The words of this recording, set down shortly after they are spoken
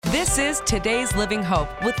This is Today's Living Hope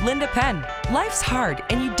with Linda Penn. Life's hard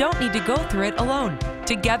and you don't need to go through it alone.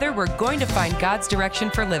 Together, we're going to find God's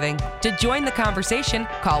direction for living. To join the conversation,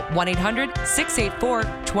 call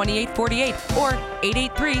 1-800-684-2848 or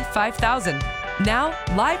 883-5000. Now,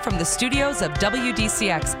 live from the studios of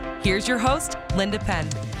WDCX, here's your host, Linda Penn.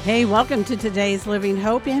 Hey, welcome to Today's Living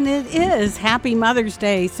Hope, and it is Happy Mother's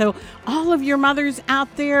Day. So all of your mothers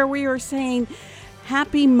out there, we are saying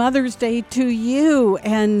Happy Mother's Day to you.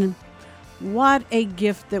 And what a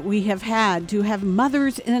gift that we have had to have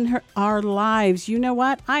mothers in our lives. You know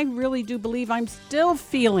what? I really do believe I'm still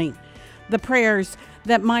feeling the prayers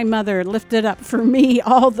that my mother lifted up for me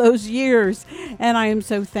all those years, and I am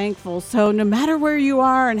so thankful. So no matter where you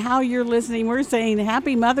are and how you're listening, we're saying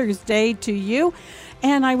Happy Mother's Day to you.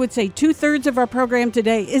 And I would say 2/3 of our program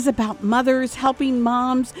today is about mothers, helping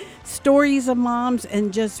moms, stories of moms,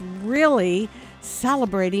 and just really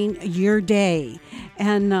celebrating your day.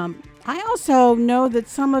 And I also know that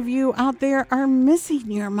some of you out there are missing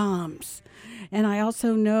your moms. And I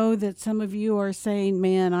also know that some of you are saying,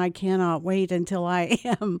 man, I cannot wait until I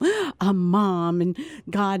am a mom, and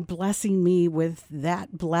God blessing me with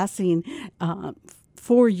that blessing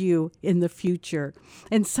for you in the future.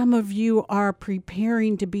 And some of you are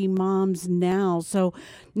preparing to be moms now. So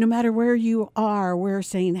no matter where you are, we're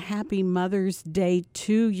saying Happy Mother's Day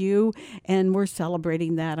to you, and we're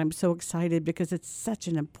celebrating that. I'm so excited because it's such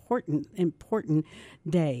an important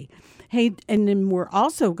day. Hey, and then we're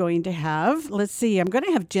also going to have, I'm going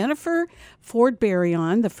to have Jennifer Ford-Berry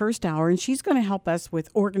on the first hour, and she's going to help us with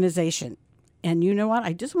organization. And you know what?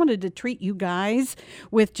 I just wanted to treat you guys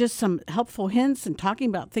with just some helpful hints and talking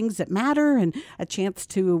about things that matter and a chance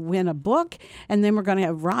to win a book. And then we're going to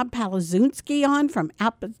have Rob Palazunski on from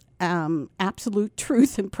Absolute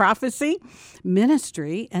Truth and Prophecy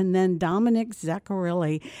Ministry, and then Dominic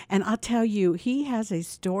Zaccarilli. And I'll tell you, he has a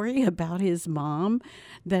story about his mom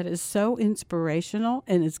that is so inspirational,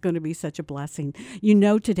 and it's going to be such a blessing. You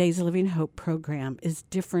know, Today's Living Hope program is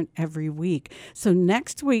different every week. So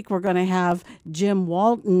next week, we're going to have Jim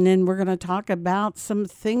Walton, and we're going to talk about some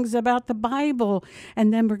things about the Bible.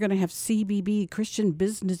 And then we're going to have CBB, Christian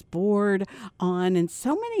Business Board, on, and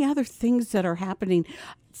so many other things that are happening.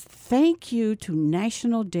 Thank you to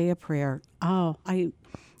National Day of Prayer. Oh, I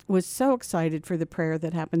was so excited for the prayer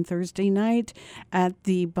that happened Thursday night at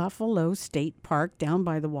the Buffalo State Park down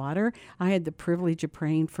by the water. I had the privilege of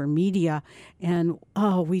praying for media, and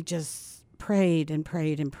we just prayed and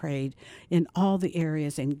prayed and prayed in all the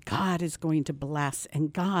areas, and God is going to bless,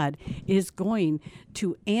 and God is going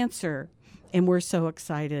to answer, and we're so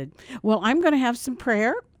excited. Well, I'm going to have some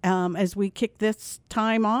prayer as we kick this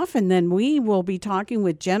time off, and then we will be talking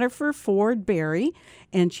with Jennifer Ford-Berry,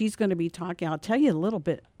 and she's going to be talking. I'll tell you a little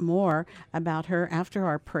bit more about her after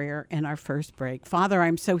our prayer and our first break. Father,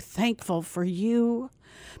 I'm so thankful for you.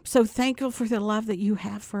 So thankful for the love that you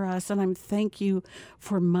have for us, and I'm thank you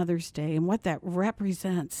for Mother's Day and what that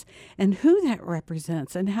represents and who that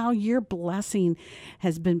represents and how your blessing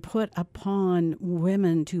has been put upon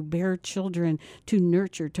women to bear children, to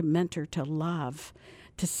nurture, to mentor, to love,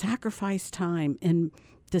 to sacrifice time and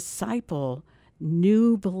disciple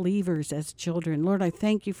new believers as children. Lord, I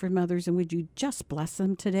thank you for mothers, and would you just bless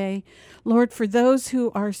them today? Lord, for those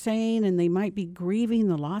who are saying and they might be grieving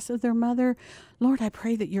the loss of their mother, Lord, I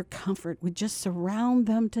pray that your comfort would just surround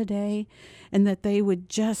them today, and that they would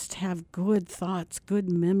just have good thoughts,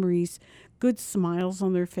 good memories, good smiles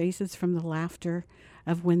on their faces from the laughter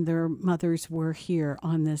of when their mothers were here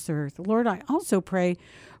on this earth. Lord, I also pray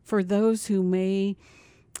for those who may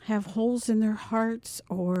have holes in their hearts,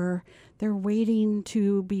 or they're waiting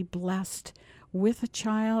to be blessed with a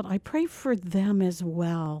child. I pray for them as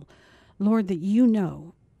well. Lord, that you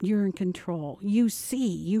know you're in control. You see,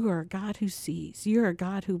 you are a God who sees. You're a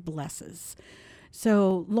God who blesses.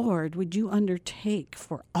 So, Lord, would you undertake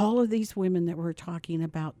for all of these women that we're talking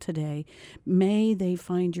about today? May they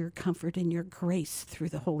find your comfort and your grace through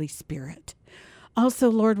the Holy Spirit.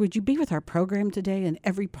 Also, Lord, would you be with our program today and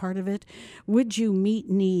every part of it? Would you meet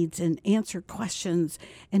needs and answer questions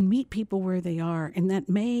and meet people where they are, and that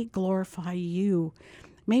may glorify you.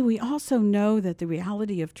 May we also know that the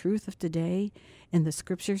reality of truth of today and the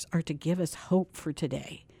scriptures are to give us hope for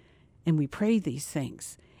today. And we pray these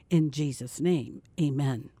things in Jesus' name.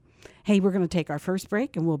 Amen. Hey, we're going to take our first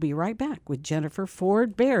break, and we'll be right back with Jennifer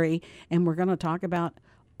Ford-Berry, and we're going to talk about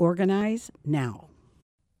Organize Now.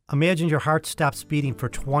 Imagine your heart stops beating for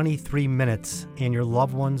 23 minutes and your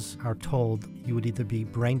loved ones are told you would either be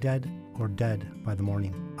brain dead or dead by the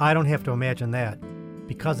morning. I don't have to imagine that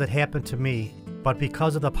because it happened to me, but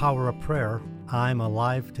because of the power of prayer, I'm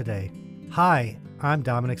alive today. Hi, I'm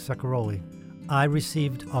Dominic Zaccarilli. I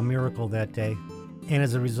received a miracle that day, and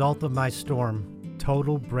as a result of my storm,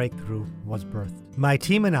 total breakthrough was birthed. My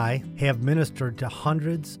team and I have ministered to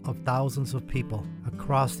hundreds of thousands of people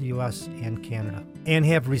across the U.S. and Canada, and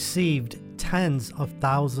have received tens of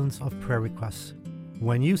thousands of prayer requests.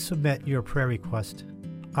 When you submit your prayer request,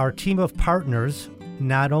 our team of partners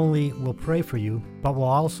not only will pray for you, but will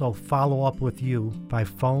also follow up with you by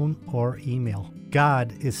phone or email.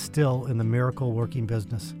 God is still in the miracle working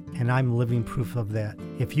business, and I'm living proof of that.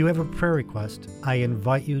 If you have a prayer request, I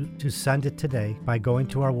invite you to send it today by going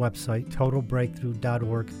to our website,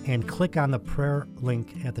 totalbreakthrough.org, and click on the prayer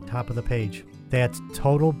link at the top of the page. That's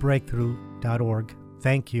totalbreakthrough.org.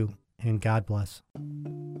 Thank you, and God bless.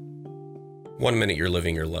 1 minute you're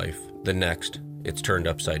living your life, the next, it's turned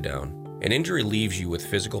upside down. An injury leaves you with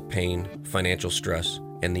physical pain, financial stress,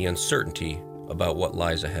 and the uncertainty about what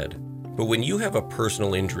lies ahead. But when you have a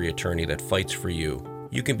personal injury attorney that fights for you,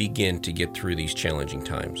 you can begin to get through these challenging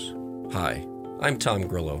times. Hi, I'm Tom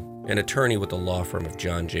Grillo, an attorney with the law firm of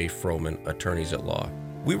John J. Froman, Attorneys at Law.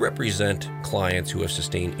 We represent clients who have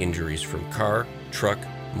sustained injuries from car, truck,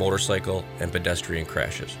 motorcycle, and pedestrian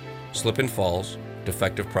crashes, slip and falls,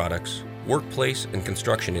 defective products, workplace and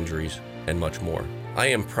construction injuries, and much more. I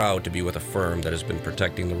am proud to be with a firm that has been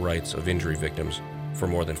protecting the rights of injury victims for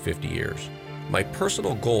more than 50 years. My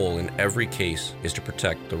personal goal in every case is to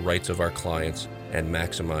protect the rights of our clients and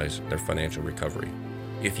maximize their financial recovery.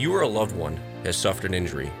 If you or a loved one has suffered an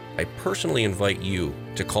injury, I personally invite you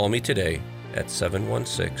to call me today at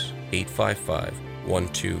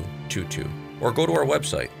 716-855-1222 or go to our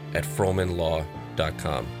website at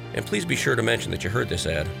fromanlaw.com. And please be sure to mention that you heard this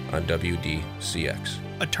ad on WDCX.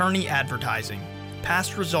 Attorney advertising.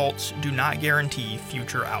 Past results do not guarantee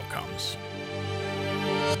future outcomes.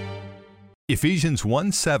 Ephesians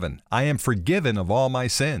 1:7, I am forgiven of all my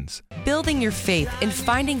sins. Building your faith and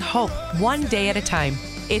finding hope one day at a time.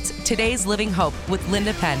 It's Today's Living Hope with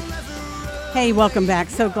Linda Penn. Hey, welcome back.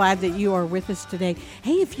 So glad that you are with us today.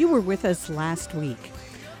 Hey, if you were with us last week,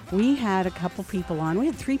 we had a couple people on. We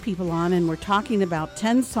had 3 people on, and we're talking about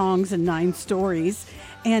 10 songs and 9 stories.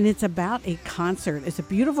 And it's about a concert. It's a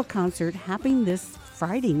beautiful concert happening this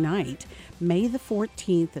Friday night, May the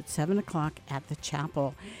 14th at 7 o'clock at the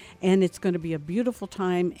chapel. And it's going to be a beautiful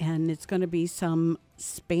time, and it's going to be some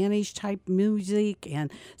Spanish type music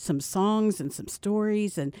and some songs and some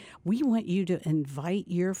stories. And we want you to invite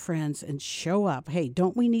your friends and show up. Hey,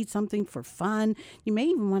 don't we need something for fun? You may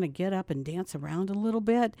even want to get up and dance around a little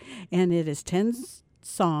bit. And it is 10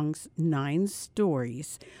 songs, 9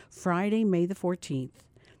 stories, Friday, May the 14th,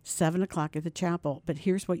 7 o'clock at the chapel. But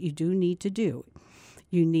here's what you do need to do.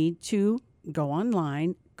 You need to go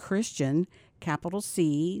online, Christian, capital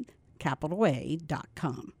C, capital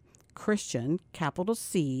A.com. Christian, capital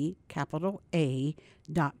C, capital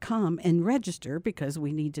A.com, and register, because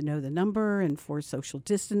we need to know the number and for social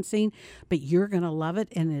distancing. But you're going to love it,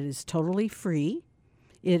 and it is totally free.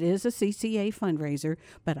 It is a CCA fundraiser,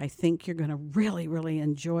 but I think you're going to really, really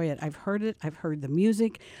enjoy it. I've heard it. I've heard the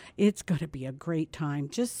music. It's going to be a great time.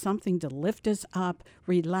 Just something to lift us up,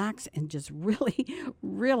 relax, and just really,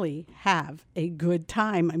 really have a good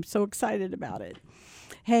time. I'm so excited about it.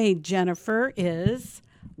 Hey, Jennifer is,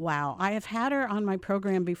 wow, I have had her on my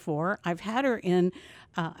program before. I've had her in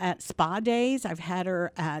at spa days. I've had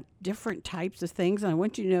her at different types of things. And I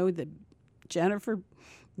want you to know that Jennifer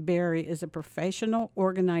Berry is a professional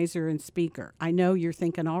organizer and speaker. I know you're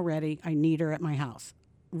thinking already, I need her at my house.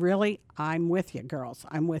 Really? I'm with you, girls.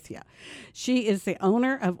 I'm with you. She is the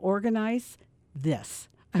owner of Organize This,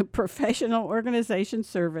 a professional organization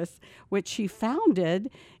service, which she founded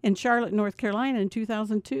in Charlotte, North Carolina in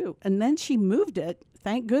 2002. And then she moved it.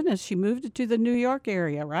 Thank goodness she moved it to the New York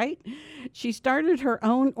area, right? She started her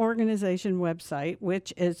own organization website,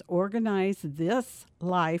 which is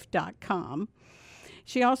organizethislife.com.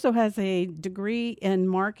 She also has a degree in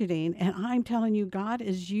marketing, and I'm telling you, God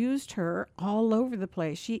has used her all over the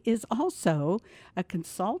place. She is also a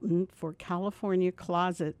consultant for California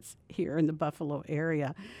Closets here in the Buffalo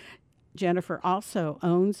area. Jennifer also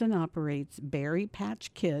owns and operates Berry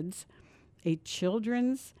Patch Kids, a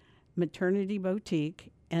children's maternity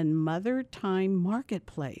boutique, and Mother Time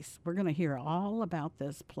Marketplace. We're going to hear all about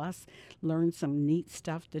this, plus learn some neat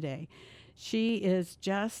stuff today. She is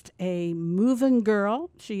just a moving girl.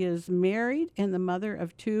 She is married and the mother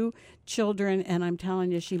of 2 children, and I'm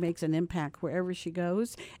telling you, she makes an impact wherever she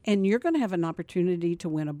goes. And you're going to have an opportunity to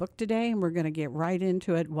win a book today, and we're going to get right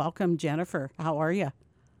into it. Welcome, Jennifer. How are you?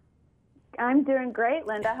 I'm doing great,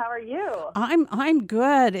 Linda. How are you? I'm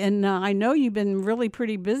good, and I know you've been really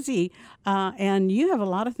pretty busy, and you have a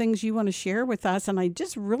lot of things you want to share with us. And I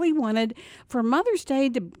just really wanted for Mother's Day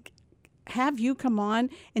to have you come on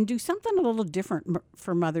and do something a little different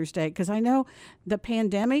for Mother's Day, because I know the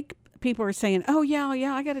pandemic, people are saying, oh, yeah,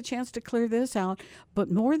 I got a chance to clear this out. But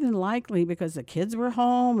more than likely, because the kids were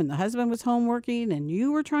home and the husband was home working and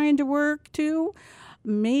you were trying to work too,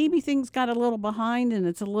 maybe things got a little behind and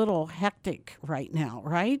it's a little hectic right now,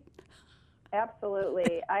 right?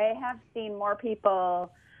 Absolutely. I have seen more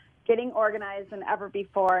people getting organized than ever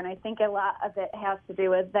before, and I think a lot of it has to do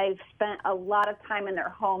with they've spent a lot of time in their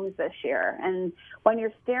homes this year. And when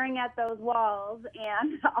you're staring at those walls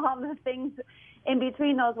and all the things in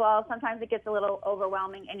between those walls, sometimes it gets a little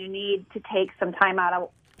overwhelming, and you need to take some time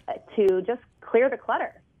out to just clear the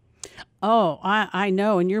clutter. Oh, I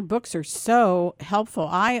know, and your books are so helpful.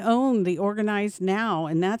 I own the Organize Now,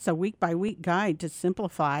 and that's a week-by-week guide to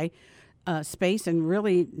simplify space and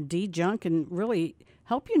really de-junk and really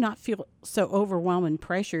help you not feel so overwhelmed and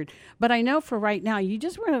pressured. But I know for right now, you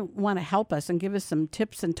just want to help us and give us some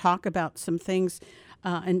tips and talk about some things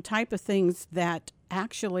and type of things that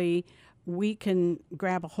actually we can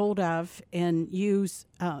grab a hold of and use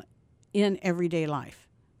in everyday life.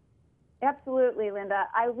 Absolutely, Linda.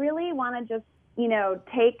 I really want to just,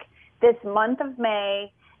 take this month of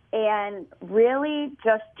May and really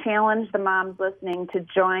just challenge the moms listening to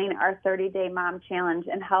join our 30-Day Mom Challenge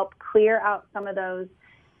and help clear out some of those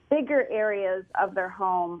bigger areas of their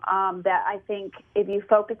home that I think if you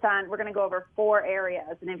focus on, we're going to go over 4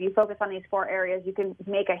 areas, and if you focus on these 4 areas, you can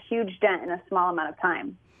make a huge dent in a small amount of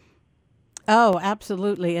time. Oh,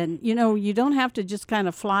 absolutely. And, you don't have to just kind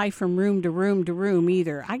of fly from room to room to room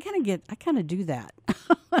either. I kind of do that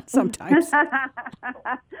sometimes.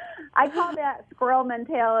 I call that squirrel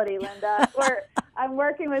mentality, Linda, where I'm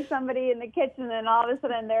working with somebody in the kitchen and all of a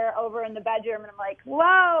sudden they're over in the bedroom and I'm like,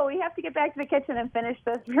 whoa, we have to get back to the kitchen and finish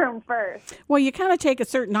this room first. Well, you kind of take a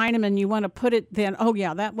certain item and you want to put it then, oh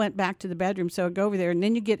yeah, that went back to the bedroom, so go over there, and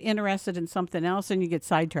then you get interested in something else and you get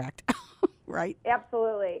sidetracked. Right?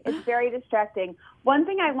 Absolutely. It's very distracting. One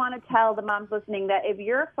thing I want to tell the moms listening, that if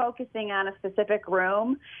you're focusing on a specific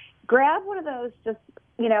room, grab one of those just,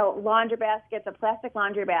 laundry baskets, a plastic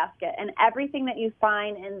laundry basket, and everything that you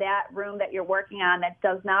find in that room that you're working on that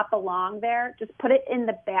does not belong there, just put it in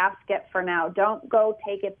the basket for now. Don't go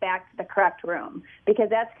take it back to the correct room, because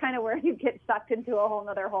that's kind of where you get sucked into a whole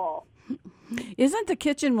nother hole. Isn't the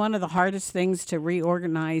kitchen one of the hardest things to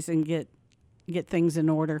reorganize and get things in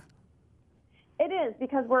order? It is,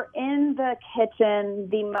 because we're in the kitchen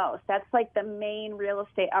the most. That's like the main real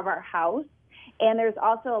estate of our house. And there's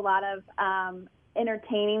also a lot of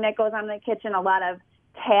entertaining that goes on in the kitchen, a lot of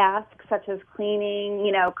tasks such as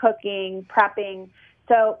cleaning, cooking, prepping.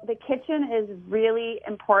 So the kitchen is really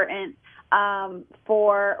important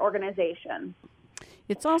for organization.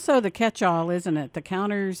 It's also the catch-all, isn't it? The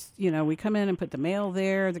counters, we come in and put the mail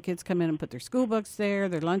there. The kids come in and put their school books there,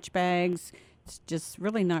 their lunch bags. It's just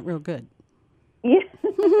really not real good. Yeah,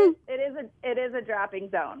 it is a dropping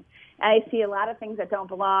zone. I see a lot of things that don't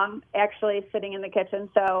belong actually sitting in the kitchen.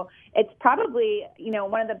 So it's probably,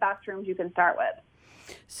 one of the best rooms you can start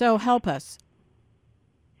with. So help us.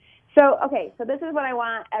 So this is what I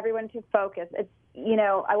want everyone to focus. It's,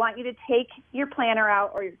 I want you to take your planner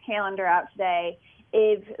out or your calendar out today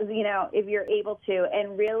if you're able to,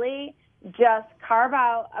 and really just carve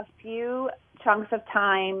out a few chunks of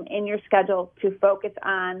time in your schedule to focus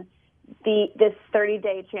on this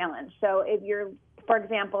 30-day challenge. So if you're, for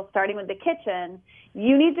example, starting with the kitchen,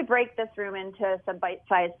 you need to break this room into some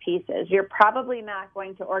bite-sized pieces. You're probably not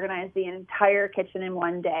going to organize the entire kitchen in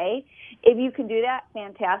one day. If you can do that,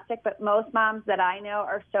 fantastic, but most moms that I know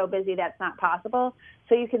are so busy that's not possible.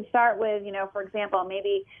 So you can start with, for example,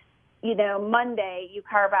 maybe, Monday you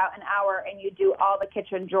carve out an hour and you do all the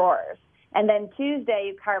kitchen drawers. And then Tuesday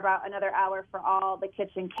you carve out another hour for all the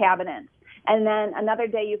kitchen cabinets. And then another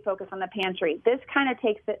day you focus on the pantry. This kind of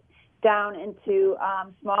takes it down into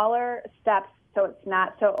smaller steps so it's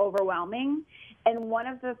not so overwhelming. And one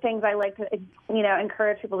of the things I like to,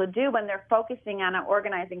 encourage people to do when they're focusing on an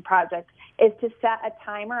organizing project is to set a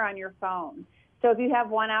timer on your phone. So if you have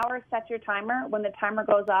 1 hour, set your timer. When the timer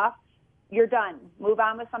goes off, you're done. Move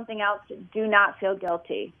on with something else. Do not feel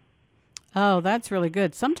guilty. Oh, that's really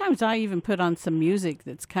good. Sometimes I even put on some music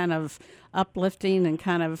that's kind of uplifting and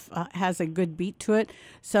kind of has a good beat to it.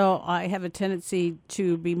 So I have a tendency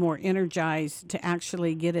to be more energized to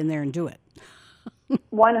actually get in there and do it.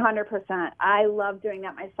 100%. I love doing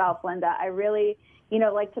that myself, Linda. I really,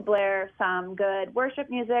 like to blare some good worship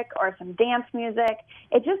music or some dance music.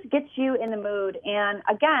 It just gets you in the mood. And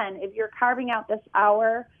again, if you're carving out this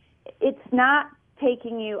hour, it's not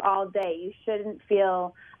taking you all day. You shouldn't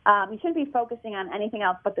be focusing on anything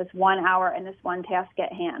else but this 1 hour and this one task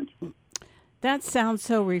at hand. That sounds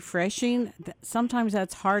so refreshing. Sometimes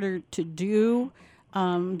that's harder to do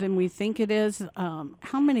than we think it is.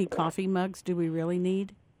 How many coffee mugs do we really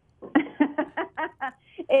need?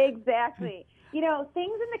 Exactly. You know,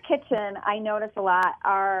 things in the kitchen I notice a lot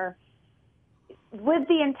are with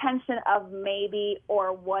the intention of maybe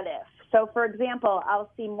or what if. So, for example, I'll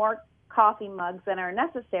see more coffee mugs than are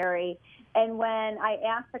necessary. And when I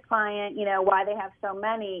ask the client, you know, why they have so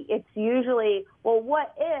many, it's usually, well,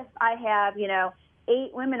 what if I have,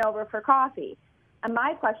 8 women over for coffee? And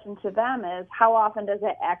my question to them is, how often does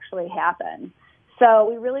it actually happen? So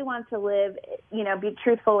we really want to live, be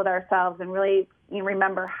truthful with ourselves and really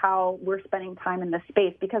remember how we're spending time in this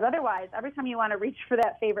space, because otherwise, every time you want to reach for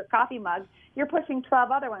that favorite coffee mug, you're pushing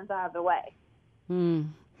 12 other ones out of the way.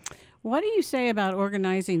 What do you say about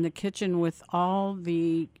organizing the kitchen with all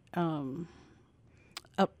the, I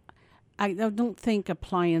don't think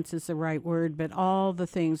appliance is the right word, but all the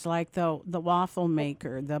things like the waffle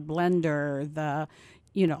maker, the blender,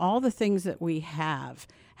 all the things that we have.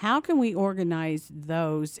 How can we organize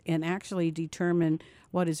those and actually determine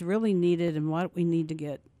what is really needed and what we need to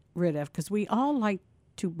get rid of? Because we all like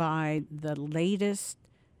to buy the latest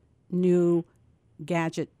new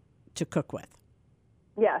gadget to cook with.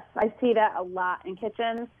 Yes, I see that a lot in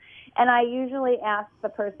kitchens. And I usually ask the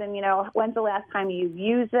person, when's the last time you've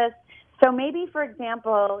used this? So maybe, for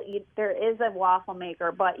example, there is a waffle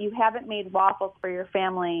maker, but you haven't made waffles for your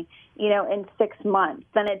family, in 6 months.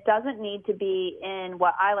 Then it doesn't need to be in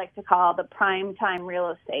what I like to call the prime time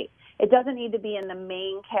real estate. It doesn't need to be in the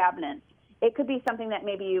main cabinets. It could be something that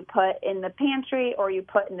maybe you put in the pantry or you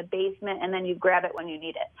put in the basement and then you grab it when you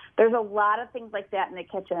need it. There's a lot of things like that in the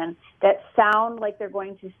kitchen that sound like they're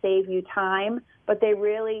going to save you time, but they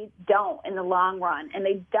really don't in the long run, and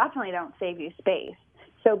they definitely don't save you space.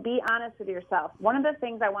 So be honest with yourself. One of the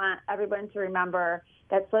things I want everyone to remember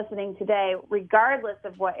that's listening today, regardless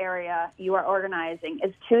of what area you are organizing,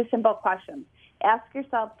 is 2 simple questions. Ask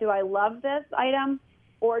yourself, do I love this item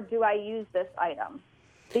or do I use this item?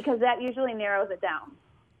 Because that usually narrows it down.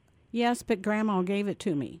 Yes, but Grandma gave it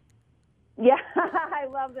to me. Yeah, I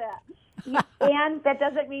love that. And that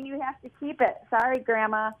doesn't mean you have to keep it. Sorry,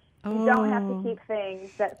 Grandma. You don't have to keep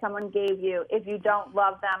things that someone gave you if you don't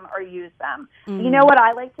love them or use them. You know what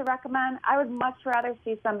I like to recommend? I would much rather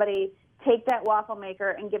see somebody take that waffle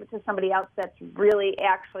maker and give it to somebody else that's really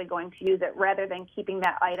actually going to use it rather than keeping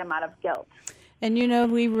that item out of guilt. And,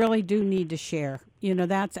 we really do need to share.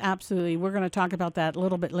 That's absolutely, we're going to talk about that a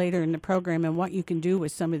little bit later in the program and what you can do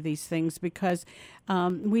with some of these things, because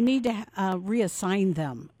we need to reassign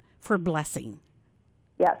them for blessing.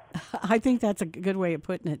 Yes. I think that's a good way of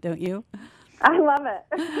putting it, don't you? I love it.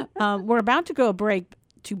 We're about to go break,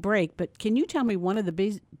 but can you tell me one of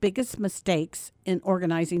the biggest mistakes in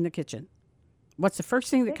organizing the kitchen? What's the first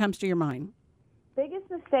thing that comes to your mind?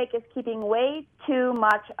 Biggest mistake is keeping way too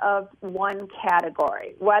much of one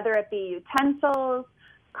category, whether it be utensils,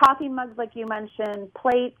 coffee mugs like you mentioned,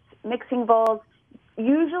 plates, mixing bowls.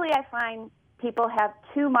 Usually I find people have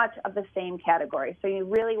too much of the same category, so you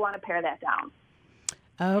really want to pare that down.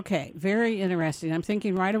 Okay, very interesting. I'm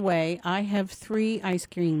thinking right away, I have 3 ice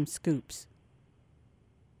cream scoops.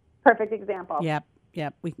 Perfect example. Yep,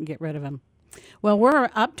 we can get rid of them. Well, we're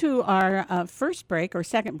up to our first break, or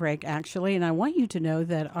second break, actually, and I want you to know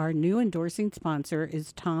that our new endorsing sponsor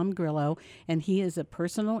is Tom Grillo, and he is a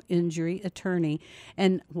personal injury attorney.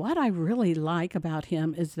 And what I really like about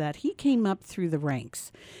him is that he came up through the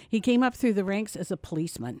ranks. He came up through the ranks as a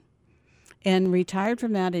policeman and retired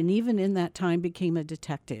from that, and even in that time became a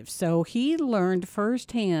detective. So he learned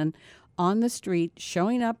firsthand on the street,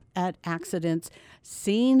 showing up at accidents,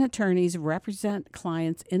 seeing attorneys represent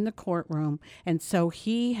clients in the courtroom. And so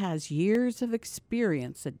he has years of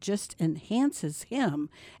experience that just enhances him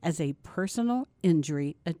as a personal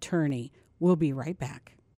injury attorney. We'll be right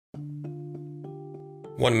back.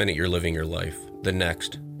 1 minute you're living your life. The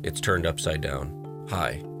next, it's turned upside down.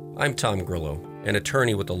 Hi, I'm Tom Grillo, an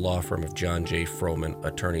attorney with the law firm of John J. Froman,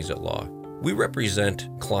 Attorneys at Law. We represent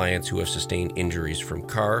clients who have sustained injuries from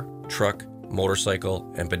car, truck,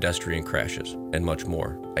 motorcycle, and pedestrian crashes, and much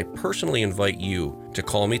more. I personally invite you to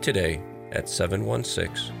call me today at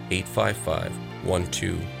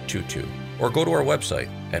 716-855-1222 or go to our website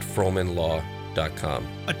at fromanlaw.com.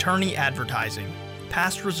 Attorney advertising.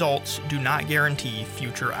 Past results do not guarantee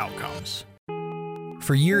future outcomes.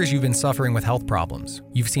 For years, you've been suffering with health problems.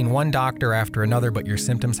 You've seen one doctor after another, but your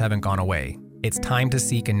symptoms haven't gone away. It's time to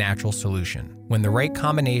seek a natural solution. When the right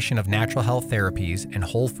combination of natural health therapies and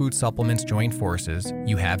whole food supplements join forces,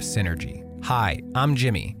 you have Synergy. Hi, I'm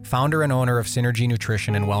Jimmy, founder and owner of Synergy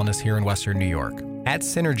Nutrition and Wellness here in Western New York. At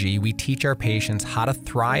Synergy, we teach our patients how to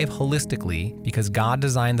thrive holistically because God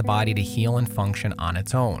designed the body to heal and function on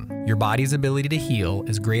its own. Your body's ability to heal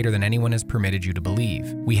is greater than anyone has permitted you to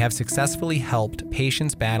believe. We have successfully helped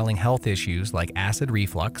patients battling health issues like acid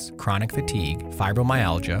reflux, chronic fatigue,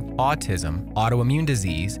 fibromyalgia, autism, autoimmune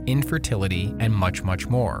disease, infertility, and much, much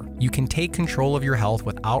more. You can take control of your health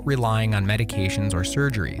without relying on medications or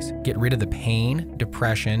surgeries. Get rid of the pain,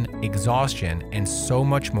 depression, exhaustion, and so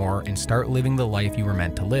much more and start living the life you were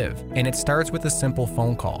meant to live. And it starts with a simple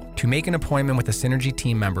phone call. To make an appointment with a Synergy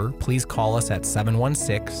team member, please call us at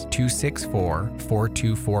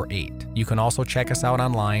 716-264-4248. You can also check us out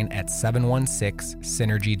online at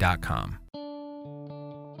 716synergy.com.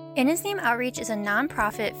 In His Name Outreach is a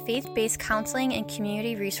nonprofit, faith-based counseling and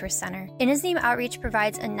community resource center. In His Name Outreach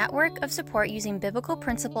provides a network of support using biblical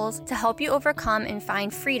principles to help you overcome and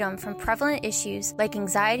find freedom from prevalent issues like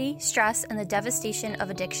anxiety, stress, and the devastation of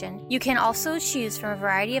addiction. You can also choose from a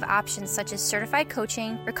variety of options such as certified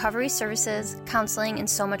coaching, recovery services, counseling, and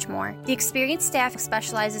so much more. The experienced staff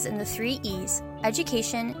specializes in the 3 E's: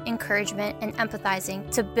 education, encouragement, and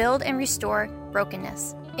empathizing to build and restore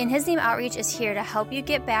brokenness. In His Name Outreach is here to help you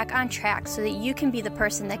get back on track so that you can be the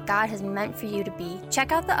person that God has meant for you to be.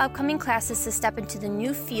 Check out the upcoming classes to step into the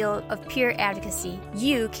new field of peer advocacy.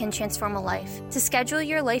 You can transform a life. To schedule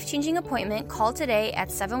your life-changing appointment, call today at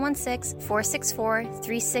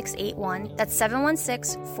 716-464-3681. That's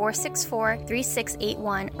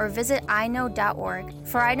 716-464-3681, or visit iknow.org.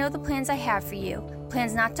 For I know the plans I have for you.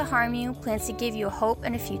 Plans not to harm you, plans to give you a hope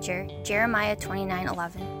and a future. Jeremiah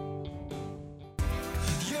 29:11.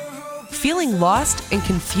 Feeling lost and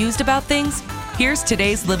confused about things? Here's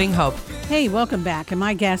today's Living Hope. Hey, welcome back. And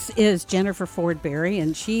my guest is Jennifer Ford Berry,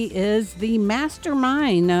 and she is the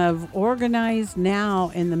mastermind of Organize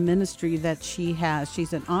Now in the ministry that she has.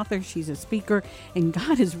 She's an author, she's a speaker, and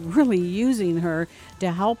God is really using her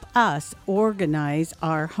to help us organize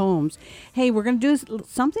our homes. Hey, we're going to do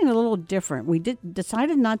something a little different. We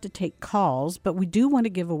decided not to take calls, but we do want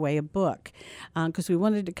to give away a book because we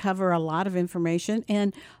wanted to cover a lot of information,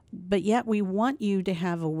 but yet we want you to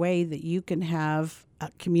have a way that you can have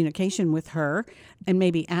communication with her and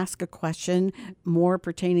maybe ask a question more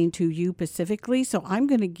pertaining to you specifically. So I'm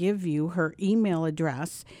going to give you her email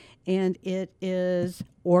address, and it is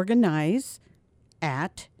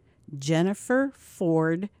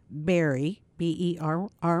organize@JenniferFordBerry.com.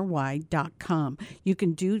 BERRY.com. You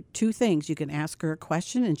can do 2 things. You can ask her a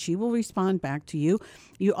question and she will respond back to you.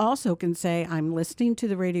 You also can say, I'm listening to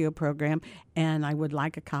the radio program and I would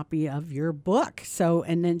like a copy of your book.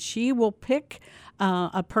 And then she will pick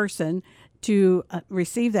a person to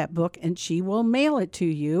receive that book, and she will mail it to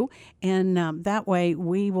you. And that way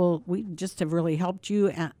we just have really helped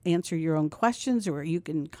you answer your own questions, or you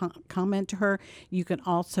can comment to her. You can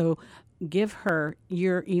also give her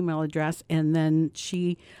your email address, and then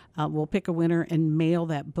she will pick a winner and mail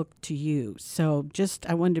that book to you. So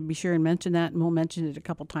I wanted to be sure and mention that, and we'll mention it a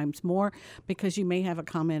couple times more because you may have a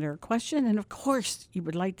comment or a question. And of course, you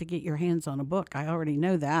would like to get your hands on a book. I already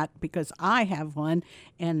know that because I have one,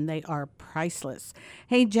 and they are priceless.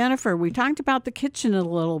 Hey, Jennifer, we talked about the kitchen a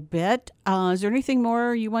little bit. Is there anything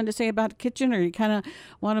more you wanted to say about the kitchen, or you kind of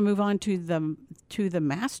want to move on to the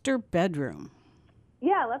master bedroom?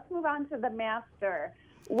 Yeah, let's move on to the master.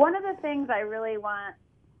 One of the things I really want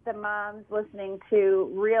the moms listening to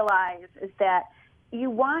realize is that you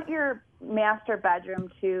want your master bedroom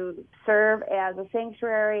to serve as a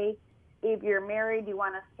sanctuary. If you're married, you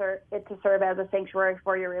want it to serve as a sanctuary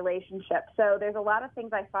for your relationship. So there's a lot of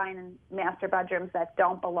things I find in master bedrooms that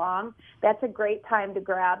don't belong. That's a great time to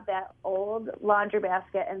grab that old laundry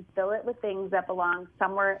basket and fill it with things that belong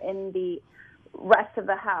somewhere in the rest of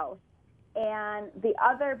the house. And the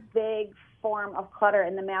other big form of clutter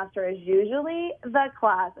in the master is usually the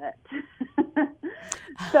closet.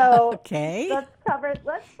 So okay. Let's talk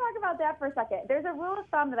about that for a second. There's a rule of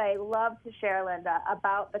thumb that I love to share, Linda,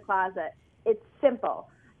 about the closet. It's simple.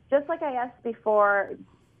 Just like I asked before,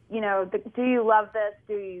 do you love this?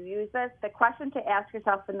 Do you use this? The question to ask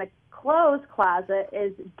yourself in the clothes closet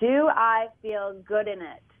is, do I feel good in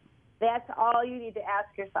it? That's all you need to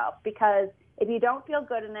ask yourself, because if you don't feel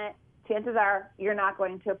good in it, chances are you're not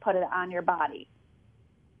going to put it on your body.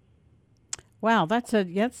 Wow, that's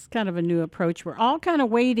kind of a new approach. We're all kind of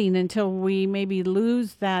waiting until we maybe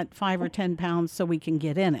lose that 5 or 10 pounds so we can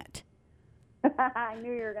get in it. I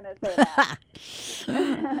knew you were going to say that.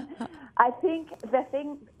 I think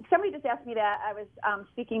somebody just asked me that. I was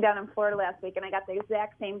speaking down in Florida last week, and I got the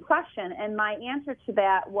exact same question. And my answer to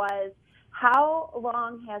that was, how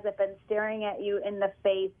long has it been staring at you in the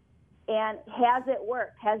face And has it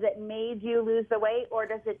worked? Has it made you lose the weight, or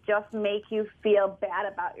does it just make you feel bad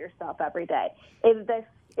about yourself every day? If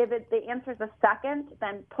the answer is a second,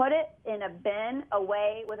 then put it in a bin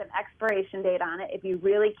away with an expiration date on it if you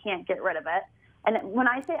really can't get rid of it. And when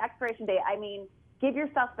I say expiration date, I mean give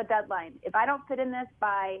yourself a deadline. If I don't fit in this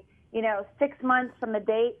by, 6 months from the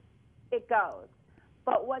date, it goes.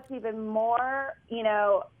 But what's even more,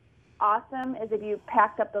 awesome is if you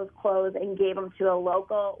packed up those clothes and gave them to a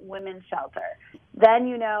local women's shelter. Then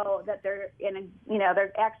you know that they're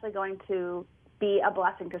they're actually going to be a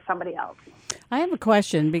blessing to somebody else. I have a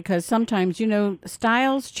question, because sometimes,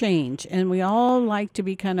 styles change, and we all like to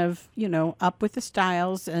be kind of, up with the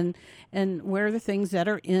styles and wear the things that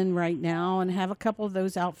are in right now and have a couple of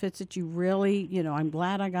those outfits that you really, I'm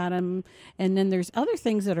glad I got them. And then there's other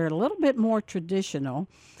things that are a little bit more traditional.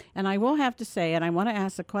 And I will have to say, and I want to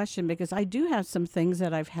ask a question, because I do have some things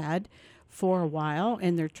that I've had for a while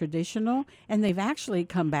and they're traditional and they've actually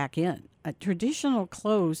come back in. Traditional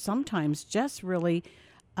clothes sometimes just really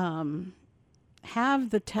have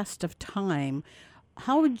the test of time.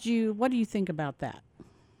 What do you think about that?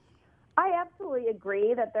 I absolutely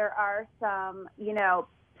agree that there are some,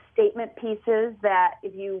 statement pieces that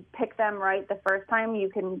if you pick them right the first time, you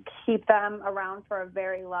can keep them around for a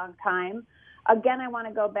very long time. Again, I want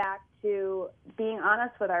to go back to being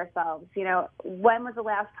honest with ourselves. When was the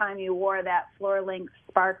last time you wore that floor-length,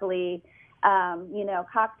 sparkly,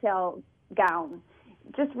 cocktail gown?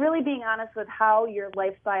 Just really being honest with how your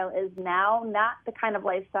lifestyle is now, not the kind of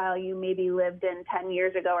lifestyle you maybe lived in 10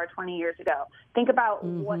 years ago or 20 years ago. Think about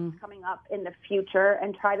what's coming up in the future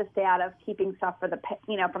and try to stay out of keeping stuff from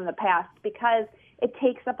the past, because it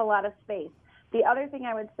takes up a lot of space. The other thing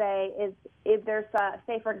I would say is if there's,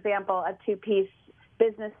 say, for example, a two-piece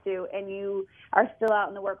business suit and you are still out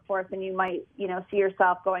in the workforce and you might, see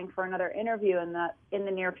yourself going for another interview in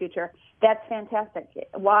the near future, that's fantastic.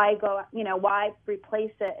 Why why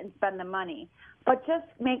replace it and spend the money? But just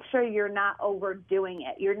make sure you're not overdoing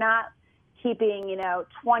it. You're not keeping,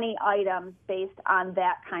 20 items based on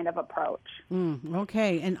that kind of approach.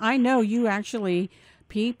 Okay. And I know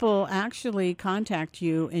people actually contact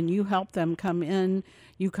you and you help them come in.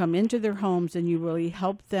 You come into their homes and you really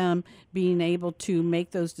help them being able to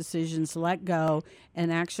make those decisions, let go,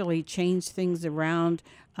 and actually change things around,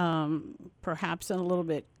 perhaps in a little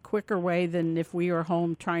bit quicker way than if we were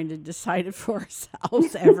home trying to decide it for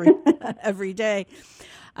ourselves every day.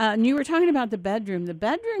 And you were talking about the bedroom. The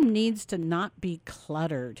bedroom needs to not be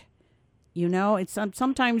cluttered. It's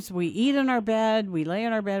sometimes we eat in our bed, we lay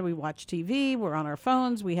in our bed, we watch TV, we're on our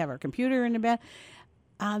phones, we have our computer in the bed.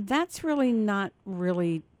 That's really not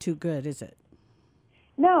really too good, is it?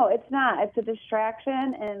 No, it's not. It's a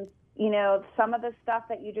distraction, and some of the stuff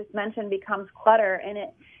that you just mentioned becomes clutter, and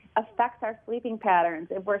it affects our sleeping patterns.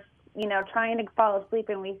 If we're trying to fall asleep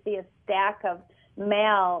and we see a stack of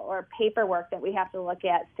mail or paperwork that we have to look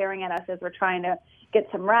at staring at us as we're trying to get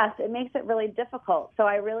some rest, it makes it really difficult. So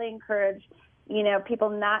I really encourage people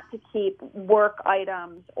not to keep work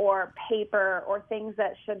items or paper or things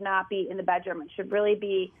that should not be in the bedroom. It should really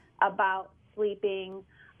be about sleeping.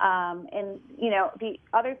 And the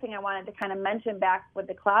other thing I wanted to kind of mention back with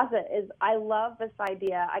the closet is I love this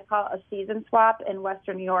idea. I call it a season swap in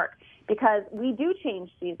Western New York, because we do change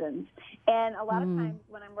seasons. And a lot of times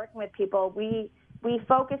when I'm working with people, we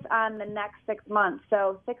focus on the next 6 months.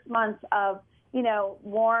 So 6 months of,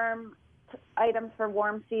 warm items for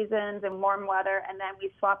warm seasons and warm weather, and then we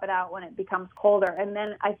swap it out when it becomes colder. And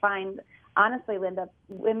then I find, honestly, Linda,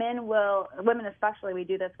 women especially, we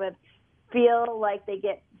do this with, feel like they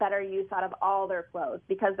get better use out of all their clothes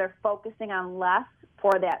because they're focusing on less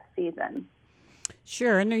for that season.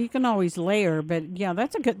 Sure, and you can always layer, but yeah,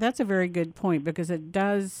 that's a very good point, because it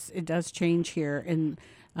does change here in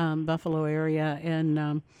Buffalo area,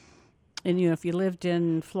 and if you lived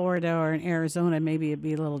in Florida or in Arizona, maybe it'd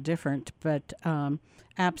be a little different, but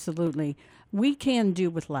absolutely, we can do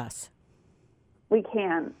with less. We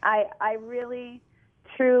can. I really,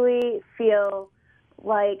 truly feel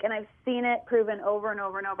like, and I've seen it proven over and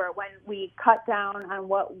over and over, when we cut down on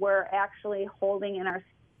what we're actually holding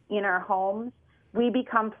in our homes, we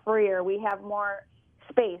become freer. We have more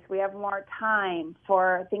space. We have more time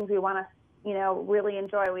for things we want to, really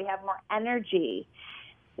enjoy. We have more energy.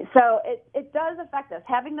 So it does affect us.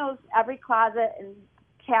 Having every closet and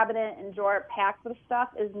cabinet and drawer packed with stuff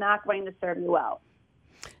is not going to serve you well.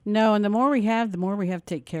 No, and the more we have to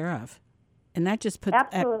take care of. And that just puts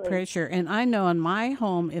pressure. And I know in my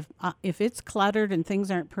home, if it's cluttered and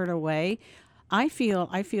things aren't put away, I feel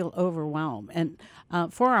overwhelmed. And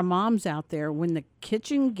for our moms out there, when the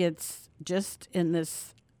kitchen gets just in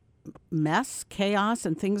this mess, chaos,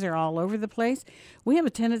 and things are all over the place, we have a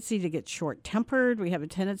tendency to get short-tempered. We have a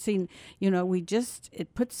tendency,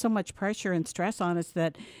 it puts so much pressure and stress on us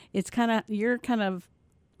that you're kind of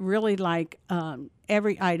really like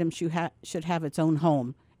every item should have its own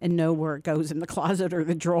home and know where it goes in the closet or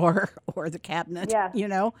the drawer or the cabinet,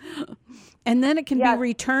 And then it can be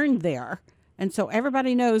returned there. And so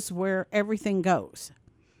everybody knows where everything goes.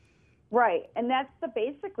 Right. And that's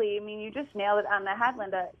you just nailed it on the head,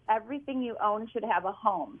 Linda. Everything you own should have a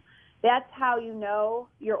home. That's how you know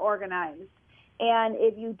you're organized. And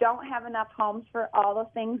if you don't have enough homes for all the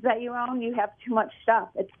things that you own, you have too much stuff.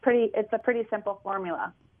 It's a pretty simple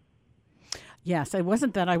formula. Yes, it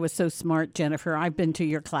wasn't that I was so smart, Jennifer. I've been to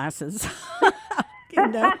your classes.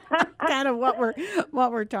 Kind of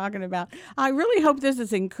what we're talking about. I really hope this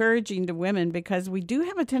is encouraging to women because we do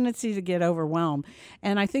have a tendency to get overwhelmed.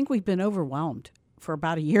 And I think we've been overwhelmed for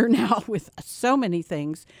about a year now with so many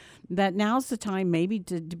things that now's the time maybe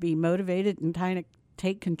to be motivated and kind of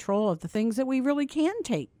take control of the things that we really can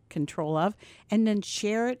take control of and then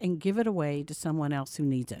share it and give it away to someone else who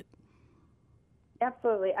needs it.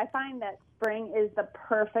 Absolutely. I find that spring is the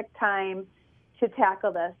perfect time to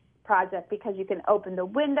tackle this project because you can open the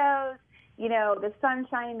windows, the sun's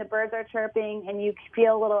shining, the birds are chirping, and you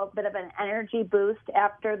feel a little bit of an energy boost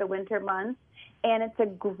after the winter months. And it's a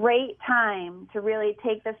great time to really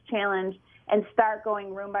take this challenge and start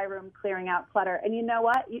going room by room, clearing out clutter. And you know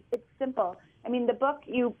what? It's simple. The book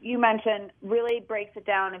you mentioned really breaks it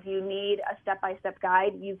down. If you need a step-by-step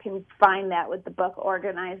guide, you can find that with the book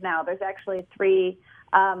Organize Now. There's actually 3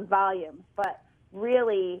 volumes. But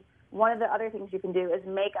really, one of the other things you can do is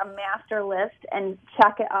make a master list and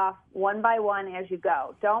check it off one by one as you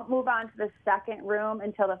go. Don't move on to the second room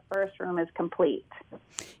until the first room is complete.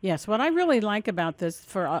 Yes, what I really like about this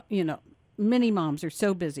for, many moms are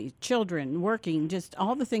so busy, children, working, just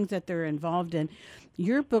all the things that they're involved in.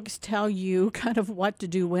 Your books tell you kind of what to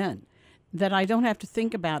do when, that I don't have to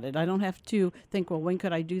think about it. I don't have to think, well, when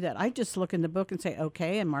could I do that? I just look in the book and say,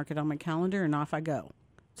 okay, and mark it on my calendar, and off I go.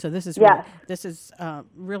 So this is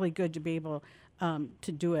really good to be able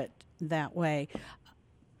to do it that way.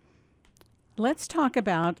 Let's talk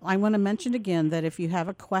about, I want to mention again that if you have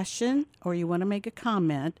a question or you want to make a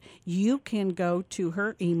comment, you can go to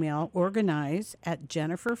her email,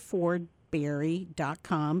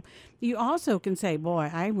 organize@jenniferfordberry.com. You also can say,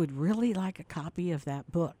 boy, I would really like a copy of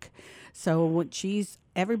that book. So when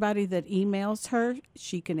everybody that emails her,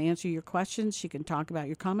 she can answer your questions. She can talk about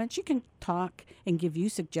your comments. She can talk and give you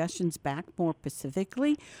suggestions back more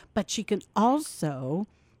specifically, but she can also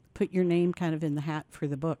put your name kind of in the hat for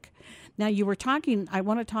the book. Now, you were talking, I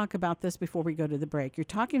want to talk about this before we go to the break. You're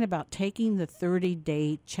talking about taking the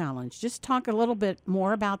 30-day challenge. Just talk a little bit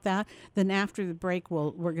more about that. Then after the break,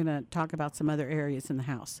 we're going to talk about some other areas in the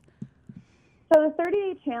house. So the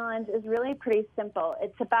 30-day challenge is really pretty simple.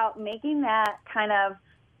 It's about making that kind of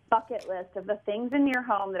bucket list of the things in your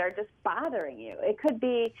home that are just bothering you. It could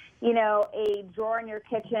be, a drawer in your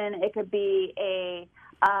kitchen. It could be a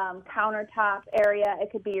countertop area.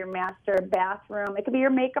 It could be your master bathroom. It could be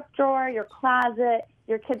your makeup drawer, your closet,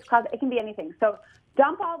 your kid's closet. It can be anything. So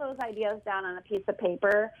dump all those ideas down on a piece of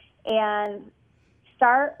paper and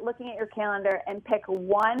start looking at your calendar and pick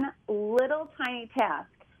one little tiny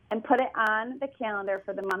task and put it on the calendar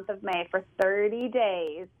for the month of May for 30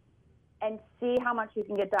 days and see how much you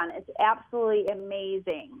can get done. It's absolutely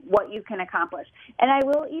amazing what you can accomplish. And I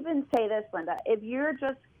will even say this, Linda, if you're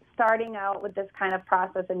just starting out with this kind of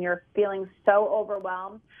process and you're feeling so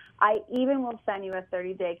overwhelmed, I even will send you a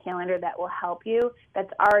 30-day calendar that will help you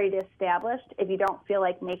that's already established. If you don't feel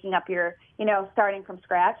like making up your, starting from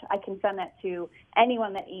scratch, I can send that to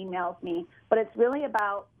anyone that emails me. But it's really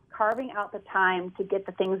about carving out the time to get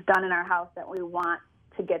the things done in our house that we want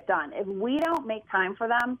to get done. If we don't make time for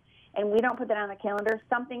them and we don't put that on the calendar,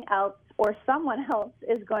 something else or someone else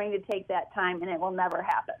is going to take that time, and it will never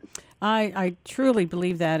happen. I truly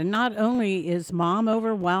believe that. And not only is mom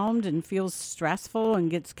overwhelmed and feels stressful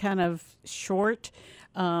and gets kind of short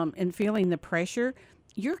and feeling the pressure,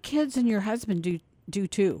 your kids and your husband do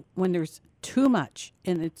too. When there's too much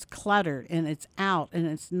and it's cluttered and it's out and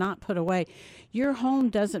it's not put away, your home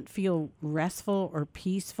doesn't feel restful or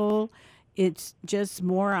peaceful. It's just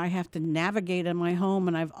more I have to navigate in my home,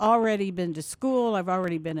 and I've already been to school, I've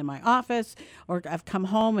already been in my office, or I've come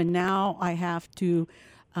home and now I have to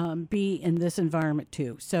be in this environment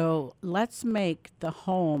too. So let's make the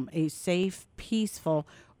home a safe, peaceful,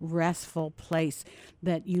 restful place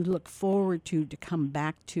that you look forward to come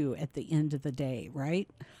back to at the end of the day, right?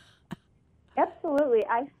 Absolutely.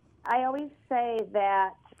 I always say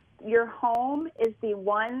that your home is the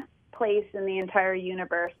one place in the entire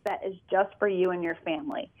universe that is just for you and your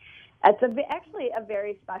family. It's actually a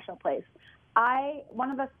very special place. One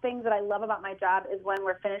of the things that I love about my job is when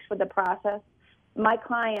we're finished with the process, my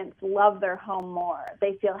clients love their home more.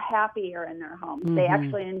 They feel happier in their homes. They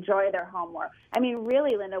actually enjoy their home more. I mean,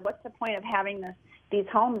 really, Linda, what's the point of having these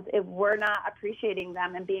homes if we're not appreciating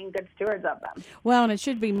them and being good stewards of them? Well, and it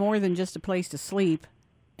should be more than just a place to sleep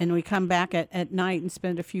and we come back at night and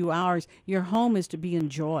spend a few hours. Your home is to be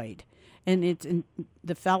enjoyed. And it's in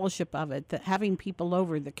the fellowship of it, having people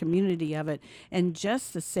over, the community of it, and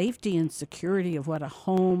just the safety and security of what a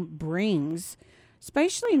home brings,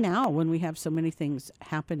 especially now when we have so many things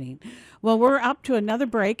happening. Well, we're up to another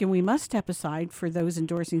break, and we must step aside for those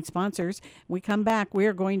endorsing sponsors. When we come back, we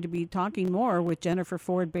are going to be talking more with Jennifer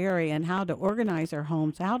Ford Berry and how to organize our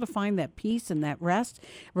homes, how to find that peace and that rest.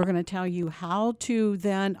 We're going to tell you how to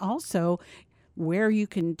then also where you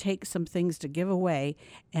can take some things to give away,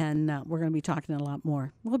 and we're going to be talking a lot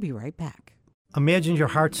more. We'll be right back. Imagine your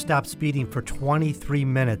heart stops beating for 23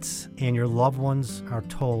 minutes and your loved ones are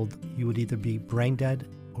told you would either be brain dead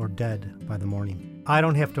or dead by the morning. I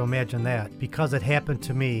don't have to imagine that because it happened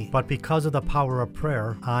to me, but because of the power of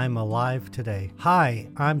prayer, I'm alive today. Hi,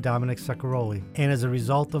 I'm Dominic Saccaroli, and as a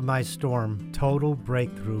result of my storm, total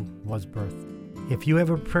breakthrough was birthed. If you have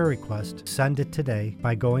a prayer request, send it today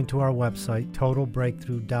by going to our website,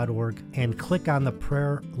 totalbreakthrough.org, and click on the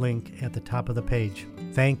prayer link at the top of the page.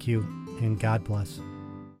 Thank you, and God bless.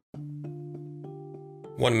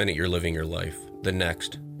 1 minute you're living your life, the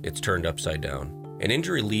next, it's turned upside down. An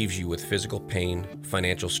injury leaves you with physical pain,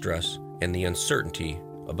 financial stress, and the uncertainty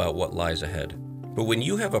about what lies ahead. But when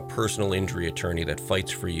you have a personal injury attorney that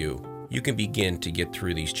fights for you, you can begin to get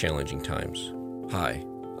through these challenging times. Hi,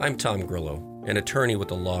 I'm Tom Grillo, an attorney with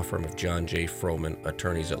the law firm of John J. Froman,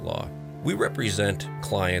 Attorneys at Law. We represent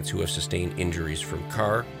clients who have sustained injuries from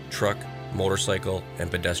car, truck, motorcycle,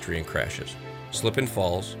 and pedestrian crashes, slip and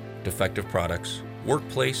falls, defective products,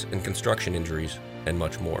 workplace and construction injuries, and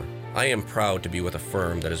much more. I am proud to be with a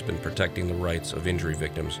firm that has been protecting the rights of injury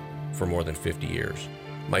victims for more than 50 years.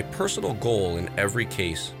 My personal goal in every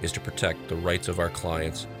case is to protect the rights of our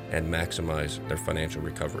clients and maximize their financial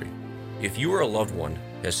recovery. If you or a loved one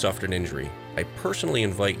has suffered an injury, I personally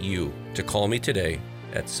invite you to call me today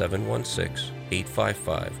at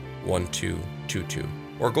 716-855-1222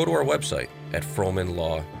 or go to our website at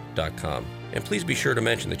fromanlaw.com. And please be sure to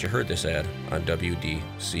mention that you heard this ad on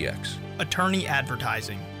WDCX. Attorney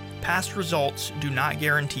advertising. Past results do not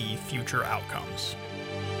guarantee future outcomes.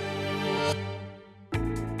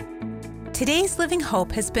 Today's Living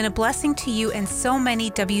Hope has been a blessing to you and so many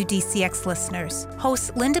WDCX listeners.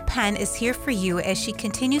 Host Linda Penn is here for you as she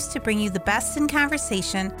continues to bring you the best in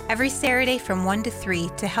conversation every Saturday from 1 to 3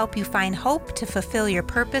 to help you find hope to fulfill your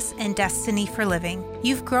purpose and destiny for living.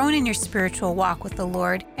 You've grown in your spiritual walk with the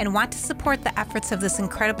Lord and want to support the efforts of this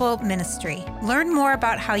incredible ministry. Learn more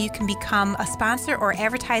about how you can become a sponsor or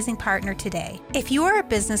advertising partner today. If you are a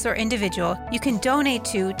business or individual, you can donate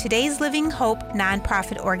to Today's Living Hope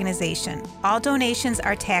nonprofit organization. All donations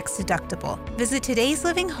are tax deductible. Visit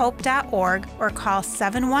today'slivinghope.org or call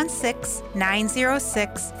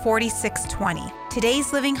 716-906-4620.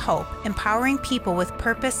 Today's Living Hope, empowering people with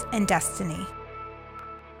purpose and destiny.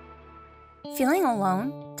 Feeling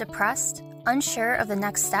alone, depressed, unsure of the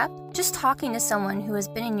next step? Just talking to someone who has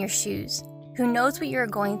been in your shoes, who knows what you're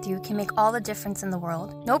going through, can make all the difference in the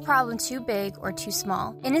world. No problem too big or too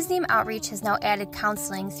small. In His Name Outreach has now added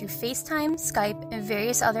counseling through FaceTime, Skype, and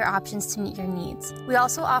various other options to meet your needs. We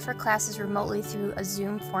also offer classes remotely through a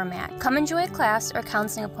Zoom format. Come enjoy a class or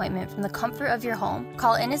counseling appointment from the comfort of your home.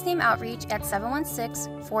 Call In His Name Outreach at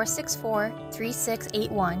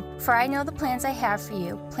 716-464-3681. For I know the plans I have for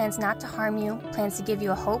you, plans not to harm you, plans to give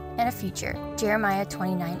you a hope and a future. Jeremiah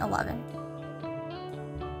 29:11.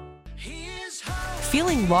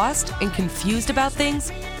 Feeling lost and confused about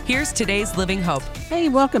things? Here's today's Living Hope. Hey,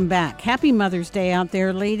 welcome back. Happy Mother's Day out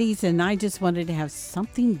there, ladies. And I just wanted to have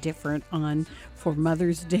something different on for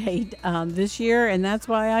Mother's Day this year. And that's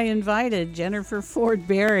why I invited Jennifer Ford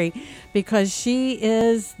Berry, because she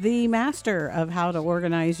is the master of how to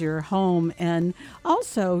organize your home and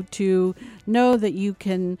also to know that you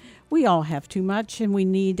can. We all have too much, and we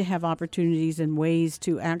need to have opportunities and ways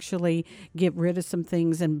to actually get rid of some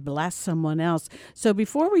things and bless someone else. So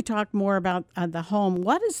before we talk more about the home,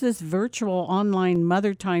 what is this virtual online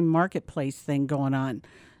Mother Time Marketplace thing going on,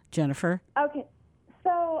 Jennifer? Okay.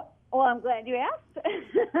 So, well, I'm glad you asked.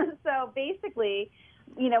 So basically,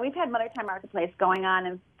 we've had Mother Time Marketplace going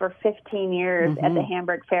on for 15 years at the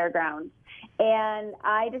Hamburg Fairgrounds. And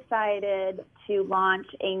I decided to launch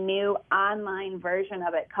a new online version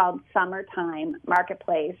of it called Summertime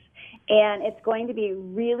Marketplace. And it's going to be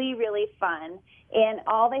really, really fun. And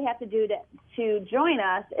all they have to do to join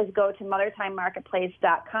us is go to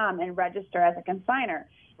mothertimemarketplace.com and register as a consignor.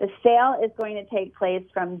 The sale is going to take place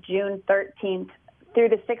from June 13th through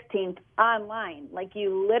the 16th online. Like,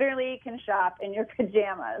 you literally can shop in your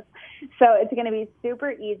pajamas. So it's going to be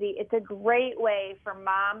super easy. It's a great way for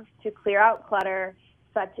moms to clear out clutter,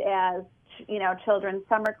 such as, children's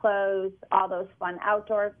summer clothes, all those fun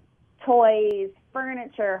outdoor toys,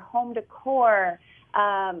 furniture, home decor,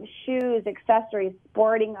 shoes, accessories,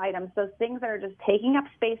 sporting items, those things that are just taking up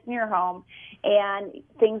space in your home and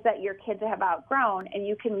things that your kids have outgrown, and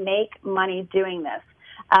you can make money doing this.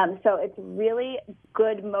 So it's really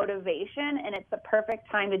good motivation, and it's the perfect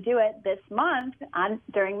time to do it this month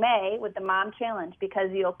during May with the Mom Challenge,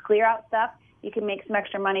 because you'll clear out stuff. You can make some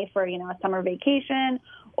extra money for, a summer vacation,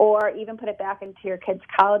 or even put it back into your kids'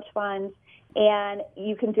 college funds. And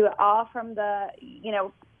you can do it all from the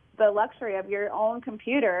luxury of your own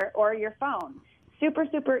computer or your phone. Super,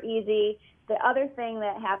 super easy. The other thing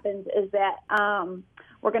that happens is that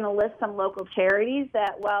we're going to list some local charities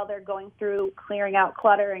that while they're going through clearing out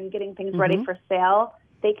clutter and getting things ready for sale,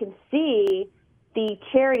 they can see the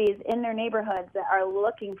charities in their neighborhoods that are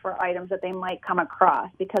looking for items that they might come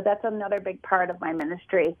across, because that's another big part of my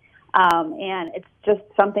ministry. And it's just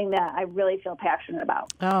something that I really feel passionate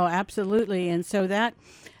about. Oh, absolutely. And so that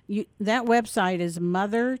website is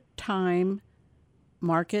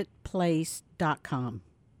mothertimemarketplace.com.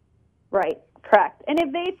 Right, correct. And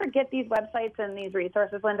if they forget these websites and these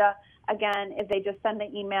resources, Linda, again, if they just send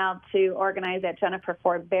an email to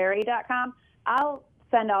organize@jenniferfordberry.com, I'll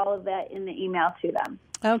send all of that in the email to them.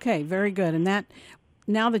 Okay, very good. And that,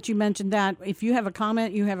 now that you mentioned that, if you have a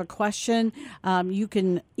comment, you have a question, you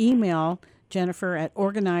can email Jennifer at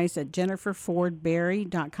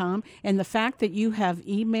organize@jenniferfordberry.com. And the fact that you have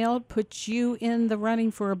emailed puts you in the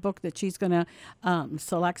running for a book that she's going to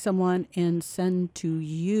select someone and send to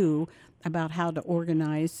you about how to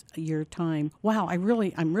organize your time. Wow, I'm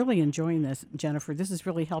really enjoying this, Jennifer. This is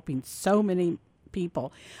really helping so many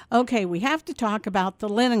people. Okay, we have to talk about the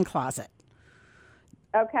linen closet.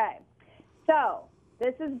 Okay, so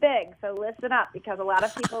this is big, so listen up, because a lot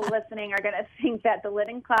of people listening are going to think that the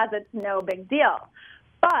linen closet's no big deal.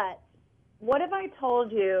 But what if I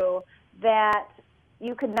told you that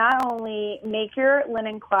you could not only make your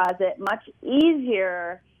linen closet much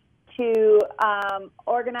easier to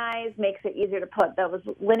organize, makes it easier to put those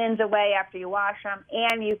linens away after you wash them,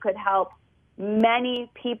 and you could help many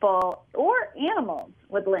people or animals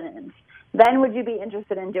with linens, then would you be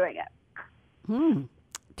interested in doing it?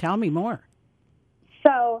 Tell me more.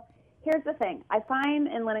 So here's the thing. I find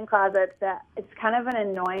in linen closets that it's kind of an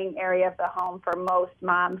annoying area of the home for most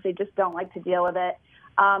moms. They just don't like to deal with it.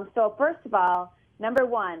 So first of all, number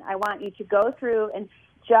one, I want you to go through and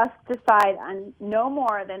just decide on no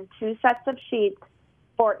more than 2 sets of sheets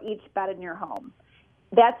for each bed in your home.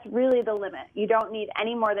 That's really the limit. You don't need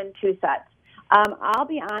any more than 2 sets. I'll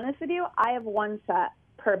be honest with you, I have 1 set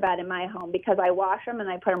per bed in my home because I wash them and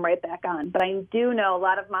I put them right back on. But I do know a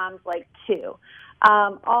lot of moms like 2.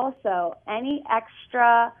 Also, any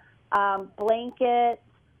extra blankets,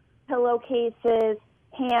 pillowcases,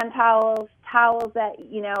 hand towels, towels that,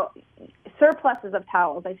 surpluses of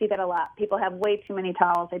towels. I see that a lot. People have way too many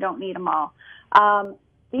towels. They don't need them all.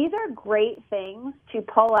 These are great things to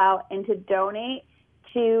pull out and to donate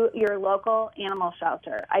to your local animal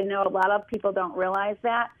shelter. I know a lot of people don't realize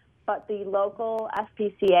that, but the local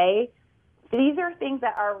SPCA, these are things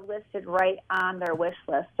that are listed right on their wish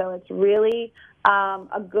list. So it's really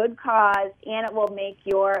a good cause, and it will make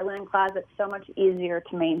your linen closet so much easier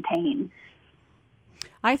to maintain.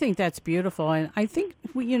 I think that's beautiful. And I think,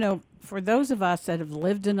 for those of us that have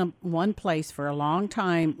lived in one place for a long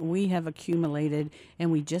time, we have accumulated,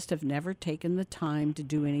 and we just have never taken the time to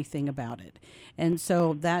do anything about it. And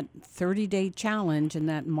so that 30-day challenge and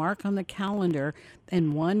that mark on the calendar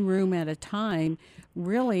and one room at a time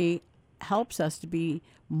really helps us to be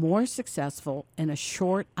more successful in a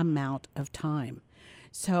short amount of time.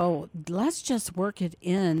 So let's just work it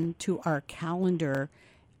into our calendar.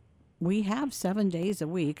 We have 7 days a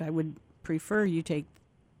week. I would prefer you take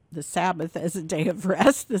the Sabbath as a day of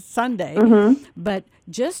rest, the Sunday. But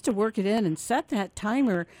just to work it in and set that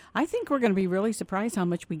timer, I think we're going to be really surprised how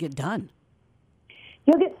much we get done.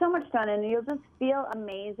 You'll get so much done, and you'll just feel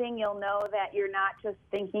amazing. You'll know that you're not just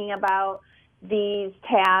thinking about these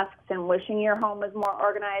tasks and wishing your home was more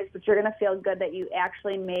organized, but you're going to feel good that you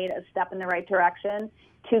actually made a step in the right direction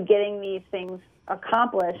to getting these things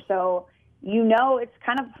accomplished. So it's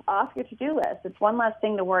kind of off your to-do list. It's one less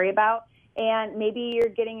thing to worry about. And maybe you're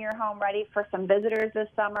getting your home ready for some visitors this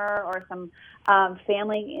summer or some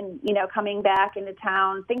family, coming back into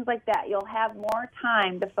town, things like that. You'll have more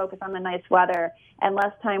time to focus on the nice weather and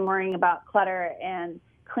less time worrying about clutter and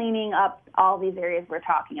cleaning up all these areas we're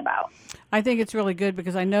talking about. I think it's really good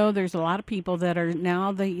because I know there's a lot of people that are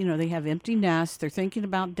now, they have empty nests. They're thinking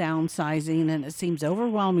about downsizing and it seems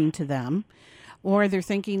overwhelming to them. Or they're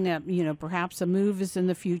thinking that, perhaps a move is in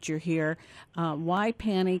the future here. Why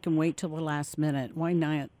panic and wait till the last minute? Why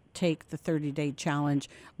not take the 30-day challenge?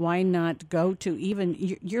 Why not go to even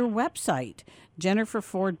your website,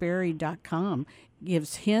 jenniferfordberry.com,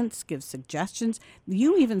 gives hints, gives suggestions.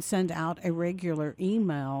 You even send out a regular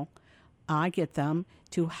email, I get them,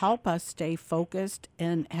 to help us stay focused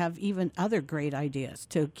and have even other great ideas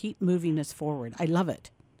to keep moving us forward. I love it.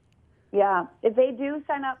 Yeah, if they do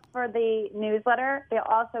sign up for the newsletter, they'll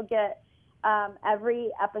also get every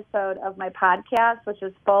episode of my podcast, which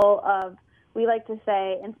is full of, we like to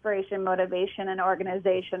say, inspiration, motivation, and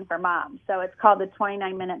organization for moms. So it's called the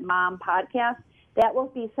 29-Minute Mom Podcast. That will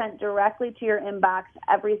be sent directly to your inbox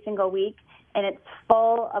every single week, and it's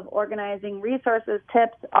full of organizing resources,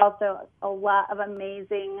 tips, also a lot of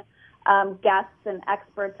amazing guests and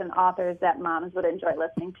experts and authors that moms would enjoy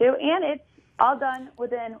listening to, and it's all done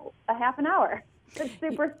within a half an hour. It's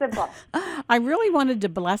super simple. I really wanted to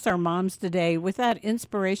bless our moms today with that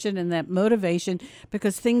inspiration and that motivation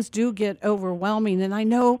because things do get overwhelming. And I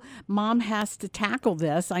know mom has to tackle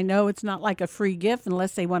this. I know it's not like a free gift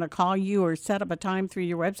unless they want to call you or set up a time through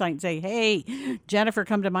your website and say, hey, Jennifer,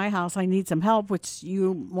 come to my house. I need some help, which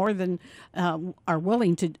you more than are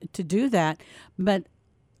willing to do that. But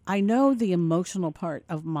I know the emotional part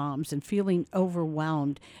of moms and feeling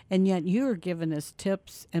overwhelmed, and yet you're giving us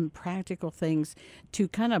tips and practical things to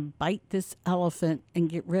kind of bite this elephant and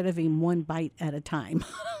get rid of him one bite at a time.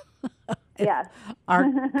 Yes.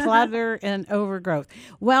 Our clutter and overgrowth.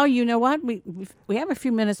 Well, you know what? We have a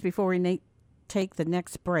few minutes before we take the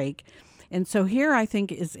next break. And so here I think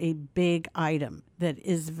is a big item that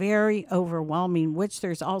is very overwhelming, which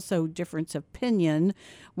there's also difference of opinion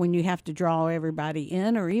when you have to draw everybody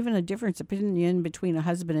in, or even a difference of opinion between a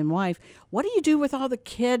husband and wife. What do you do with all the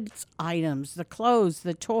kids' items, the clothes,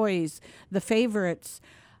 the toys, the favorites?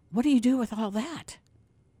 What do you do with all that?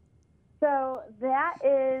 So that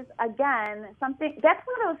is, again, something, that's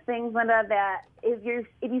one of those things, Linda, that if you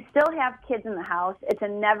still have kids in the house, it's a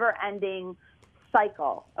never-ending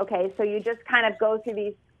cycle. Okay, so you just kind of go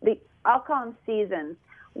through I'll call them seasons.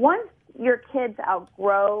 Once your kids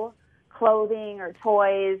outgrow clothing or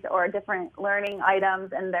toys or different learning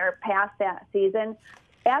items and they're past that season,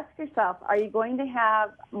 ask yourself, are you going to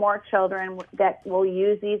have more children that will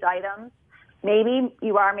use these items? Maybe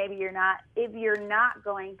you are, maybe you're not. If you're not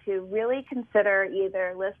going to, really consider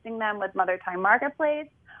either listing them with Mother Time Marketplace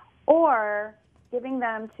or giving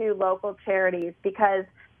them to local charities, because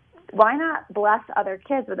why not bless other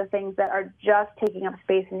kids with the things that are just taking up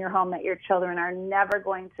space in your home that your children are never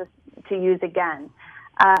going to use again?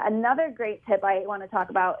 Another great tip I want to talk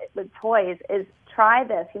about with toys is try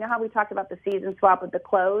this. You know how we talked about the season swap with the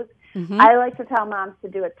clothes? Mm-hmm. I like to tell moms to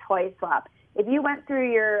do a toy swap. If you went through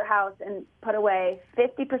your house and put away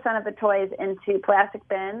 50% of the toys into plastic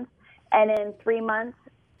bins, and in 3 months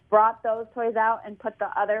brought those toys out and put the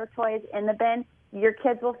other toys in the bin, your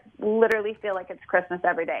kids will literally feel like it's Christmas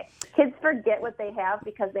every day. Kids forget what they have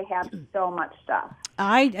because they have so much stuff.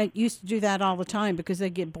 I used to do that all the time because they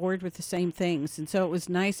get bored with the same things. And so it was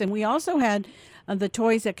nice. And we also had the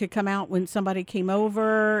toys that could come out when somebody came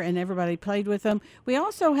over and everybody played with them. We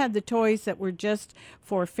also had the toys that were just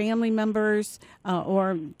for family members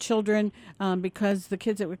or children because the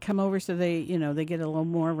kids that would come over, so they get a little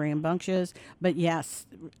more rambunctious. But yes,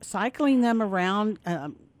 cycling them around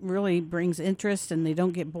really brings interest and they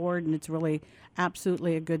don't get bored, and it's really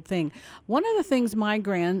absolutely a good thing. One of the things my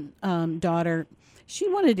granddaughter, she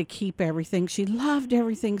wanted to keep everything. She loved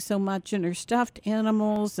everything so much, and her stuffed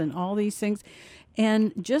animals and all these things.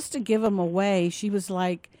 And just to give them away, she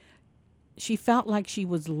felt like she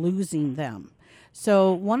was losing them.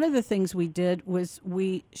 So one of the things we did was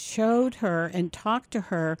we showed her and talked to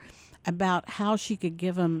her about how she could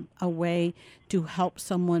give them away to help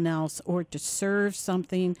someone else, or to serve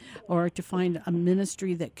something, or to find a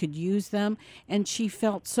ministry that could use them. And she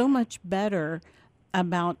felt so much better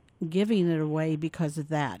about giving it away because of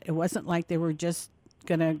that. It wasn't like they were just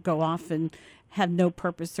going to go off and have no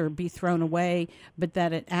purpose or be thrown away, but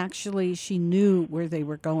that it actually, she knew where they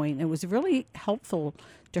were going. It was really helpful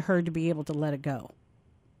to her to be able to let it go.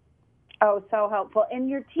 Oh, so helpful. And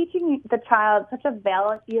you're teaching the child such a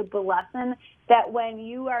valuable lesson that when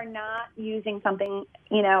you are not using something,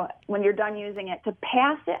 when you're done using it, to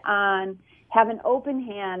pass it on, have an open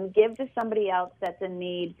hand, give to somebody else that's in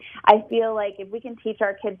need. I feel like if we can teach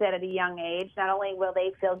our kids that at a young age, not only will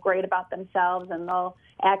they feel great about themselves and they'll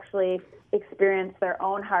actually experience their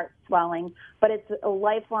own heart swelling, but it's a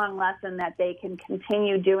lifelong lesson that they can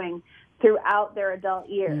continue doing throughout their adult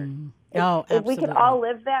years. If we could all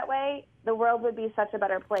live that way, the world would be such a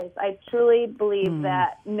better place. I truly believe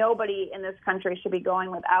that nobody in this country should be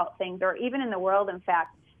going without things, or even in the world, in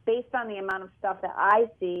fact, based on the amount of stuff that I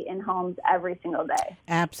see in homes every single day.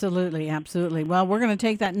 Absolutely, absolutely. Well, we're going to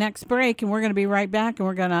take that next break, and we're going to be right back, and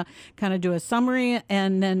we're going to kind of do a summary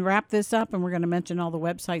and then wrap this up, and we're going to mention all the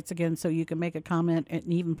websites again so you can make a comment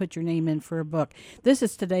and even put your name in for a book. This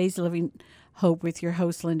is today's Living Hope with your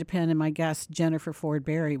host, Linda Penn, and my guest, Jennifer Ford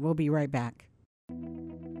Berry. We'll be right back.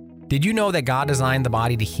 Did you know that God designed the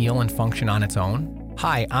body to heal and function on its own?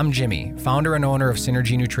 Hi, I'm Jimmy, founder and owner of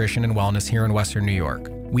Synergy Nutrition and Wellness here in Western New York.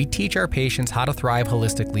 We teach our patients how to thrive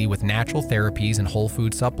holistically with natural therapies and whole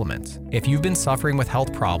food supplements. If you've been suffering with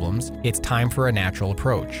health problems, it's time for a natural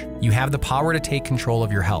approach. You have the power to take control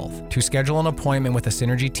of your health. To schedule an appointment with a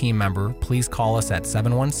Synergy team member, please call us at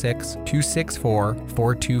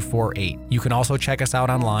 716-264-4248. You can also check us out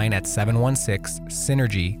online at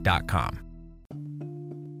 716synergy.com.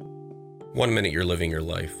 1 minute you're living your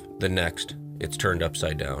life, the next, it's turned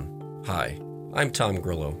upside down. Hi, I'm Tom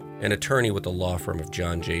Grillo, an attorney with the law firm of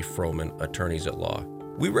John J. Froman, Attorneys at Law.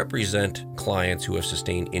 We represent clients who have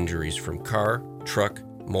sustained injuries from car, truck,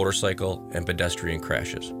 motorcycle, and pedestrian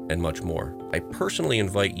crashes, and much more. I personally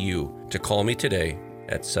invite you to call me today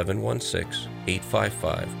at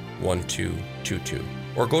 716-855-1222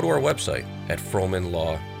 or go to our website at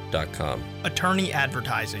fromanlaw.com. Attorney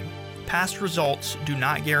advertising. Past results do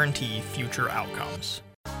not guarantee future outcomes.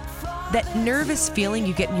 That nervous feeling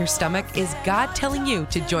you get in your stomach is God telling you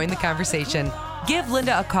to join the conversation. Give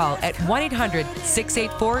Linda a call at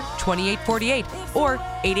 1-800-684-2848 or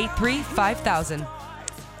 883-5000.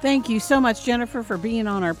 Thank you so much, Jennifer, for being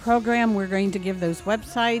on our program. We're going to give those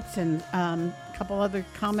websites and a couple other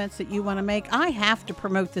comments that you want to make. I have to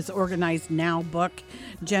promote this Organize Now book,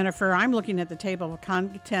 Jennifer. I'm looking at the table of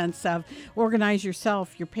contents of organize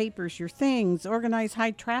yourself, your papers, your things, organize high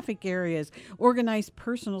traffic areas, organize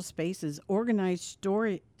personal spaces, organize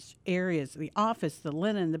storage areas, the office, the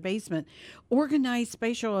linen, the basement, organize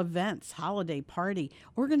spatial events, holiday party,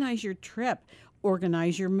 organize your trip,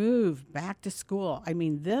 organize your move, back to school. I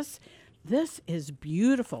mean, this is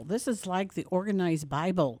beautiful. This is like the organized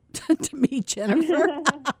Bible to me, Jennifer.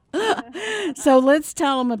 So let's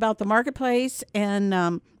tell them about the marketplace. And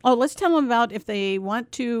let's tell them about if they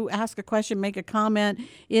want to ask a question, make a comment.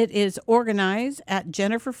 It is organize at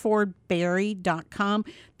jenniferfordberry.com.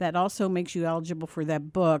 That also makes you eligible for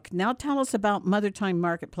that book. Now tell us about Mother Time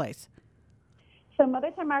Marketplace. So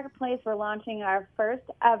Mother Time Marketplace, we're launching our first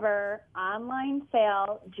ever online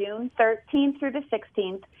sale June 13th through the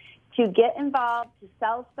 16th. To get involved, to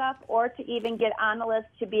sell stuff, or to even get on the list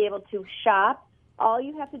to be able to shop, all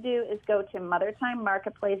you have to do is go to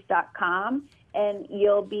mothertimemarketplace.com, and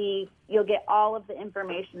you'll get all of the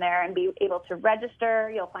information there and be able to register.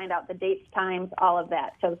 You'll find out the dates, times, all of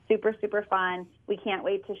that. So super, super fun. We can't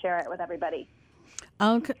wait to share it with everybody.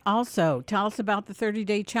 Also, tell us about the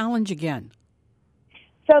 30-day challenge again.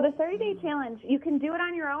 So the 30-day challenge, you can do it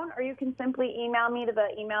on your own, or you can simply email me to the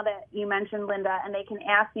email that you mentioned, Linda, and they can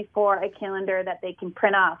ask me for a calendar that they can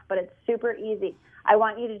print off. But it's super easy. I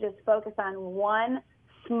want you to just focus on one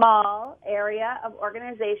small area of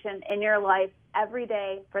organization in your life every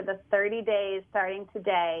day for the 30 days starting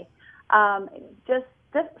today. Just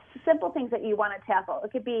simple things that you want to tackle.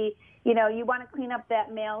 It could be, you want to clean up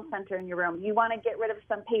that mail center in your room. You want to get rid of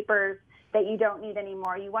some papers that you don't need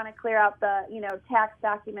anymore. You want to clear out the, tax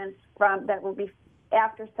documents that will be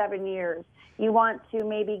after 7 years. You want to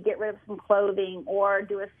maybe get rid of some clothing or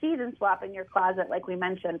do a season swap in your closet, like we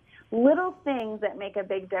mentioned. Little things that make a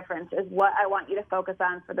big difference is what I want you to focus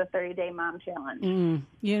on for the 30-day Mom Challenge.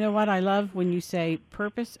 You know what I love when you say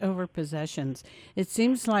purpose over possessions. It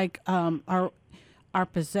seems like our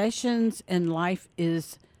possessions in life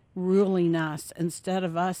is ruling us instead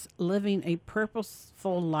of us living a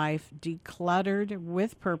purposeful life, decluttered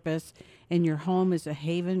with purpose, and your home is a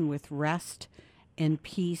haven with rest and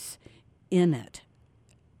peace in it.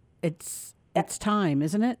 It's time,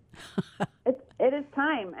 isn't it? It is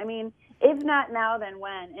time. I mean, if not now, then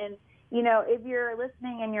when? And, if you're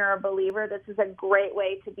listening and you're a believer, this is a great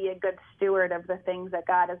way to be a good steward of the things that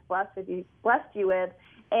God has blessed you with.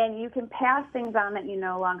 And you can pass things on that you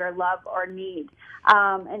no longer love or need.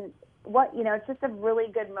 And it's just a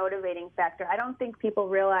really good motivating factor. I don't think people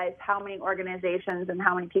realize how many organizations and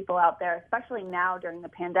how many people out there, especially now during the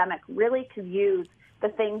pandemic, really could use the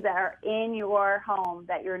things that are in your home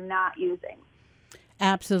that you're not using.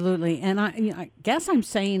 Absolutely. And I guess I'm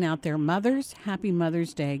saying out there, mothers, happy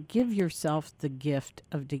Mother's Day. Give yourself the gift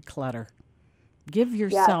of declutter. Give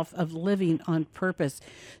yourself of living on purpose.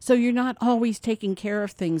 So you're not always taking care of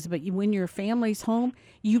things, but when your family's home,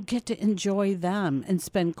 you get to enjoy them and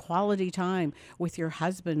spend quality time with your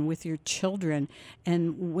husband, with your children.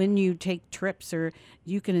 And when you take trips, or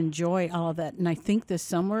you can enjoy all of that. And I think this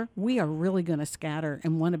summer, we are really going to scatter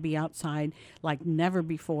and want to be outside like never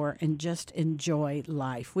before and just enjoy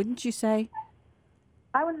life. Wouldn't you say?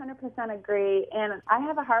 I 100% agree. And I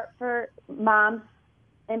have a heart for moms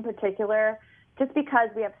in particular, just because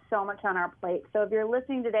we have so much on our plate. So if you're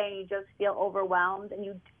listening today and you just feel overwhelmed and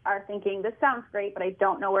you are thinking, this sounds great, but I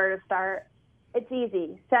don't know where to start, it's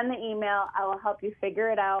easy. Send the email. I will help you figure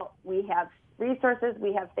it out. We have resources.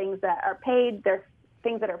 We have things that are paid. There's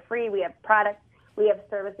things that are free. We have products. We have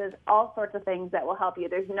services, all sorts of things that will help you.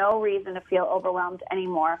 There's no reason to feel overwhelmed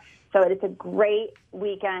anymore. So it's a great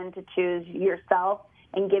weekend to choose yourself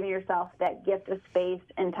and give yourself that gift of space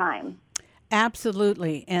and time.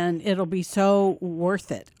 Absolutely, and it'll be so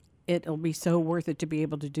worth it. It'll be so worth it to be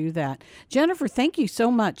able to do that. Jennifer, thank you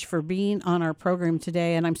so much for being on our program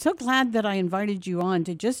today, and I'm so glad that I invited you on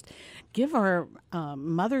to just give our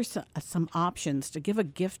mothers some options, to give a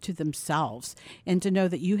gift to themselves, and to know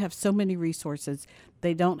that you have so many resources.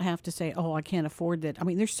 They don't have to say, oh, I can't afford that. I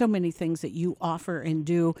mean, there's so many things that you offer and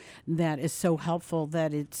do that is so helpful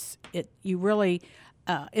that you really...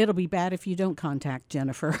 it'll be bad if you don't contact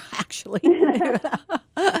Jennifer, actually.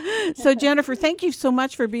 So, Jennifer, thank you so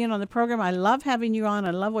much for being on the program. I love having you on.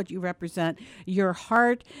 I love what you represent. Your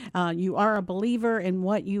heart, you are a believer in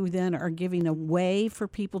what you then are giving away for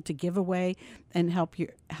people to give away, and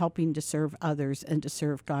helping to serve others and to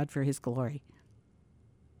serve God for his glory.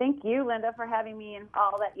 Thank you, Linda, for having me and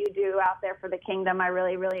all that you do out there for the kingdom. I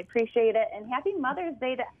really, really appreciate it. And happy Mother's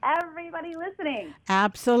Day to everybody listening.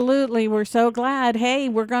 Absolutely. We're so glad. Hey,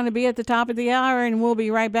 we're going to be at the top of the hour, and we'll be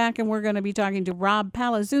right back, and we're going to be talking to Rob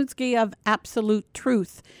Palazunski of Absolute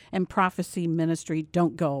Truth and Prophecy Ministry.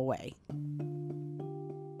 Don't go away.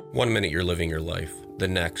 1 minute you're living your life. The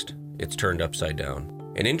next, it's turned upside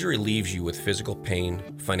down. An injury leaves you with physical pain,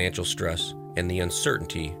 financial stress, and the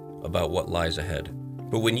uncertainty about what lies ahead.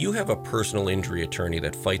 But when you have a personal injury attorney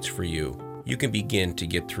that fights for you, you can begin to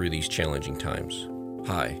get through these challenging times.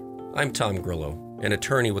 Hi, I'm Tom Grillo, an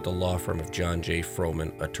attorney with the law firm of John J.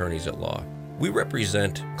 Froman, Attorneys at Law. We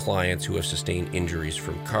represent clients who have sustained injuries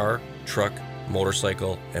from car, truck,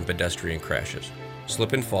 motorcycle, and pedestrian crashes,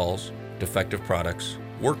 slip and falls, defective products,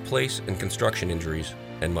 workplace and construction injuries,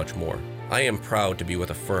 and much more. I am proud to be with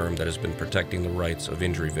a firm that has been protecting the rights of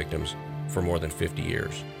injury victims for more than 50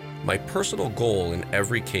 years. My personal goal in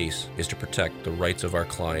every case is to protect the rights of our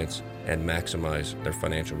clients and maximize their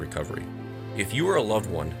financial recovery. If you or a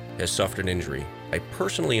loved one has suffered an injury, I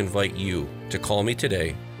personally invite you to call me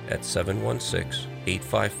today at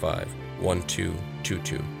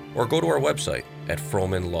 716-855-1222 or go to our website at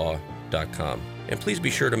fromanlaw.com. And please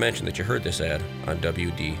be sure to mention that you heard this ad on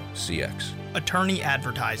WDCX. Attorney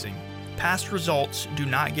advertising. Past results do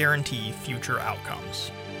not guarantee future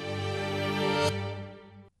outcomes.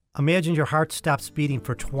 Imagine your heart stops beating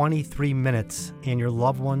for 23 minutes and your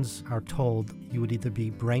loved ones are told you would either be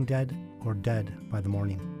brain dead or dead by the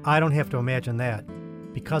morning. I don't have to imagine that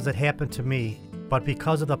because it happened to me, but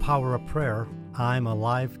because of the power of prayer, I'm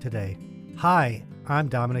alive today. Hi, I'm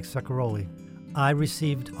Dominic Saccaroli. I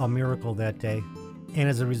received a miracle that day, and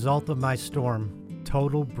as a result of my storm,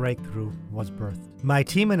 total breakthrough was birthed. My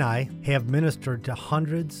team and I have ministered to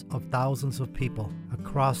hundreds of thousands of people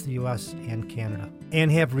across the U.S. and Canada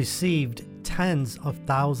and have received tens of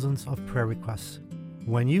thousands of prayer requests.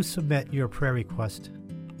 When you submit your prayer request,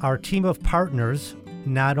 our team of partners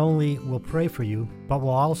not only will pray for you, but will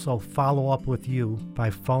also follow up with you by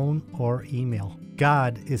phone or email.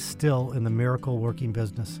 God is still in the miracle-working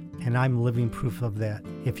business, and I'm living proof of that.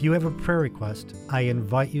 If you have a prayer request, I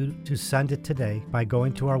invite you to send it today by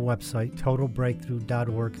going to our website,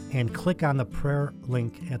 totalbreakthrough.org, and click on the prayer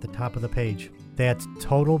link at the top of the page. That's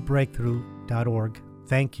totalbreakthrough.org.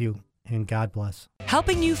 Thank you, and God bless.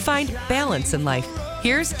 Helping you find balance in life.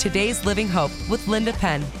 Here's today's Living Hope with Linda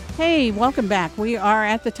Penn. Hey, welcome back. We are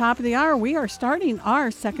at the top of the hour. We are starting our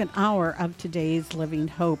second hour of today's Living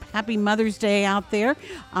Hope. Happy Mother's Day out there.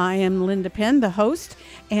 I am Linda Penn, the host,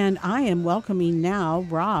 and I am welcoming now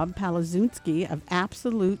Rob Palazunski of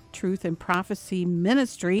Absolute Truth and Prophecy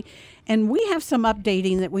Ministry. And we have some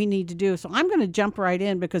updating that we need to do. So I'm going to jump right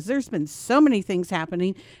in because there's been so many things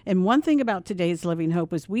happening. And one thing about today's Living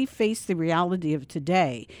Hope is we face the reality of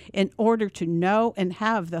today in order to know and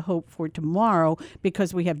have the hope for tomorrow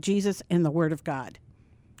because we have Jesus and the Word of God.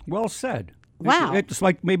 Well said. Wow. It's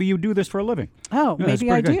like maybe you do this for a living. Oh, Yeah,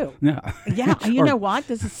 maybe I good. do. Yeah. Yeah, you know what?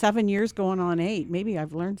 This is 7 years going on 8. Maybe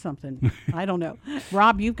I've learned something. I don't know.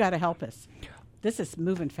 Rob, you've got to help us. This is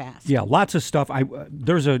moving fast. Yeah, lots of stuff.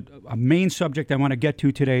 There's a main subject I want to get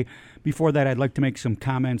to today. Before that, I'd like to make some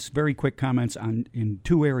comments, very quick comments in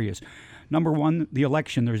two areas. Number one, the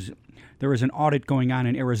election. There is an audit going on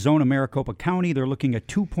in Arizona, Maricopa County. They're looking at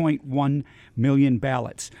 2.1 million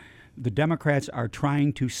ballots. The Democrats are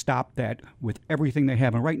trying to stop that with everything they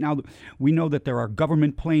have. And right now, we know that there are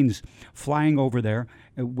government planes flying over there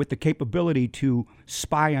with the capability to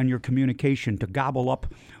spy on your communication, to gobble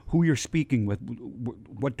up who you're speaking with,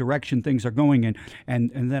 what direction things are going in,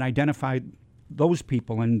 and then identify those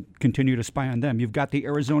people and continue to spy on them. You've got the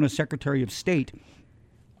Arizona Secretary of State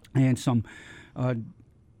and some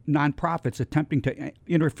nonprofits attempting to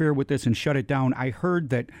interfere with this and shut it down. I heard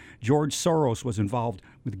that George Soros was involved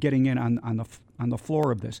with getting in on the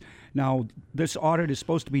floor of this. Now, this audit is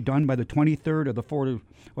supposed to be done by the 23rd or the 4th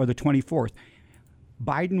or the 24th.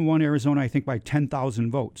 Biden won Arizona, I think, by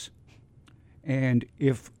 10,000 votes. And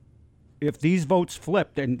if these votes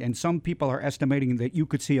flipped, and some people are estimating that you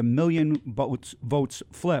could see 1 million votes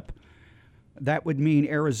flip, that would mean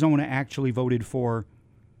Arizona actually voted for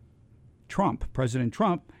Trump, President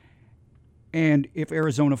Trump. And if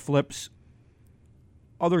Arizona flips,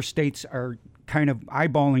 other states are kind of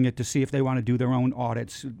eyeballing it to see if they want to do their own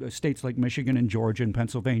audits. States like Michigan and Georgia and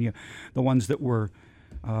Pennsylvania, the ones that were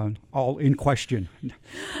all in question.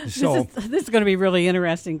 So this is going to be really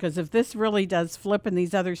interesting because if this really does flip in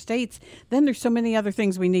these other states, then there's so many other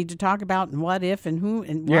things we need to talk about and what if and who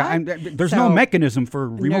and what. Yeah, and there's no mechanism for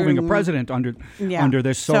removing a president under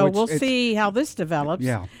this. So we'll see how this develops.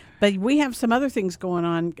 Yeah. But we have some other things going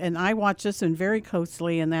on, and I watch this one very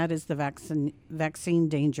closely, and that is the vaccine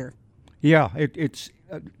danger. Yeah, it's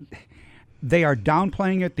they are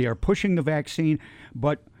downplaying it. They are pushing the vaccine,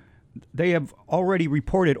 but they have already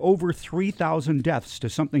reported over 3,000 deaths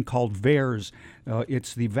to something called VAERS.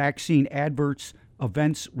 It's the Vaccine Adverse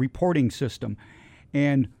Events Reporting System.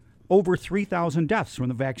 And over 3,000 deaths from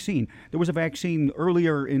the vaccine. There was a vaccine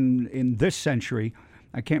earlier in this century,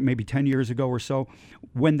 maybe 10 years ago or so,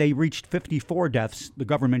 when they reached 54 deaths, the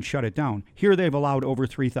government shut it down. Here they've allowed over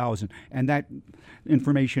 3,000. And that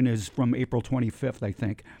information is from April 25th, I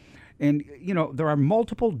think. And, there are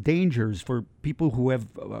multiple dangers for people who have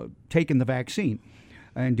taken the vaccine.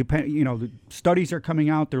 And, the studies are coming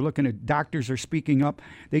out. They're looking at, doctors are speaking up.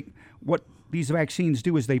 What these vaccines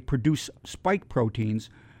do is they produce spike proteins.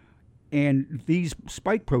 And these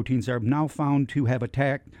spike proteins are now found to have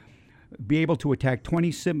be able to attack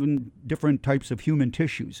 27 different types of human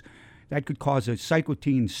tissues. That could cause a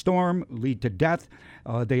cytokine storm, lead to death.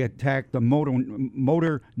 They attack the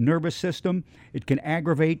motor nervous system. It can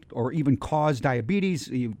aggravate or even cause diabetes.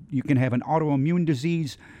 You can have an autoimmune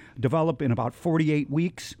disease develop in about 48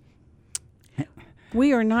 weeks.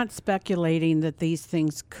 We are not speculating that these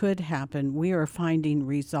things could happen. We are finding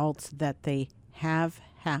results that they have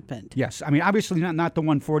happened. Yes. I mean, obviously not the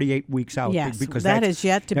 148 weeks out. Yes, because that is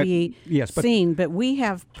yet to be seen. But we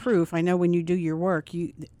have proof. I know when you do your work,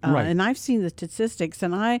 right. And I've seen the statistics,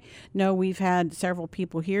 and I know we've had several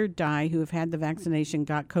people here die who have had the vaccination,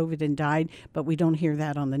 got COVID, and died, but we don't hear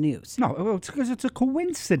that on the news. No, it's because it's a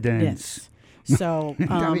coincidence. Yes. So,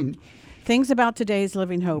 things about today's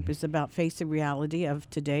Living Hope is about face the reality of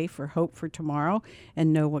today for hope for tomorrow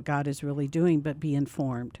and know what God is really doing, but be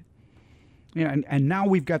informed. Yeah, and now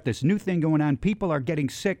we've got this new thing going on. People are getting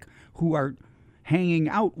sick who are hanging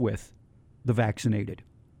out with the vaccinated.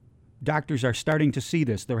 Doctors are starting to see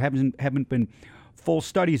this. There haven't been full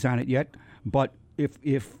studies on it yet, but if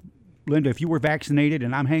Linda, if you were vaccinated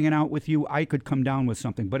and I'm hanging out with you, I could come down with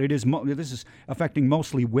something. But this is affecting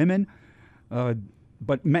mostly women,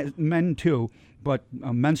 but men too. But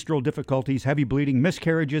menstrual difficulties, heavy bleeding,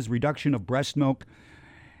 miscarriages, reduction of breast milk.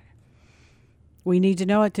 We need to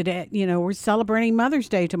know it today. We're celebrating Mother's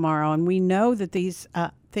Day tomorrow, and we know that these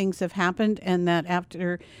things have happened and that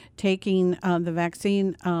after taking the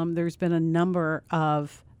vaccine, there's been a number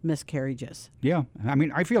of miscarriages. Yeah. I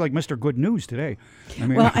mean, I feel like Mr. Good News today. I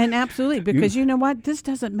mean, Well, and absolutely, because you know what? This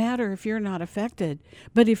doesn't matter if you're not affected.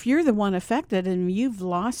 But if you're the one affected and you've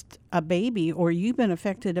lost a baby or you've been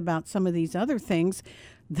affected about some of these other things,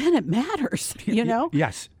 then it matters, you know?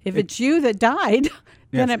 Yes. If it's you that died,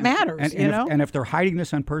 then yes. it matters, and you know? And if they're hiding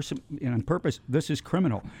this on purpose, this is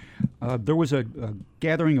criminal. There was a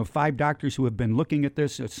gathering of 5 doctors who have been looking at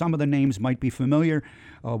this. Some of the names might be familiar.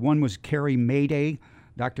 One was Carrie Mayday.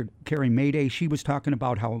 Dr. Carrie Mayday, she was talking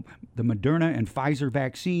about how the Moderna and Pfizer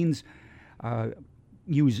vaccines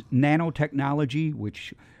use nanotechnology,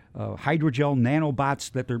 which hydrogel nanobots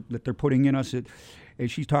that they're putting in us. And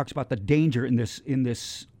she talks about the danger in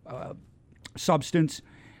this substance,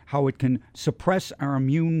 how it can suppress our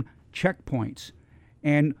immune checkpoints.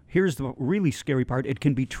 And here's the really scary part: it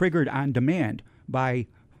can be triggered on demand by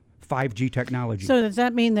 5G technology. So does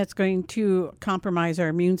that mean that's going to compromise our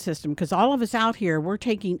immune system? Because all of us out here, we're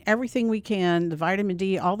taking everything we can, the vitamin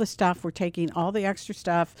D, all the stuff, we're taking all the extra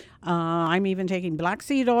stuff. I'm even taking black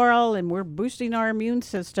seed oil, and we're boosting our immune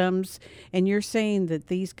systems. And you're saying that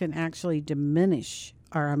these can actually diminish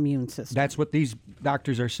our immune system. That's what these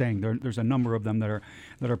doctors are saying. There's a number of them that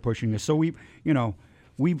are pushing this. So we've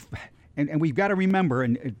got to remember,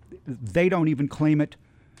 and they don't even claim it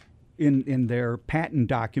in their patent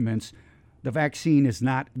documents. The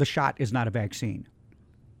shot is not a vaccine.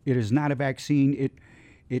 It is not a vaccine.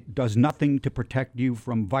 It does nothing to protect you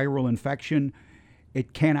from viral infection.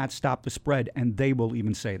 It cannot stop the spread, and they will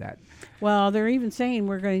even say that. Well, they're even saying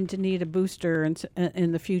we're going to need a booster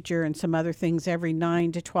in the future and some other things every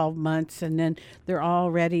 9 to 12 months, and then they're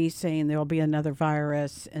already saying there will be another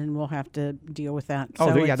virus, and we'll have to deal with that. Oh,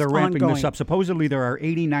 so they're ramping ongoing. this up. Supposedly there are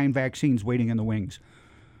 89 vaccines waiting in the wings.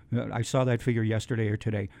 I saw that figure yesterday or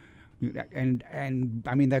today, and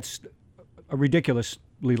I mean that's a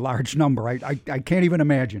ridiculously large number. I can't even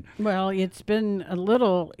imagine. Well, it's been a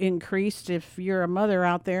little increased if you're a mother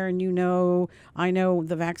out there and I know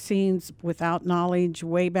the vaccines without knowledge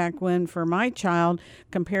way back when for my child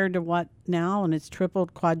compared to what now, and it's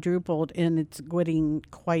tripled, quadrupled, and it's getting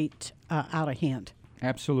quite out of hand.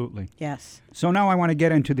 Absolutely. Yes. So now I want to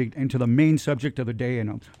get into the main subject of the day,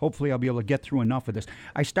 and hopefully I'll be able to get through enough of this.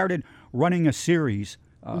 I started running a series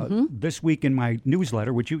this week in my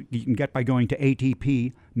newsletter, which you can get by going to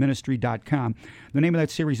atpministry.com. The name of that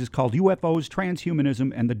series is called UFOs,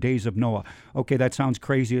 Transhumanism, and the Days of Noah. Okay, that sounds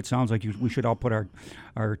crazy. It sounds like we should all put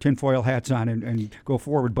our tinfoil hats on and go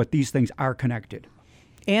forward, but these things are connected.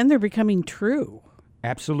 And they're becoming true.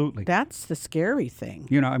 Absolutely. That's the scary thing.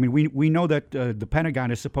 You know, I mean, we know that the Pentagon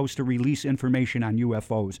is supposed to release information on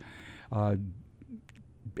UFOs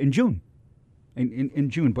in June. In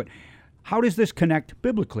June. But how does this connect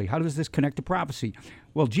biblically? How does this connect to prophecy?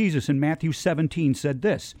 Well, Jesus in Matthew 17 said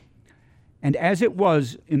this, "And as it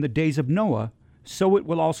was in the days of Noah, so it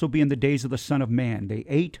will also be in the days of the Son of Man. They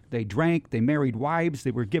ate, they drank, they married wives, they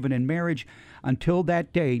were given in marriage, until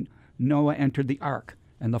that day Noah entered the ark.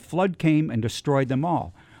 And the flood came and destroyed them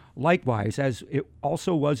all. Likewise, as it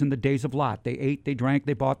also was in the days of Lot, they ate, they drank,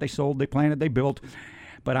 they bought, they sold, they planted, they built.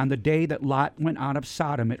 But on the day that Lot went out of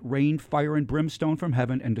Sodom, it rained fire and brimstone from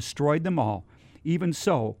heaven and destroyed them all. Even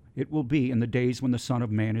so, it will be in the days when the Son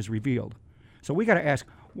of Man is revealed." So we got to ask,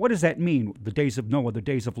 what does that mean, the days of Noah, the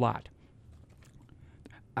days of Lot?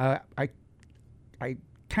 I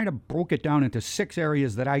kind of broke it down into 6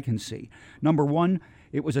 areas that I can see. Number 1,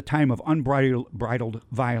 it was a time of unbridled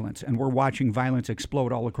violence, and we're watching violence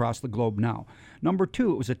explode all across the globe now. Number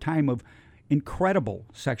 2, it was a time of incredible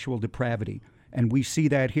sexual depravity, and we see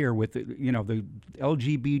that here with the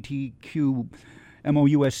LGBTQ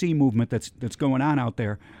MOUSC movement that's going on out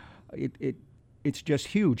there. It's just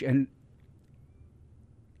huge. And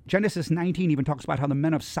Genesis 19 even talks about how the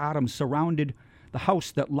men of Sodom surrounded the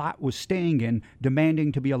house that Lot was staying in,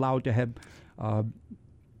 demanding to be allowed to have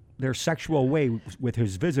their sexual way with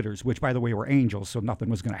his visitors, which, by the way, were angels, so nothing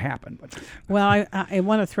was going to happen. But well, I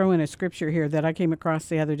want to throw in a scripture here that I came across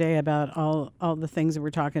the other day about all the things that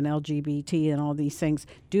we're talking, LGBT and all these things.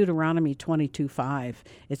 Deuteronomy 22:5.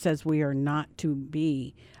 It says we are not to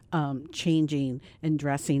be changing and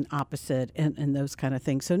dressing opposite and those kind of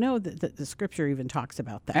things. So no, the scripture even talks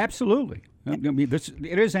about that. Absolutely. I mean,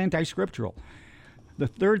 it is anti-scriptural. The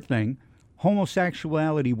third thing,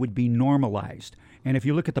 homosexuality would be normalized. And if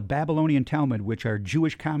you look at the Babylonian Talmud, which are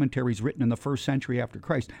Jewish commentaries written in the 1st century after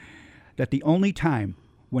Christ, that the only time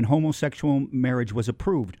when homosexual marriage was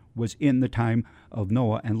approved was in the time of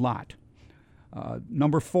Noah and Lot.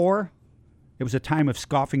 Number 4, it was a time of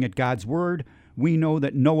scoffing at God's word. We know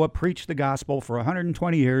that Noah preached the gospel for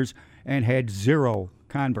 120 years and had 0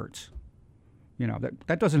 converts. You know,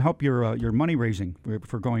 that doesn't help your money raising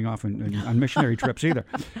for going off on missionary trips either.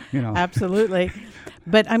 You know, absolutely.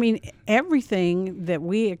 But I mean, everything that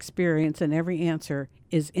we experience and every answer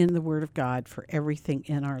is in the Word of God for everything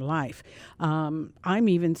in our life. I'm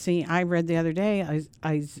even seeing, I read the other day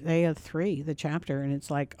Isaiah 3, the chapter, and it's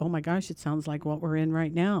like, oh my gosh, it sounds like what we're in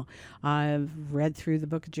right now. I've read through the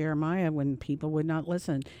book of Jeremiah when people would not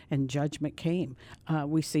listen and judgment came.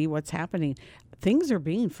 We see what's happening. Things are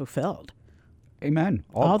being fulfilled. Amen.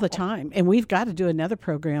 All the time. And we've got to do another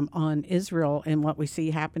program on Israel and what we see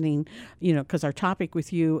happening, you know, because our topic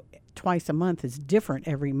with you twice a month is different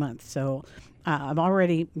every month. So I'm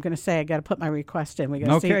going to say I got to put my request in. We got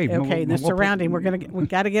to see. Okay, the surrounding. We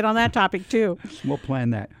got to get on that topic too. We'll plan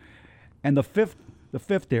that. And the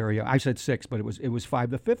fifth area, I said 6, but it was 5.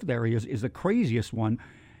 The fifth area is the craziest one.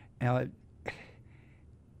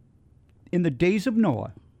 In the days of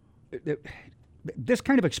Noah, this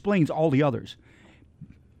kind of explains all the others.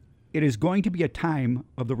 It is going to be a time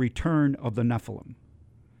of the return of the Nephilim.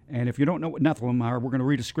 And if you don't know what Nephilim are, we're going to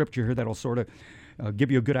read a scripture here that'll sort of give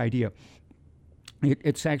you a good idea.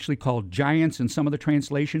 It's actually called giants in some of the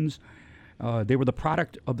translations. They were the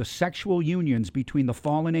product of the sexual unions between the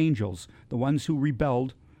fallen angels, the ones who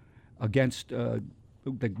rebelled against,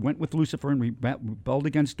 they went with Lucifer and rebelled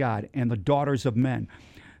against God, and the daughters of men.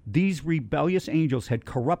 These rebellious angels had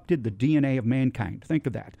corrupted the DNA of mankind. Think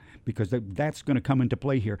of that, because that's going to come into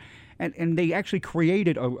play here. And they actually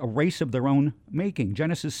created a race of their own making.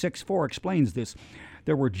 Genesis 6:4 explains this.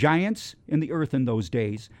 There were giants in the earth in those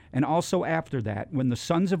days, and also after that, when the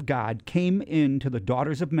sons of God came in to the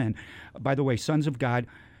daughters of men. By the way, sons of God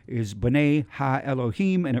is B'nai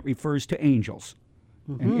Ha-Elohim, and it refers to angels.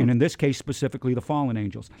 And in this case, specifically the fallen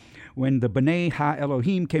angels. When the B'nai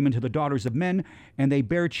Ha-Elohim came into the daughters of men, and they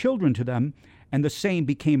bare children to them, and the same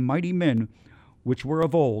became mighty men, which were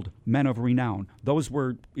of old, men of renown. Those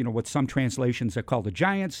were, what some translations are called the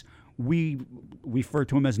giants. We refer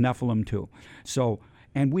to them as Nephilim too. So,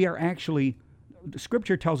 and we are actually, the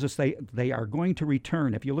scripture tells us they are going to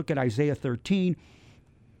return. If you look at Isaiah 13,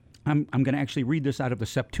 I'm going to actually read this out of the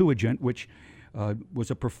Septuagint, which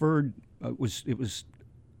was a preferred, it was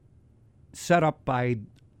set up by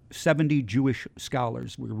 70 Jewish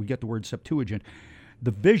scholars, where we get the word Septuagint.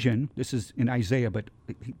 The vision, this is in Isaiah, but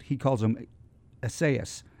he calls them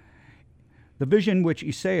Esaias. The vision which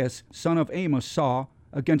Esaias, son of Amos, saw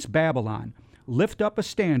against Babylon. Lift up a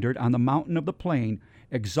standard on the mountain of the plain,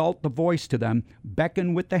 exalt the voice to them,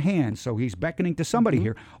 beckon with the hand. So he's beckoning to somebody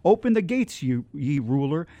here. Open the gates, ye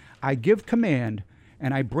ruler. I give command,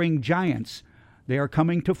 and I bring giants. They are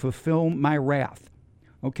coming to fulfill my wrath.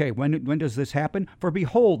 Okay, when does this happen? For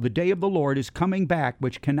behold, the day of the Lord is coming back,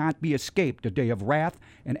 which cannot be escaped, a day of wrath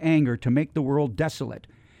and anger to make the world desolate.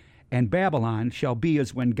 And Babylon shall be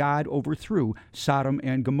as when God overthrew Sodom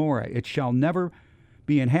and Gomorrah. It shall never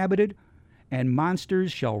be inhabited, and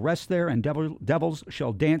monsters shall rest there, and devils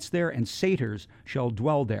shall dance there, and satyrs shall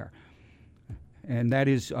dwell there. And that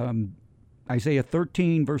is Isaiah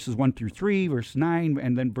 13, verses 1 through 3, verse 9,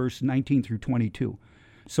 and then verse 19 through 22.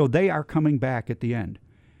 So they are coming back at the end.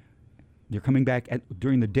 They're coming back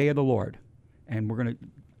during the day of the Lord. And we're going to,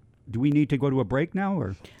 do we need to go to a break now?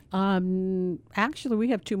 Or? Actually,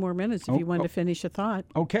 we have 2 more minutes if you want to finish a thought.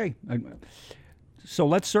 Okay. So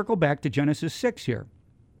let's circle back to Genesis 6 here.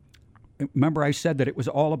 Remember, I said that it was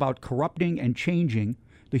all about corrupting and changing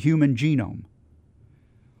the human genome.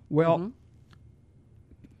 Well,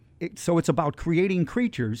 so it's about creating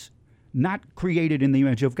creatures not created in the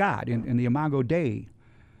image of God, in the Imago Dei.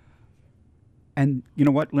 And you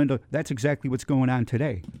know what, Linda? That's exactly what's going on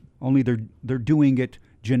today. Only they're doing it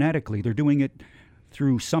genetically. They're doing it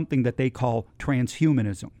through something that they call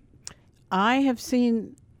transhumanism. I have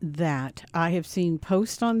seen that. I have seen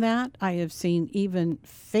posts on that. I have seen even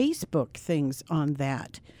Facebook things on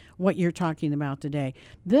that, what you're talking about today.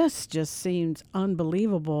 This just seems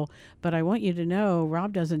unbelievable, but I want you to know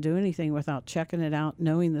Rob doesn't do anything without checking it out,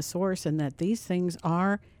 knowing the source, and that these things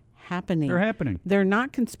are happening. They're happening. They're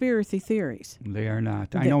not conspiracy theories. They are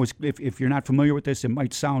not. I know if you're not familiar with this, it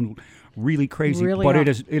might sound really crazy, but it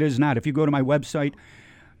is not. If you go to my website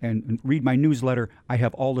and read my newsletter, I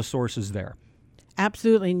have all the sources there.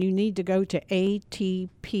 Absolutely, and you need to go to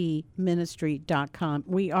atpministry.com.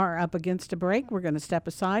 We are up against a break. We're going to step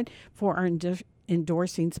aside for our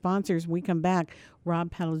endorsing sponsors. When we come back,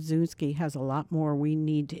 Rob Palazuski has a lot more we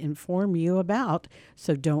need to inform you about,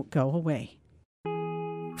 so don't go away.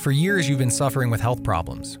 For years, you've been suffering with health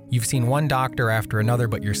problems. You've seen one doctor after another,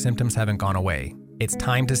 but your symptoms haven't gone away. It's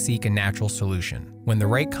time to seek a natural solution. When the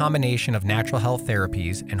right combination of natural health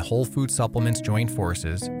therapies and whole food supplements join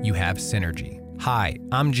forces, you have Synergy. Hi,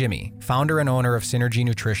 I'm Jimmy, founder and owner of Synergy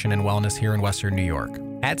Nutrition and Wellness here in Western New York.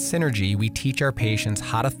 At Synergy, we teach our patients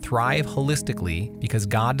how to thrive holistically because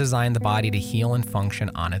God designed the body to heal and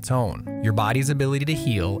function on its own. Your body's ability to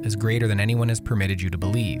heal is greater than anyone has permitted you to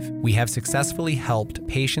believe. We have successfully helped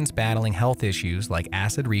patients battling health issues like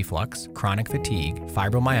acid reflux, chronic fatigue,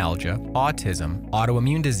 fibromyalgia, autism,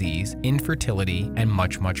 autoimmune disease, infertility, and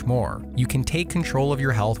much, much more. You can take control of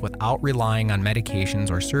your health without relying on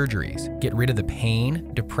medications or surgeries. Get rid of the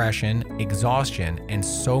pain, depression, exhaustion, and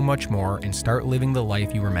so much more and start living the life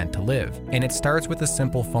you were meant to live. And it starts with a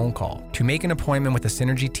simple phone call. To make an appointment with a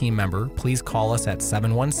Synergy team member, please call us at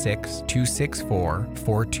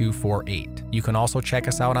 716-264-4248. You can also check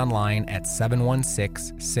us out online at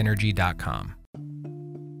 716synergy.com.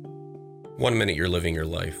 1 minute you're living your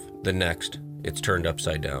life, the next, it's turned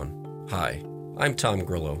upside down. Hi, I'm Tom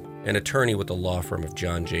Grillo, an attorney with the law firm of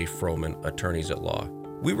John J. Froman, Attorneys at Law.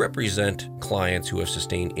 We represent clients who have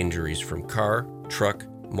sustained injuries from car, truck,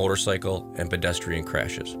 motorcycle, and pedestrian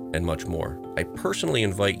crashes, and much more. I personally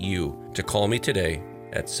invite you to call me today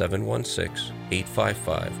at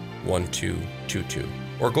 716-855-1222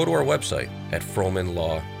 or go to our website at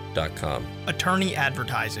fromanlaw.com. Attorney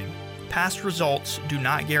advertising. Past results do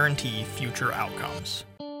not guarantee future outcomes.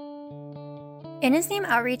 In His Name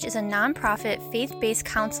Outreach is a nonprofit, faith-based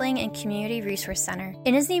counseling and community resource center.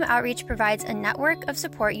 In His Name Outreach provides a network of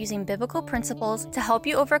support using biblical principles to help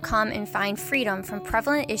you overcome and find freedom from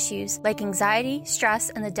prevalent issues like anxiety, stress,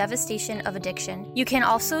 and the devastation of addiction. You can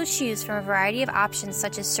also choose from a variety of options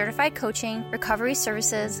such as certified coaching, recovery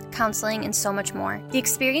services, counseling, and so much more. The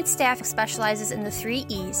experienced staff specializes in the 3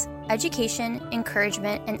 E's: education,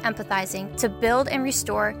 encouragement, and empathizing to build and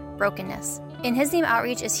restore brokenness. In His Name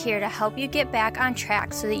Outreach is here to help you get back on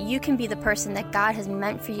track so that you can be the person that God has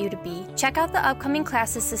meant for you to be. Check out the upcoming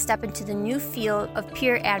classes to step into the new field of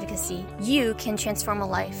peer advocacy. You can transform a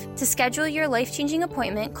life. To schedule your life-changing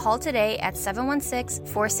appointment, call today at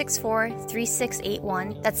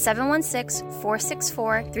 716-464-3681. That's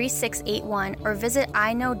 716-464-3681 or visit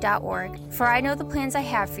iknow.org. For I know the plans I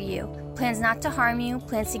have for you. Plans not to harm you,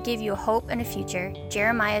 plans to give you a hope and a future.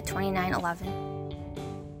 Jeremiah 29:11.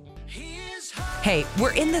 Hey,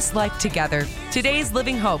 we're in this life together. Today's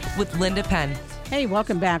Living Hope with Linda Penn. Hey,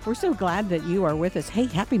 welcome back. We're so glad that you are with us. Hey,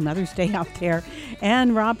 happy Mother's Day out there.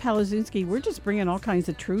 And Rob Palazinski, we're just bringing all kinds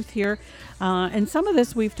of truth here. And some of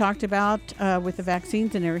this we've talked about with the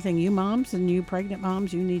vaccines and everything. You moms and you pregnant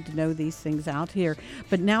moms, you need to know these things out here.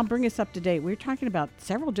 But now bring us up to date. We're talking about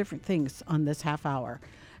several different things on this half hour.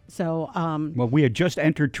 So, well, we had just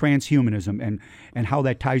entered transhumanism and how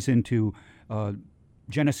that ties into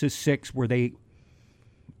Genesis 6, where they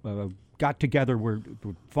got together, where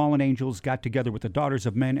fallen angels got together with the daughters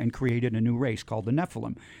of men and created a new race called the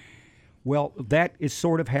Nephilim. Well, that is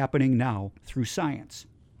sort of happening now through science.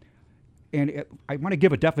 And I want to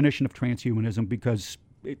give a definition of transhumanism because,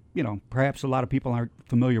 perhaps a lot of people aren't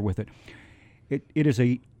familiar with it. It is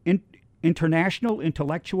a international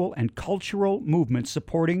intellectual and cultural movement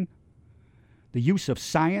supporting the use of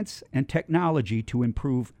science and technology to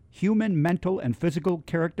improve human mental and physical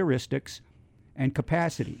characteristics and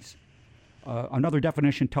capacities. Another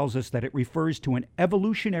definition tells us that it refers to an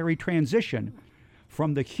evolutionary transition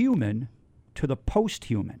from the human to the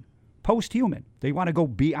post-human. Post-human. They want to go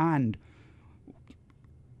beyond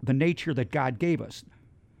the nature that God gave us.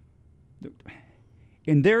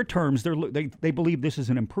 In their terms, they believe this is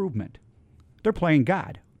an improvement. They're playing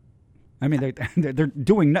God. I mean, they're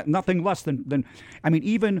doing nothing less than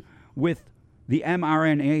even with the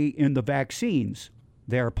mRNA in the vaccines,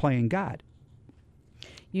 they're playing God.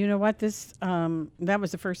 You know what? That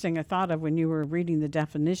was the first thing I thought of when you were reading the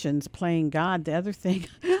definitions, playing God. The other thing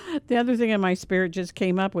in my spirit just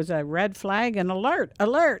came up was a red flag and alert.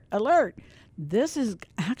 This is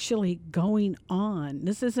actually going on.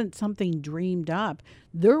 This isn't something dreamed up.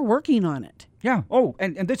 They're working on it. Yeah. Oh,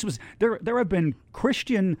 and this was, there have been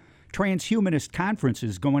Christian transhumanist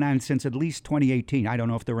conferences going on since at least 2018. I don't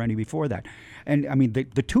know if there were any before that. And I mean, the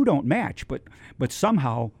two don't match, but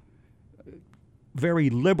somehow very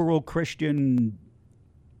liberal Christian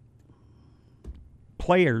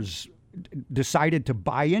players decided to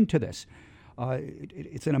buy into this.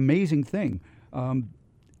 It's an amazing thing.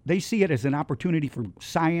 They see it as an opportunity for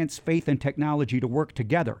science, faith, and technology to work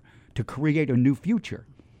together to create a new future.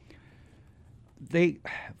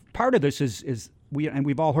 Part of this is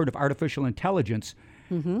we've all heard of artificial intelligence.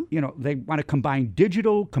 Mm-hmm. They want to combine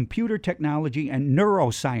digital computer technology and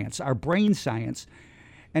neuroscience, our brain science.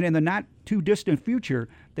 And in the not too distant future,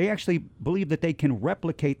 they actually believe that they can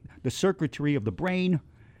replicate the circuitry of the brain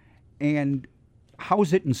and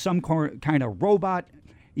house it in some kind of robot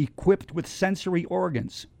equipped with sensory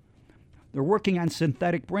organs. They're working on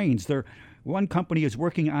synthetic brains. One company is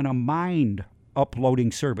working on a mind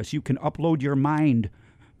uploading service. You can upload your mind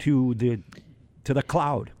to the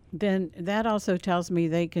cloud. Then that also tells me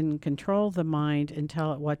they can control the mind and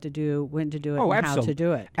tell it what to do, when to do it, and how to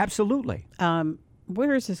do it. Absolutely.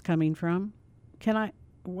 Where is this coming from?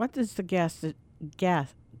 What does the guess?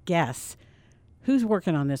 Who's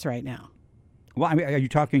working on this right now? Well, I mean, are you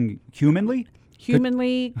talking humanly?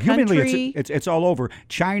 Humanly, it's all over.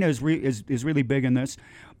 China is really big in this,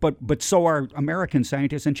 but so are American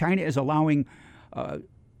scientists, and China is allowing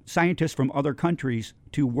scientists from other countries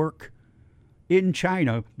to work in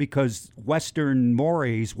China because Western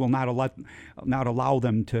mores will not allow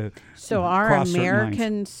them to. So our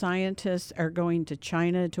American scientists are going to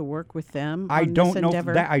China to work with them on this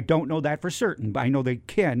endeavor? I don't know that for certain, but I know they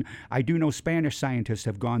can. I do know Spanish scientists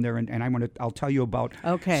have gone there, and I'll tell you about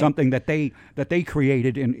something that they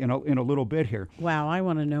created in a little bit here. Wow, I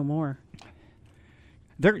want to know more.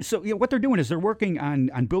 What they're doing is they're working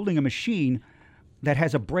on building a machine that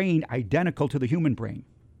has a brain identical to the human brain.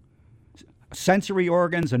 Sensory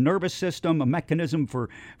organs, a nervous system, a mechanism for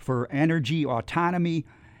energy, autonomy,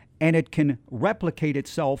 and it can replicate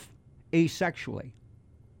itself asexually.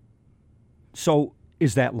 So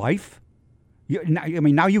is that life?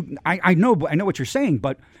 I know what you're saying,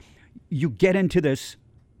 but you get into this,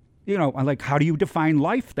 like, how do you define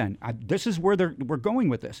life then? This is where we're going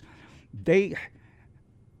with this. They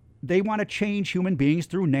want to change human beings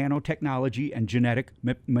through nanotechnology and genetic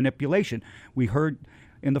manipulation. We heard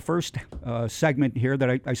in the first segment here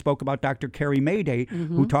that I spoke about Dr. Carrie Mayday,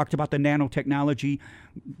 who talked about the nanotechnology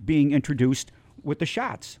being introduced with the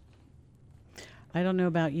shots. I don't know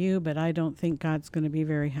about you, but I don't think God's going to be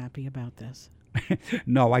very happy about this.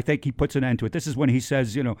 No, I think he puts an end to it. This is when he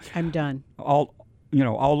says, I'm done. All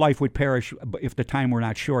life would perish if the time were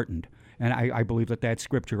not shortened. And I believe that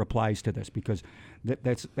scripture applies to this because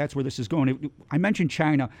that's where this is going. I mentioned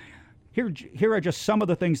China. Here are just some of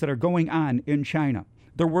the things that are going on in China.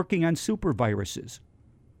 They're working on super viruses.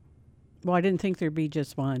 Well, I didn't think there'd be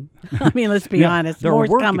just one. I mean, let's be honest. More's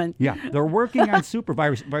coming. Yeah, they're working on super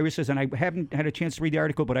viruses, and I haven't had a chance to read the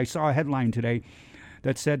article, but I saw a headline today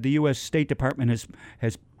that said the U.S. State Department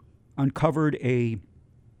has uncovered a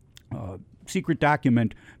secret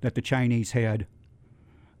document that the Chinese had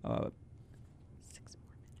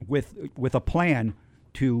with a plan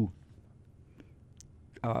to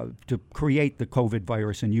create the COVID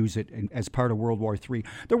virus and use it as part of World War III.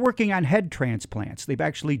 They're working on head transplants. They've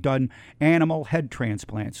actually done animal head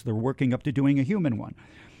transplants. They're working up to doing a human one.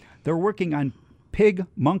 They're working on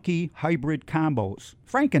pig-monkey hybrid combos.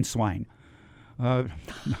 Frankenswine.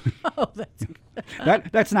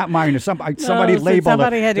 That's not mine. Somebody labeled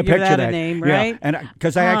somebody had to the give picture that a name, right? Yeah, and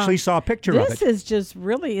because I actually saw a picture of it. This is just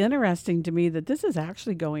really interesting to me that this is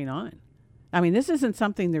actually going on. I mean, this isn't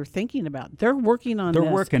something they're thinking about. They're working on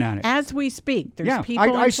it. As we speak. There's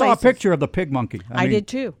people I saw a picture of the pig monkey. I did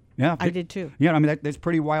too. Yeah, I did too. Yeah, I mean, that's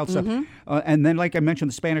pretty wild stuff. And then, like I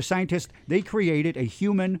mentioned, the Spanish scientists, they created a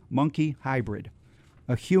human-monkey hybrid.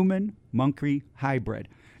 A human-monkey hybrid.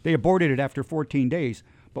 They aborted it after 14 days,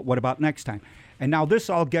 but what about next time? And now this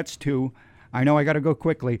all gets to, I know I got to go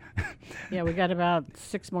quickly. Yeah, we got about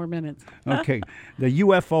 6 more minutes. Okay, the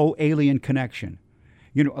UFO alien connection.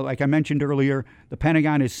 Like I mentioned earlier, the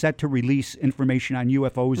Pentagon is set to release information on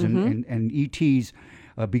UFOs and ETs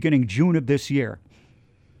beginning June of this year.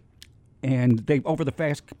 And they, over the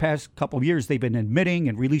past couple of years, they've been admitting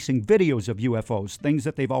and releasing videos of UFOs, things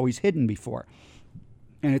that they've always hidden before.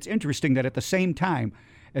 And it's interesting that at the same time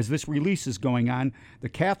as this release is going on,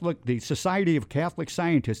 the Society of Catholic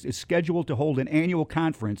Scientists is scheduled to hold an annual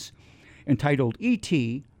conference entitled ET,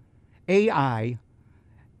 AI,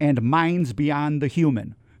 and Minds Beyond the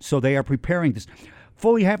Human. So they are preparing this.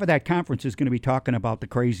 Fully half of that conference is going to be talking about the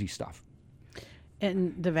crazy stuff.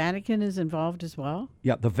 And the Vatican is involved as well?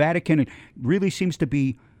 Yeah, the Vatican really seems to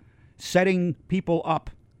be setting people up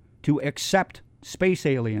to accept space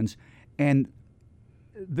aliens, and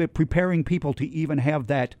they're preparing people to even have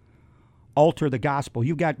that alter the gospel.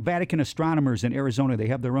 You've got Vatican astronomers in Arizona. They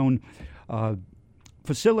have their own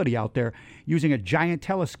facility out there using a giant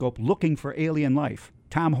telescope looking for alien life.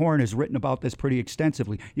 Tom Horn has written about this pretty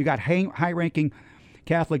extensively. You got high-ranking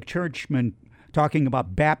Catholic churchmen talking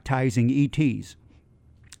about baptizing ETs.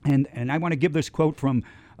 And I want to give this quote from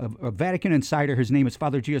a Vatican insider. His name is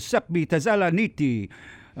Father Giuseppe Tazzalaniti.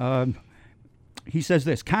 He says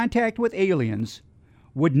this: contact with aliens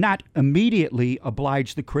would not immediately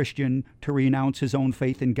oblige the Christian to renounce his own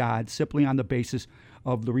faith in God simply on the basis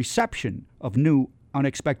of the reception of new,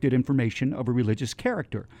 unexpected information of a religious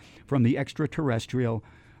character from the extraterrestrial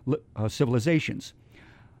civilizations.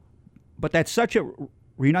 But that such a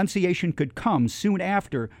renunciation could come soon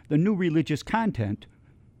after the new religious content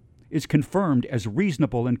is confirmed as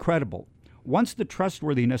reasonable and credible. Once the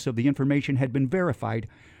trustworthiness of the information had been verified,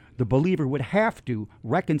 the believer would have to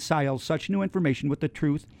reconcile such new information with the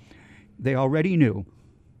truth they already knew,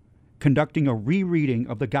 conducting a rereading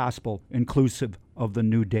of the gospel inclusive of the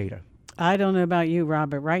new data. I don't know about you,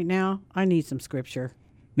 Rob, but right now I need some scripture.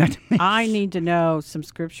 I need to know some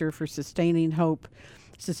scripture for sustaining hope,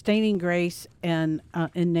 sustaining grace, and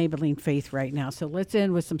enabling faith right now. So let's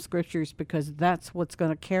end with some scriptures, because that's what's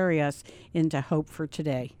going to carry us into hope for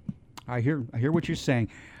today. I hear what you're saying.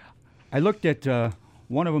 I looked at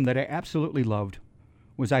one of them that I absolutely loved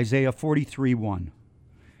was Isaiah 43:1.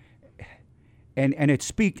 And it's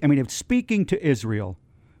speaking to Israel,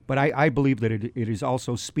 but I believe that it is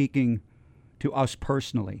also speaking to us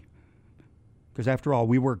personally, because after all,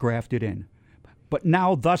 we were grafted in. But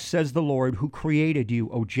now thus says the Lord, who created you,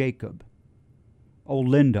 O Jacob, O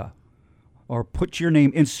Linda, or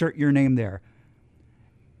insert your name there.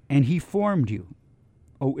 And he formed you,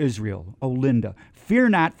 O Israel, O Linda. Fear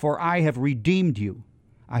not, for I have redeemed you.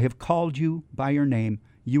 I have called you by your name.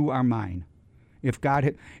 You are mine. If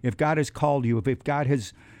God has called you, if God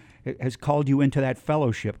has called you into that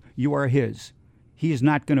fellowship, you are his. He is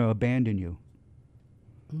not going to abandon you.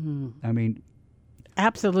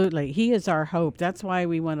 Absolutely. He is our hope. That's why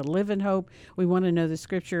we want to live in hope. We want to know the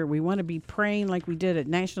scripture. We want to be praying like we did at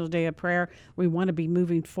National Day of Prayer. We want to be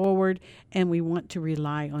moving forward, and we want to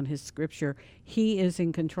rely on his scripture. He is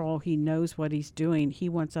in control. He knows what he's doing. He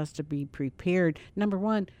wants us to be prepared. Number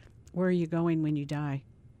one, where are you going when you die?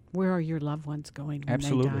 Where are your loved ones going when they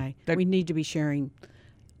die? We need to be sharing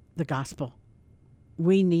the gospel.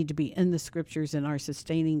 We need to be in the scriptures, and our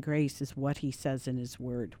sustaining grace is what he says in his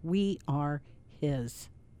word. We are his.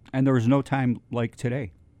 And there is no time like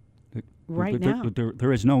today. Now.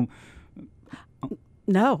 There is no...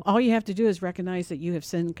 No. All you have to do is recognize that you have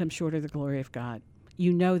sinned and come short of the glory of God.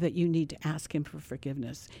 You know that you need to ask him for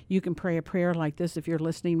forgiveness. You can pray a prayer like this if you're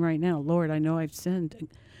listening right now. Lord, I know I've sinned.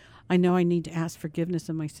 I know I need to ask forgiveness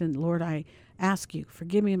of my sin. Lord, I ask you,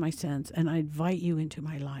 forgive me of my sins, and I invite you into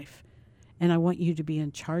my life. And I want you to be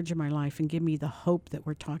in charge of my life and give me the hope that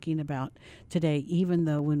we're talking about today, even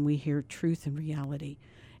though when we hear truth and reality.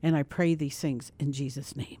 And I pray these things in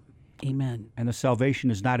Jesus' name. Amen. And the salvation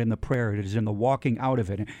is not in the prayer; it is in the walking out of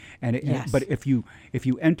it. Yes. But if you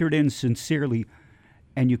entered in sincerely,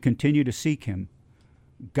 and you continue to seek him,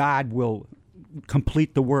 God will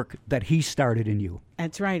complete the work that he started in you.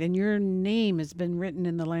 That's right. And your name has been written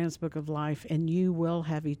in the Lamb's Book of Life, and you will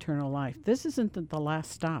have eternal life. This isn't the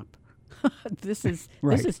last stop. This is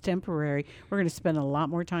temporary. We're going to spend a lot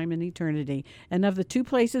more time in eternity. And of the two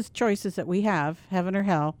choices that we have, heaven or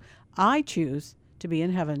hell, I choose to be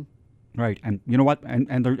in heaven. Right. And you know what?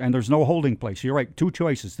 And there's no holding place. You're right. Two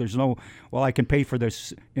choices. There's no, well, I can pay for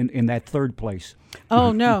this in that third place.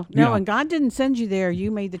 Oh, no. And God didn't send you there.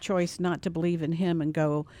 You made the choice not to believe in him and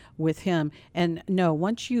go with him. And no,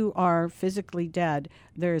 once you are physically dead,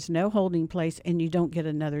 there is no holding place, and you don't get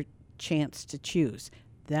another chance to choose.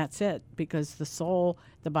 That's it, because the soul,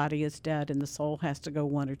 the body is dead, and the soul has to go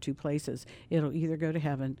one or two places. It'll either go to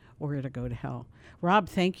heaven or it'll go to hell. Rob,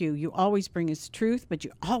 thank you. You always bring us truth, but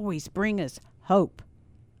you always bring us hope.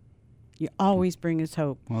 You always bring us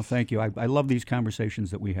hope. Well, thank you. I love these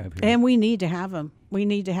conversations that we have here. And we need to have them. We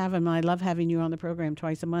need to have them. I love having you on the program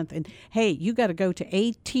twice a month. And, hey, you got to go to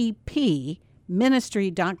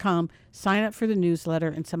atpministry.com, sign up for the newsletter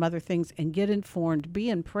and some other things, and get informed,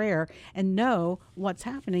 be in prayer, and know what's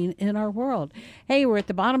happening in our world. Hey, we're at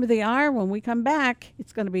the bottom of the hour. When we come back,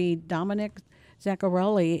 it's going to be Dominic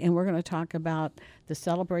Zaccarelli, and we're going to talk about the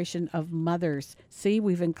celebration of mothers. See,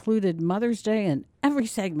 we've included Mother's Day in every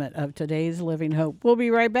segment of today's Living Hope. We'll be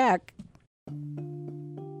right back.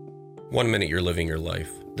 1 minute you're living your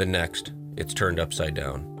life, the next, it's turned upside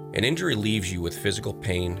down. An injury leaves you with physical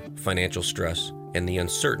pain, financial stress, and the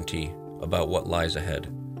uncertainty about what lies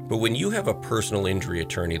ahead. But when you have a personal injury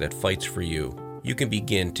attorney that fights for you, you can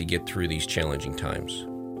begin to get through these challenging times.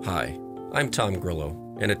 Hi, I'm Tom Grillo,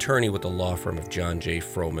 an attorney with the law firm of John J.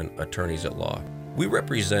 Froman, Attorneys at Law. We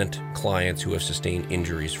represent clients who have sustained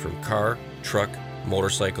injuries from car, truck,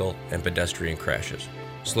 motorcycle, and pedestrian crashes,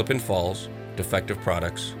 slip and falls, defective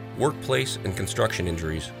products, workplace and construction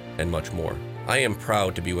injuries, and much more. I am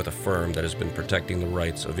proud to be with a firm that has been protecting the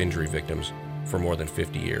rights of injury victims for more than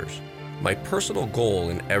 50 years. My personal goal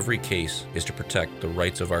in every case is to protect the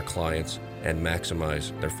rights of our clients and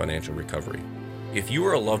maximize their financial recovery. If you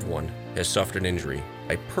or a loved one has suffered an injury,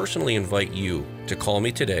 I personally invite you to call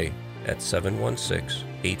me today at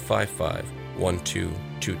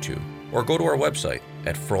 716-855-12 888-888-2222 or go to our website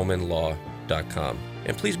at fromanlaw.com.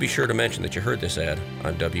 And please be sure to mention that you heard this ad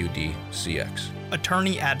on WDCX.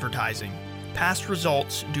 Attorney advertising. Past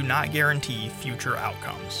results do not guarantee future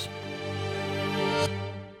outcomes.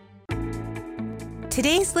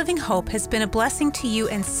 Today's Living Hope has been a blessing to you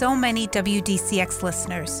and so many WDCX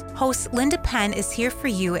listeners. Host Linda Penn is here for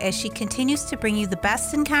you as she continues to bring you the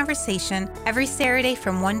best in conversation every Saturday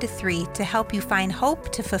from 1 to 3 to help you find hope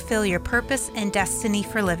to fulfill your purpose and destiny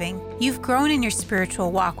for living. You've grown in your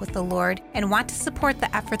spiritual walk with the Lord and want to support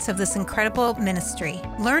the efforts of this incredible ministry.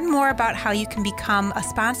 Learn more about how you can become a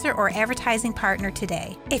sponsor or advertising partner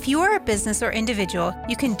today. If you are a business or individual,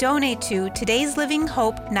 you can donate to Today's Living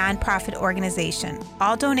Hope nonprofit organization.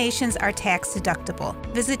 All donations are tax deductible.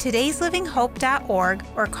 Visit today'slivinghope.org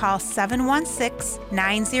or call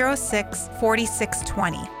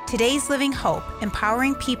 716-906-4620. Today's Living Hope,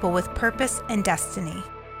 empowering people with purpose and destiny.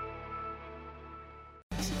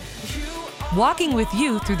 Walking with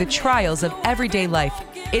you through the trials of everyday life.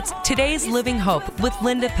 It's Today's Living Hope with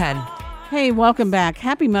Linda Penn. Hey, welcome back.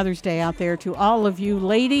 Happy Mother's Day out there to all of you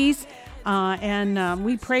ladies.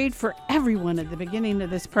 We prayed for everyone at the beginning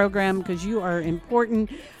of this program because you are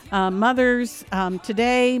important. Mothers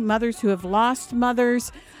today, mothers who have lost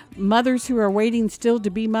mothers, mothers who are waiting still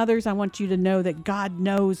to be mothers. I want you to know that God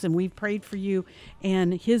knows, and we've prayed for you,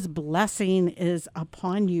 and His blessing is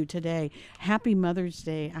upon you today. Happy Mother's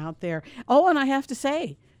Day out there. Oh, and I have to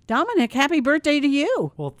say, Dominic, happy birthday to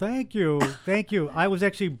you. Well, thank you. Thank you. I was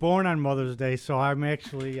actually born on Mother's Day, so I'm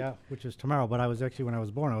actually, which is tomorrow, but I was actually, when I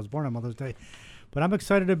was born on Mother's Day. But I'm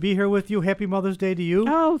excited to be here with you. Happy Mother's Day to you.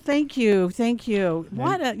 Oh, thank you. Thank you.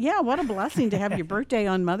 What a blessing to have your birthday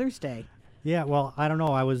on Mother's Day. Yeah, well, I don't know.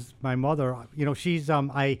 My mother, she's,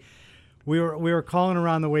 we were calling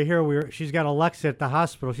around the way here. She's got Alexa at the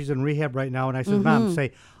hospital. She's in rehab right now. And I said, Mom,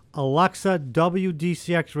 say, Alexa,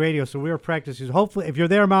 WDCX radio. So we were practicing. Hopefully, if you're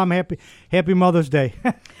there, Mom, happy Mother's Day.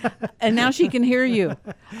 And now she can hear you.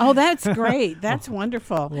 Oh, that's great. That's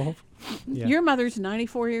wonderful. Well, yeah. Your mother's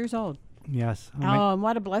 94 years old. Yes. And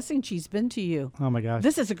what a blessing she's been to you. Oh my gosh.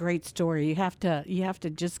 This is a great story. You have to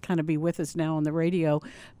just kind of be with us now on the radio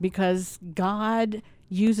because God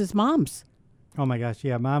uses moms. Oh my gosh.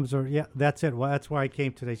 Yeah, moms are. Yeah, that's it. Well, that's why I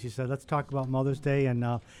came today. She said, "Let's talk about Mother's Day." And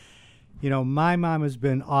my mom has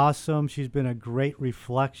been awesome. She's been a great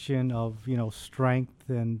reflection of strength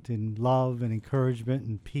and love and encouragement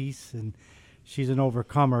and peace. And she's an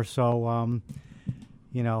overcomer. So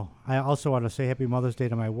I also want to say Happy Mother's Day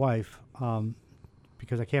to my wife.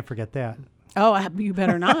 Because I can't forget that. Oh, you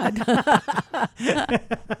better not.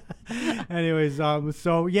 Anyways,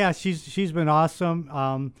 so yeah, she's been awesome.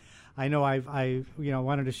 I know I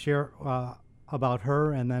wanted to share about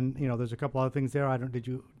her, and then there's a couple other things there.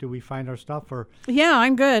 Did we find our stuff or? Yeah,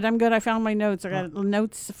 I'm good. I found my notes. I got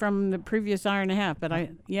notes from the previous hour and a half, but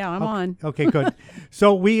I'm on. Okay, good.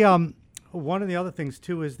 So we one of the other things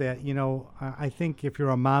too is that I think if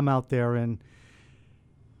you're a mom out there and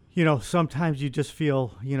sometimes you just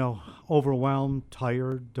feel, overwhelmed,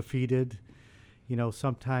 tired, defeated.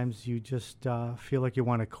 Sometimes you just feel like you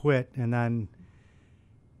want to quit. And then,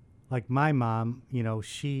 like my mom,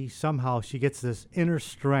 she gets this inner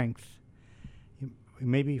strength.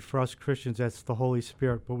 Maybe for us Christians, that's the Holy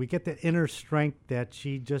Spirit. But we get that inner strength that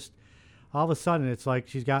she just, all of a sudden, it's like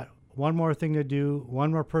she's got one more thing to do,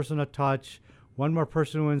 one more person to touch, one more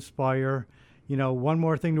person to inspire, one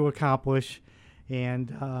more thing to accomplish.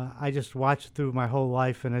 And I just watched through my whole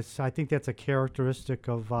life, and I think that's a characteristic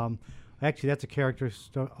of, that's a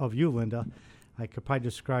characteristic of you, Linda. I could probably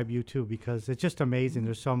describe you too, because it's just amazing.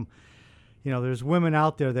 There's there's women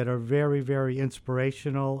out there that are very, very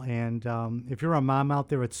inspirational. And if you're a mom out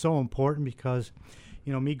there, it's so important because,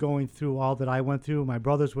 me going through all that I went through, my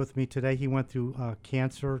brother's with me today. He went through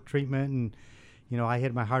cancer treatment, and, I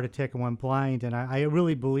had my heart attack and went blind. And I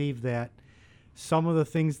really believe that some of the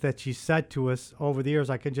things that she said to us over the years,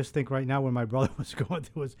 I can just think right now when my brother was going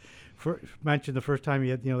through mentioned the first time he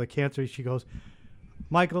had, the cancer, she goes,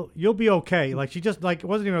 Michael, you'll be okay. Like, she just, it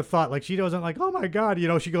wasn't even a thought. Like, she wasn't like, oh my God,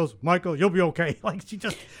 she goes, Michael, you'll be okay. Like,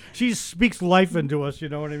 she speaks life into us, you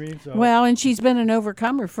know what I mean? So. Well, and she's been an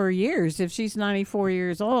overcomer for years. If she's 94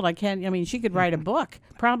 years old, she could write a book,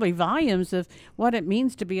 probably volumes of what it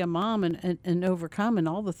means to be a mom and overcome and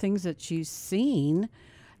all the things that she's seen,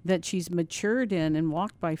 that she's matured in and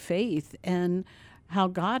walked by faith, and how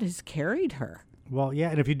God has carried her. Well, yeah,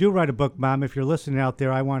 and if you do write a book, Mom, if you're listening out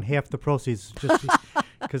there, I want half the proceeds, just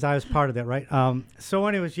because I was part of that, right? So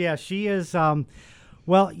anyways, yeah, she is,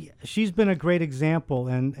 she's been a great example,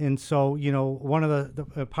 and so, one of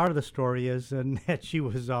the part of the story is and that she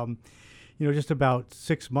was, just about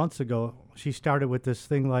 6 months ago, she started with this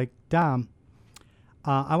thing like, Dom,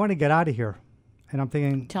 I want to get out of here. And I'm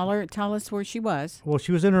thinking... Tell us where she was. Well,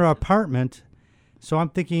 she was in her apartment, so I'm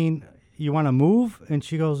thinking, you want to move? And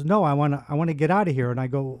she goes, no, I want to get out of here. And I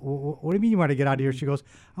go, what do you mean you want to get out of here? She goes,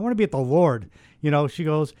 I want to be at the Lord. She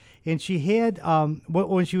goes, and she had,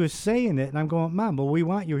 when she was saying it, and I'm going, Mom, well, we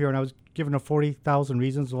want you here. And I was giving her 40,000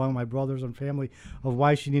 reasons along with my brothers and family of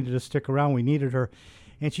why she needed to stick around. We needed her.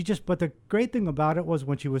 And but the great thing about it was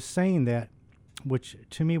when she was saying that, which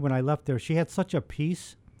to me, when I left there, she had such a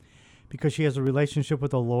peace because she has a relationship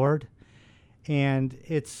with the Lord. And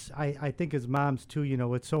I think as moms too,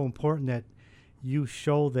 it's so important that you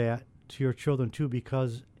show that to your children too,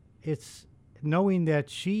 because it's knowing that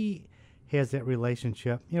she has that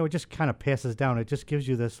relationship, it just kind of passes down. It just gives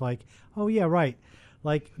you this like, oh yeah, right.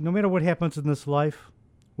 Like no matter what happens in this life,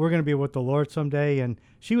 we're going to be with the Lord someday. And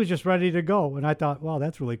she was just ready to go. And I thought, wow,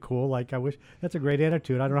 that's really cool. Like I wish, that's a great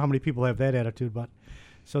attitude. I don't know how many people have that attitude, but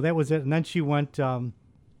so that was it. And then she went,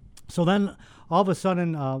 so then all of a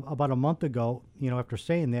sudden, about a month ago, after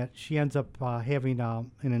saying that, she ends up having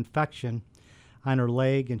an infection on her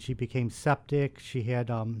leg, and she became septic. She had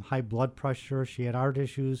high blood pressure. She had heart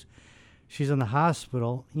issues. She's in the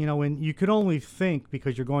hospital, and you could only think,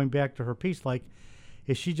 because you're going back to her piece, like,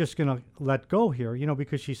 is she just going to let go here,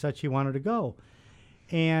 because she said she wanted to go.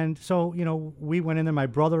 And so, we went in there. My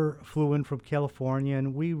brother flew in from California,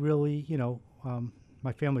 and we really,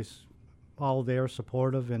 my family's all there,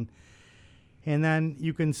 supportive, and then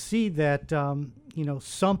you can see that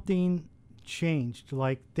something changed.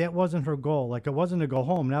 Like that wasn't her goal. Like it wasn't to go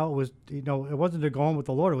home. Now it was, it wasn't to go home with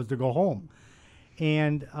the Lord. It was to go home.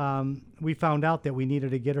 And we found out that we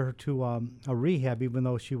needed to get her to a rehab, even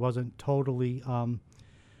though she wasn't totally,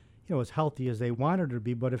 as healthy as they wanted her to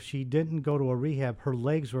be. But if she didn't go to a rehab, her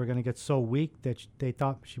legs were going to get so weak that they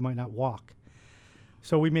thought she might not walk.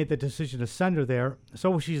 So we made the decision to send her there.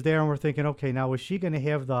 So she's there, and we're thinking, okay, now is she going to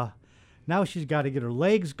have now she's got to get her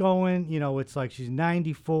legs going. It's like she's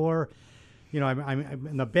 94. I'm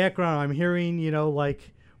in the background, I'm hearing,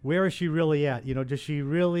 like, where is she really at? Does she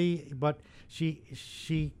really, but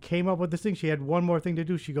she came up with this thing. She had one more thing to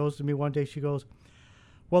do. She goes to me one day, she goes,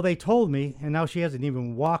 well, they told me, and now she hasn't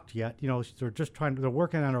even walked yet. They're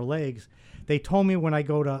working on her legs. They told me when I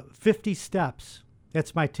go to 50 steps,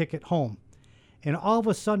 that's my ticket home. And all of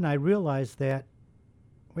a sudden I realized that,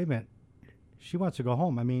 wait a minute, she wants to go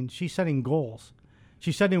home. I mean, she's setting goals.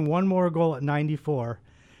 She's setting one more goal at 94.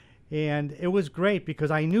 And it was great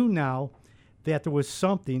because I knew now that there was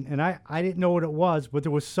something, and I didn't know what it was, but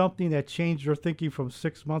there was something that changed her thinking from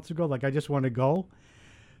 6 months ago, like I just want to go.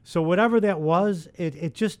 So whatever that was, it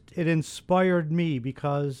inspired me,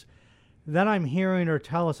 because then I'm hearing her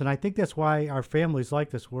tell us, and I think that's why our family's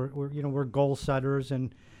like this. We're goal setters,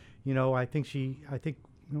 and I think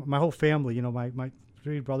my whole family, my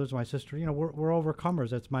three brothers and my sister, we're overcomers.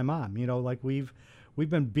 That's my mom. Like we've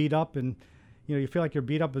been beat up, and you feel like you're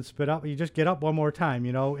beat up and spit up. You just get up one more time,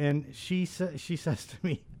 And she says to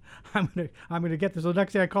me, I'm gonna get this. So the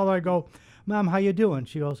next day I call her, I go, Mom, how you doing?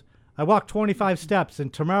 She goes, I walked 25 steps,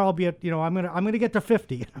 and tomorrow I'll be at, I'm gonna get to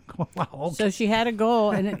 50. I'm going, wow. Okay. So she had a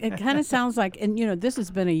goal, and it kind of sounds like, and this has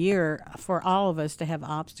been a year for all of us to have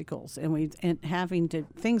obstacles, and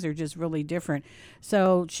things are just really different.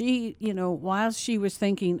 So she, while she was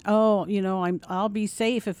thinking, I'll be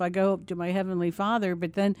safe if I go to my Heavenly Father,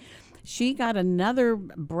 but then she got another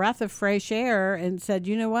breath of fresh air and said,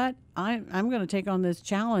 you know what, I'm going to take on this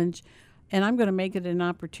challenge. And I'm going to make it an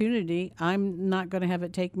opportunity. I'm not going to have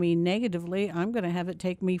it take me negatively. I'm going to have it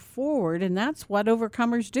take me forward. And that's what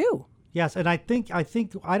overcomers do. Yes, and I think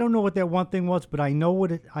I don't know what that one thing was, but I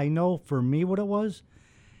know for me what it was.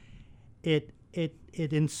 It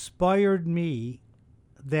inspired me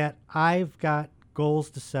that I've got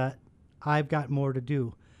goals to set. I've got more to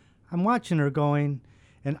do. I'm watching her going,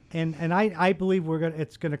 and I believe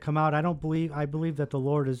it's gonna come out. I believe that the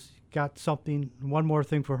Lord has got one more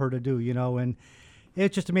thing for her to do, and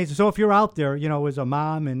it's just amazing. So if you're out there, as a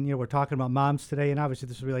mom, and we're talking about moms today, and obviously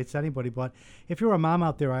this relates to anybody, but if you're a mom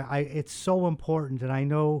out there, it's so important, and I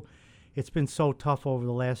know it's been so tough over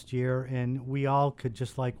the last year, and we all could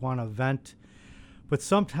just want to vent, but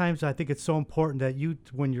sometimes I think it's so important that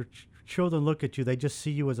when your children look at you, they just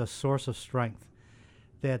see you as a source of strength,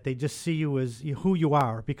 that they just see you as who you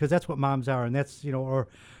are, because that's what moms are, and that's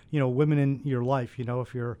women in your life.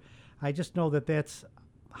 I just know that that's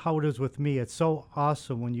how it is with me. It's so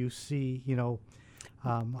awesome when you see,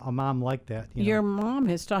 a mom like that. Your mom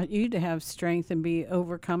has taught you to have strength and be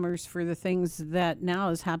overcomers for the things that now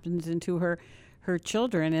has happened into her her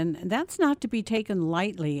children, and that's not to be taken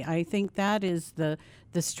lightly. I think that is the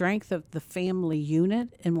strength of the family unit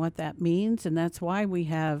and what that means, and that's why we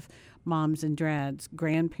have moms and dads,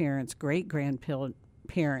 grandparents,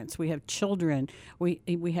 great-grandparents. We have children. We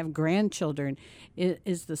have grandchildren. It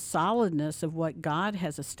is the solidness of what God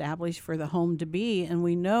has established for the home to be, and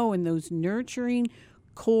we know in those nurturing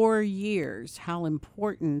core years how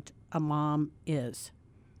important a mom is.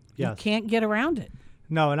 Yes. You can't get around it.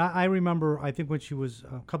 No, and I remember, I think when she was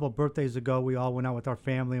a couple of birthdays ago, we all went out with our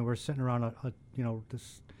family and we're sitting around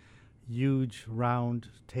this huge round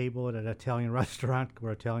table at an Italian restaurant.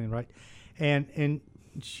 We're Italian, right? And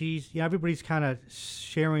everybody's kind of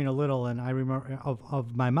sharing a little, and I remember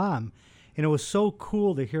of my mom, and it was so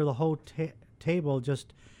cool to hear the whole table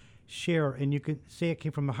just share, and you could say it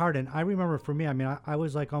came from the heart. And I remember for me, I mean, I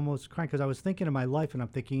was like almost crying because I was thinking of my life, and I'm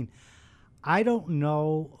thinking, I don't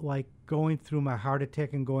know, like going through my heart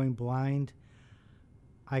attack and going blind,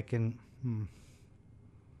 I can, oh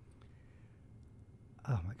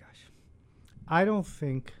my gosh. I don't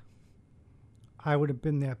think I would have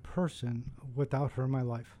been that person without her in my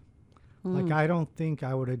life. Like, I don't think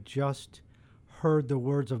I would have just heard the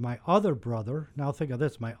words of my other brother. Now think of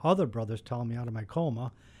this, my other brother's telling me out of my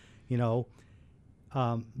coma,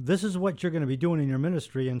 this is what you're going to be doing in your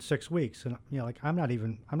ministry in 6 weeks. And, like, I'm not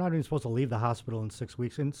even supposed to leave the hospital in 6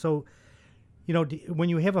 weeks. And so, when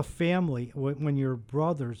you have a family, when your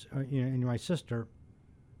brothers and my sister,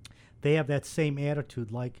 they have that same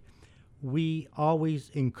attitude. Like, we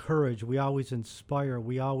always encourage, we always inspire,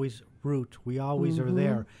 we always root, we always are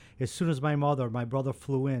there. As soon as my brother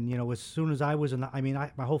flew in, as soon as I was in,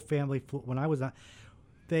 my whole family flew, when I was,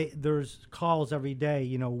 there's calls every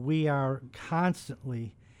day, we are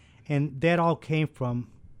constantly, and that all came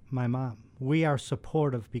from my mom. We are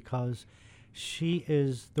supportive because she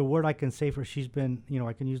is, the word I can say for, she's been,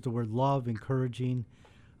 I can use the word love, encouraging,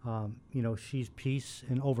 she's peace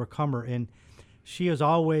and overcomer. And she is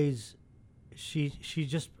always, she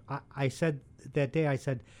just, I said that day, I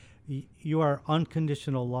said, you are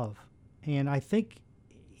unconditional love. And I think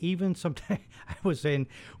even sometimes, I was saying,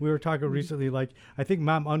 we were talking recently, like, I think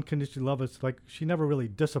mom unconditionally love us, like, she never really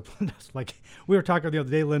disciplined us. Like, we were talking the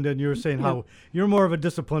other day, Linda, and you were saying how you're more of a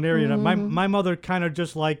disciplinarian. My mother kind of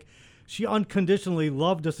just like, she unconditionally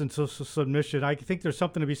loved us into submission. I think there's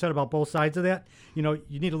something to be said about both sides of that. You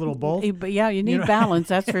need a little both. But yeah, you need balance.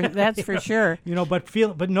 That's for sure.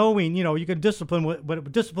 But knowing, you can discipline,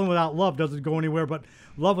 but discipline without love doesn't go anywhere. But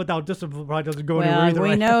love without discipline probably doesn't go anywhere either.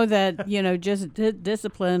 We know that just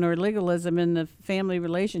discipline or legalism in the family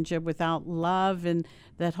relationship without love and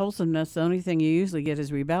that wholesomeness, the only thing you usually get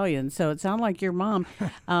is rebellion. So it sounded like your mom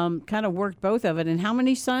kind of worked both of it. And how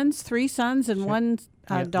many sons? 3 sons and one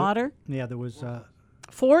daughter? There was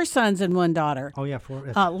 4 sons and 1 daughter. Oh, yeah,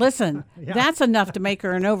 4. Listen, that's enough to make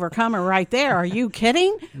her an overcomer right there. Are you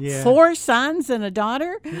kidding? Yeah. 4 sons and a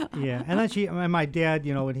daughter? Yeah, and then my dad,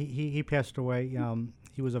 and he passed away.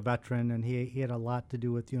 He was a veteran, and he had a lot to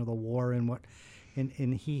do with, the war and what.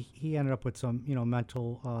 And he ended up with some,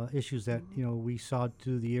 mental issues that, we saw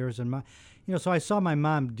through the years. And, so I saw my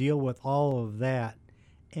mom deal with all of that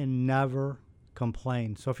and never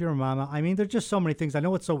complain. So if you're a mama, there's just so many things. I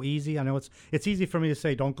know it's so easy. I know it's easy for me to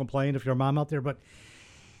say don't complain if you're a mom out there, but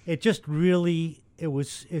it just really,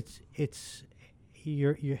 it's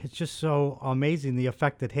just so amazing the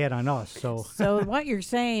effect it had on us. So what you're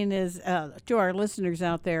saying is to our listeners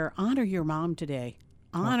out there, honor your mom today.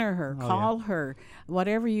 Honor her, call her,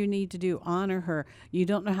 whatever you need to do, honor her. You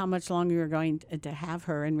don't know how much longer you're going to have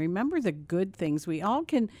her. And remember the good things. We all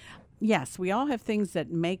have things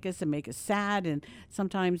that make us sad, and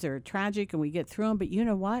sometimes they're tragic and we get through them. But you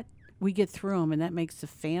know what? We get through them, and that makes the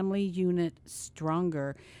family unit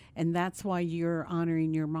stronger. And that's why you're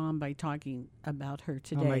honoring your mom by talking about her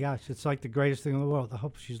today. Oh, my gosh. It's like the greatest thing in the world. I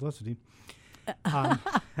hope she's listening.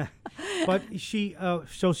 But she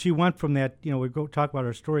went from that, we go talk about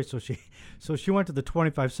her story. So she went to the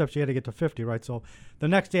 25 steps. She had to get to 50, right? So the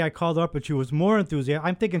next day I called her up, and she was more enthusiastic.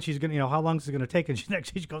 I'm thinking she's gonna, how long is it gonna take? And she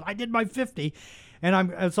goes, I did my 50, and I'm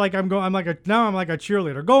like a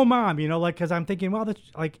cheerleader. Go, mom, because I'm thinking, well, that's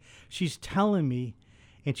like she's telling me.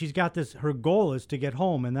 And she's got this, her goal is to get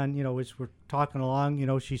home. And then, as we're talking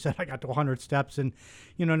along, she said, I got to 100 steps. And,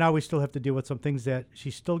 now we still have to deal with some things that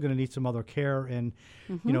she's still going to need some other care. And,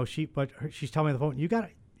 she's telling me on the phone,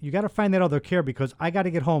 you got to find that other care, because I got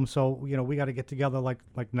to get home. So, we got to get together like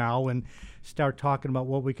now and start talking about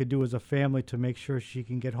what we could do as a family to make sure she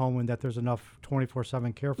can get home and that there's enough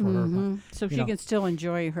 24/7 care for her. So she can still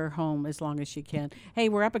enjoy her home as long as she can. Hey,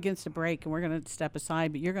 we're up against a break and we're going to step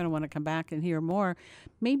aside, but you're going to want to come back and hear more.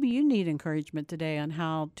 Maybe you need encouragement today on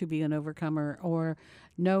how to be an overcomer, or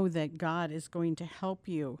know that God is going to help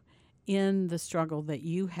you in the struggle that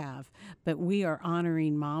you have. But we are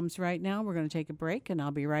honoring moms right now. We're going to take a break, and I'll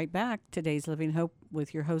be right back. Today's Living Hope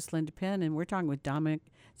with your host, Linda Penn, and we're talking with Dominic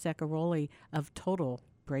Zaccaroli of Total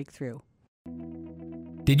Breakthrough.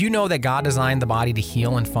 Did you know that God designed the body to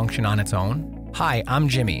heal and function on its own? Hi, I'm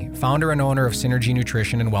Jimmy, founder and owner of Synergy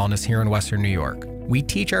Nutrition and Wellness here in Western New York. We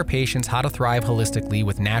teach our patients how to thrive holistically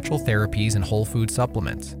with natural therapies and whole food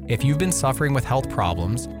supplements. If you've been suffering with health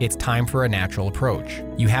problems, it's time for a natural approach.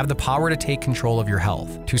 You have the power to take control of your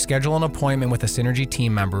health. To schedule an appointment with a Synergy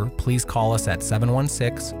team member, please call us at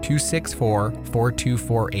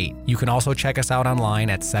 716-264-4248. You can also check us out online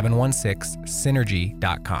at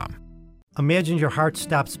 716synergy.com. Imagine your heart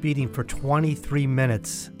stops beating for 23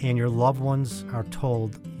 minutes and your loved ones are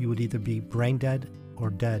told you would either be brain dead or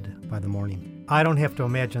dead by the morning. I don't have to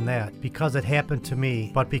imagine that, because it happened to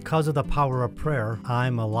me, but because of the power of prayer,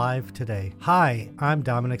 I'm alive today. Hi, I'm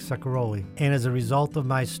Dominic Zaccaroli, and as a result of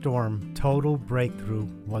my storm, Total Breakthrough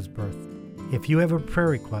was birthed. If you have a prayer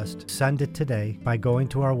request, send it today by going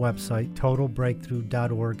to our website,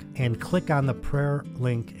 totalbreakthrough.org, and click on the prayer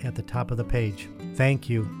link at the top of the page. Thank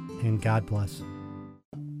you, and God bless.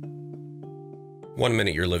 1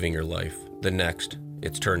 minute you're living your life, the next,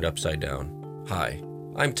 it's turned upside down. Hi,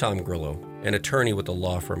 I'm Tom Grillo, an attorney with the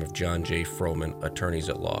law firm of John J. Froman, Attorneys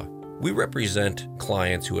at Law. We represent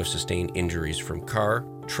clients who have sustained injuries from car,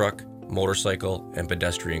 truck, motorcycle, and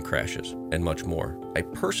pedestrian crashes, and much more. I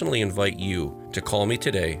personally invite you to call me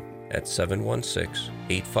today at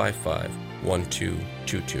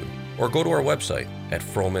 716-855-1222, or go to our website at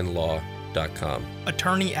fromanlaw.com.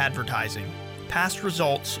 Attorney advertising. Past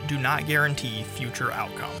results do not guarantee future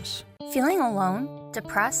outcomes. Feeling alone,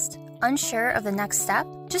 depressed, unsure of the next step?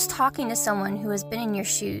 Just talking to someone who has been in your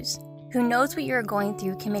shoes, who knows what you're going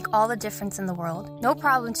through, can make all the difference in the world. No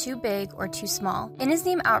problem too big or too small. In His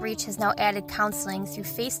Name Outreach has now added counseling through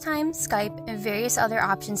FaceTime, Skype, and various other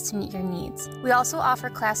options to meet your needs. We also offer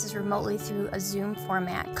classes remotely through a Zoom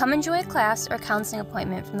format. Come enjoy a class or counseling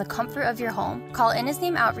appointment from the comfort of your home. Call In His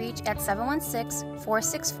Name Outreach at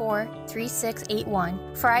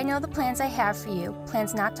 716-464-3681. For I know the plans I have for you,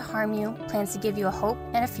 plans not to harm you, plans to give you a hope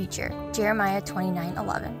and a future. Jeremiah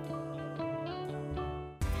 29:11.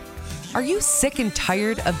 Are you sick and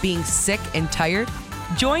tired of being sick and tired?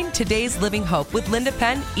 Join Today's Living Hope with Linda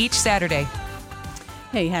Penn each Saturday.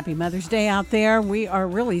 Hey, happy Mother's Day out there. We are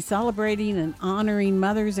really celebrating and honoring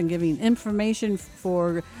mothers and giving information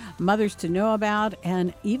for mothers to know about,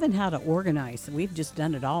 and even how to organize. We've just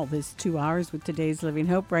done it all this 2 hours with Today's Living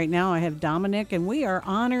Hope. Right now I have Dominic, and we are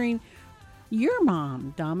honoring your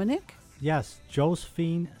mom, Dominic. Yes,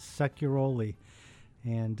 Josephine Zaccaroli,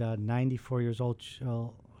 and 94 years old.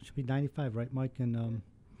 She'll be 95, right, Mike, in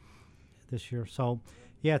this year. So,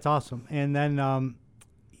 yeah, it's awesome. And then, so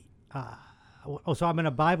I'm in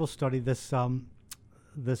a Bible study this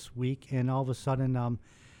week, and all of a sudden,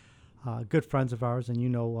 good friends of ours, and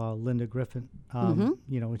Linda Griffin, and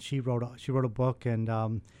she wrote a book, and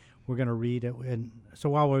we're going to read it. And so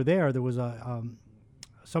while we're there was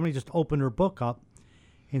somebody just opened her book up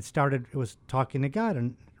and it was talking to God,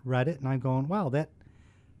 and read it, and I'm going, wow, that.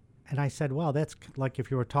 And I said, wow, that's like if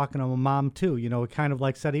you were talking to a mom too, it kind of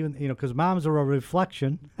like said, even, because moms are a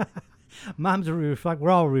reflection. We're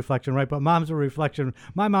all a reflection, right? But mom's a reflection.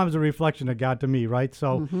 My mom's a reflection of God to me, right?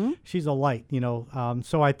 So she's a light,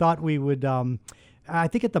 So I thought we would, I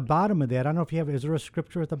think at the bottom of that, I don't know if you have, is there a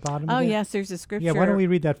scripture at the bottom of that? Oh, yes, there's a scripture. Yeah, why don't we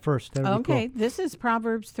read that first? That would be okay, cool. This is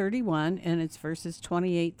Proverbs 31, and it's verses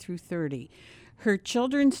 28 through 30. Her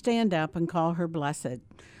children stand up and call her blessed.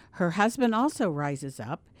 Her husband also rises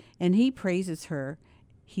up, and he praises her.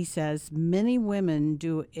 He says, many women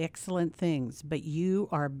do excellent things, but you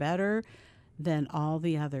are better than all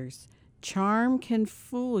the others. Charm can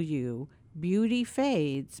fool you. Beauty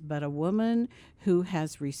fades, but a woman who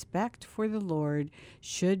has respect for the Lord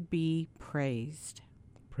should be praised.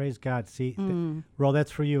 Praise God. See, Ro, that's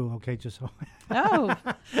for you. Okay, just so. Oh,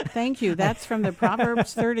 thank you. That's from the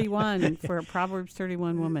Proverbs 31 for a Proverbs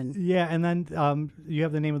 31 woman. Yeah, and then you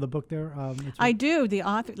have the name of the book there? I do. The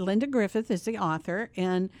author, Linda Griffith, is the author,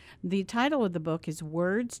 and the title of the book is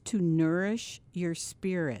Words to Nourish Your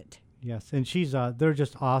Spirit. Yes, and she's they're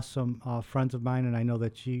just awesome friends of mine, and I know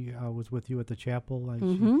that she was with you at the chapel.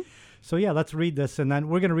 So yeah, let's read this, and then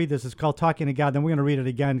we're going to read this. It's called Talking to God. Then we're going to read it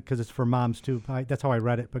again because it's for moms too. That's how I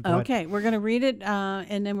read it. But go okay, ahead. We're going to read it,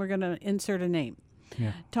 and then we're going to insert a name.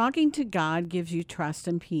 Yeah. Talking to God gives you trust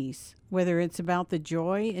and peace, whether it's about the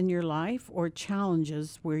joy in your life or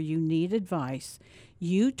challenges where you need advice.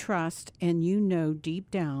 You trust and you know deep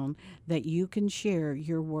down that you can share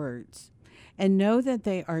your words and know that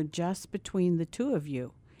they are just between the two of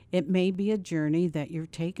you. It may be a journey that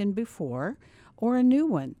you've taken before or a new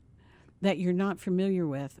one that you're not familiar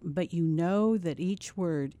with, but you know that each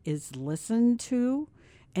word is listened to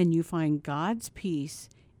and you find God's peace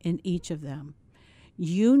in each of them.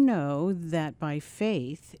 You know that by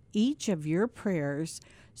faith, each of your prayers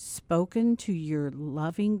spoken to your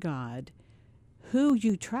loving God, who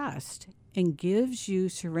you trust and gives you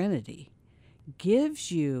serenity,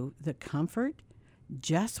 gives you the comfort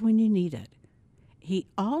just when you need it. He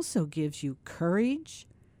also gives you courage,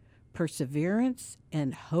 perseverance,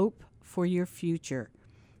 and hope for your future.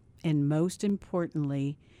 And most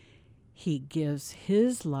importantly, He gives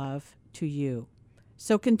His love to you.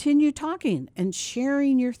 So continue talking and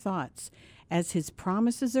sharing your thoughts. As His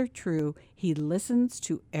promises are true, He listens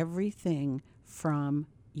to everything from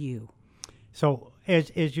you. So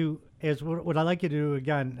as what I'd like you to do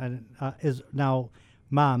again is now,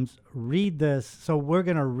 moms, read this. So we're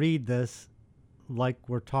going to read this like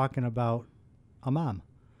we're talking about a mom.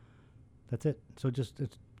 That's it. So just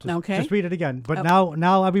read it again. But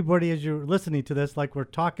now everybody, as you're listening to this, like we're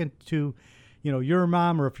talking to, your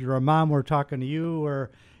mom, or if you're a mom, we're talking to you,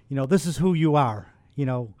 or, this is who you are.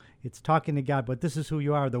 It's talking to God, but this is who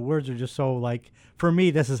you are. The words are just so like, for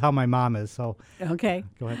me, this is how my mom is. So okay,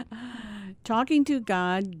 go ahead. Talking to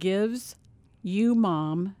God gives you,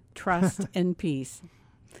 mom, trust and peace.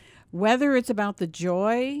 Whether it's about the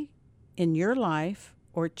joy in your life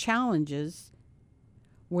or challenges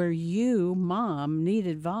where you, mom, need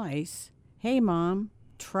advice, hey, mom,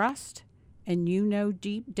 trust, and you know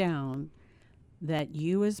deep down that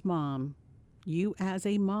you as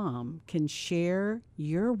a mom, can share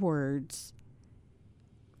your words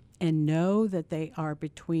and know that they are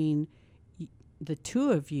between the two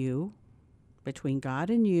of you, between God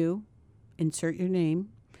and you. Insert your name.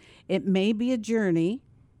 It may be a journey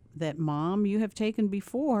that, mom, you have taken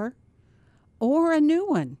before, or a new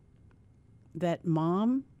one that,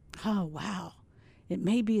 mom, oh, wow, it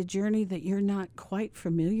may be a journey that you're not quite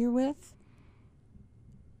familiar with.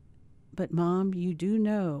 But, mom, you do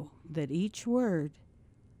know that each word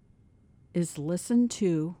is listened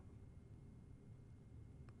to,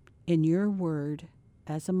 and your word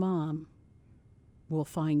as a mom will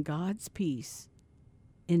find God's peace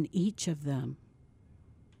in each of them.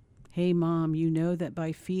 Hey, mom, you know that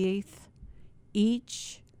by faith,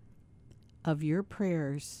 each of your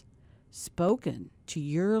prayers spoken to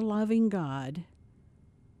your loving God,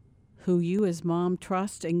 who you as mom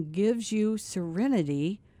trust and gives you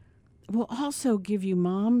serenity, will also give you,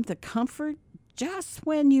 mom, the comfort just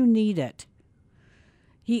when you need it.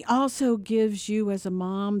 He also gives you as a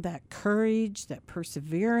mom that courage, that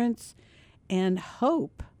perseverance, and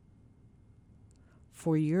hope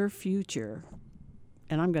for your future.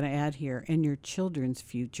 And I'm going to add here, and your children's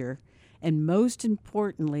future. And most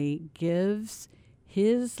importantly, gives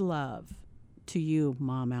His love to you,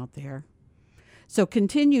 mom, out there. So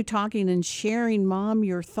continue talking and sharing, mom,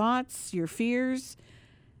 your thoughts, your fears,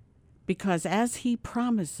 because as He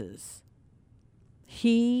promises,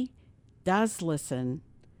 He does listen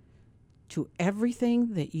to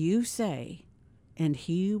everything that you say, and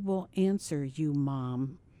He will answer you,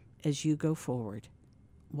 mom, as you go forward.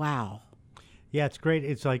 Wow. Yeah, it's great.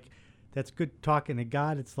 It's like, that's good talking to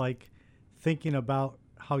God. It's like thinking about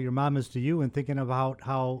how your mom is to you and thinking about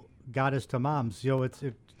how God is to moms.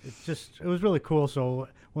 It was really cool. So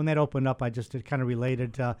when that opened up, it kind of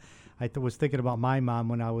related to, was thinking about my mom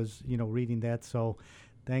when I was, reading that. So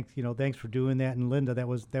thanks for doing that. And Linda, that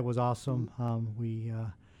was awesome. We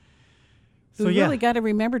really got to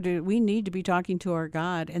remember we need to be talking to our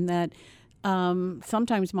God, and that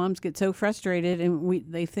sometimes moms get so frustrated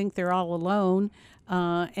and they think they're all alone,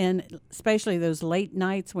 and especially those late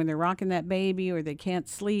nights when they're rocking that baby or they can't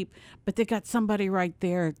sleep, but they got somebody right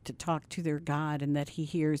there to talk to their God, and that He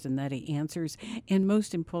hears and that He answers, and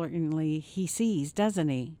most importantly, He sees, doesn't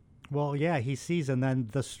He? Well, yeah, He sees, and then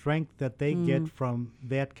the strength that they get from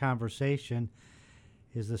that conversation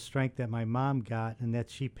is the strength that my mom got, and that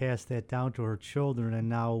she passed that down to her children, and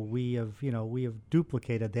now we have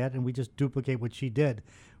duplicated that, and we just duplicate what she did.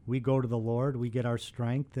 We go to the Lord, we get our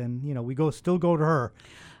strength, and we still go to her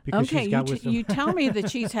because she's got wisdom. You tell me that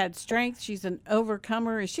she's had strength. She's an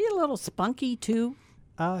overcomer. Is she a little spunky too?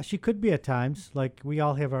 She could be at times. Like we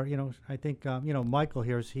all have our, I think, Michael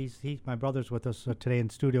here. He's my brother's with us today in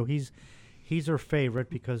studio. He's her favorite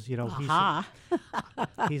because he's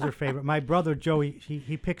her favorite. My brother Joe,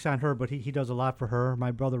 he picks on her, but he does a lot for her.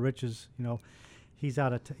 My brother Rich is, he's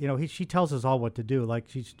out of, she tells us all what to do. Like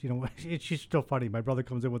she's still funny. My brother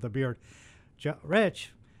comes in with a beard.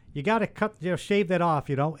 Rich, you got to shave that off,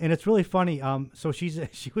 And it's really funny. So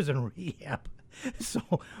she was in rehab. So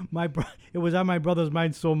it was on my brother's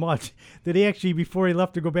mind so much that he actually, before he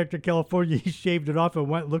left to go back to California, he shaved it off and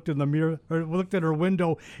looked in the mirror, or looked at her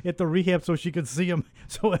window at the rehab so she could see him.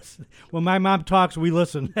 So when my mom talks, we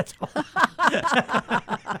listen. That's all.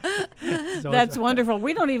 That's wonderful.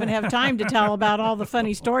 We don't even have time to tell about all the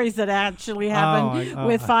funny stories that actually happen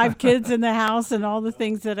with 5 kids in the house and all the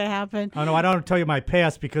things that have happened. Oh no, I don't tell you my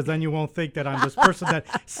past because then you won't think that I'm this person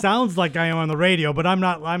that sounds like I am on the radio, but I'm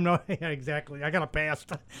not. Yeah, exactly. I got a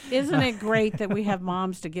past. Isn't it great that we have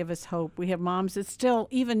moms to give us hope? We have moms that still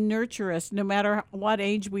even nurture us no matter what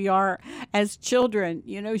age we are as children.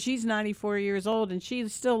 She's 94 years old and she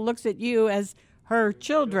still looks at you as her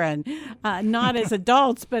children, not as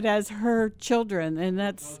adults, but as her children. And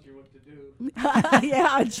that's...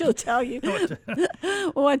 yeah, she'll tell you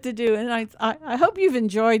what to do. And I hope you've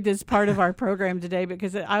enjoyed this part of our program today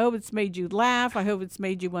because I hope it's made you laugh. I hope it's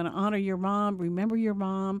made you want to honor your mom, remember your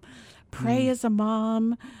mom, pray as a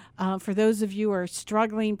mom. For those of you who are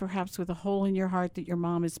struggling perhaps with a hole in your heart that your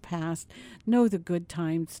mom has passed, know the good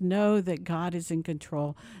times. Know that God is in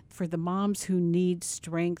control. For the moms who need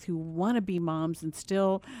strength, who want to be moms and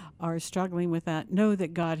still are struggling with that, know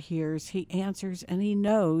that God hears, He answers, and He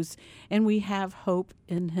knows, and we have hope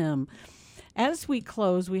in Him. As we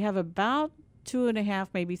close, we have about 2.5,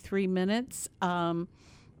 maybe 3 minutes. Solomon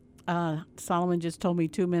just told me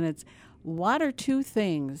 2 minutes. What are 2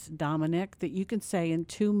 things, Dominic, that you can say in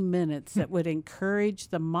 2 minutes that would encourage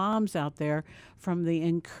the moms out there from the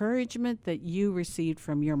encouragement that you received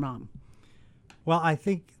from your mom? Well, I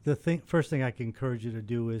think first thing I can encourage you to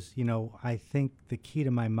do is, I think the key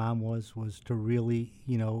to my mom was to really,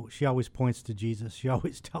 she always points to Jesus. She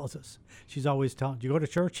always tells us. She's always telling, do you go to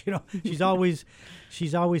church? She's always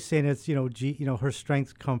saying it's, her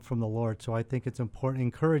strength comes from the Lord. So I think it's important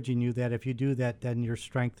encouraging you that if you do that, then your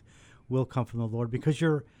strength will come from the Lord, because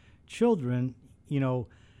your children,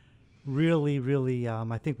 really, really,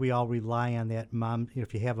 I think we all rely on that mom,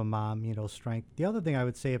 if you have a mom, strength. The other thing I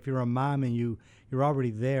would say, if you're a mom and you're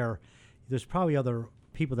already there's probably other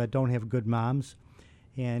people that don't have good moms,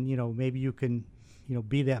 and, maybe you can,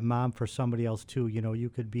 be that mom for somebody else too. You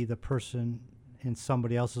could be the person in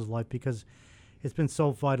somebody else's life, because it's been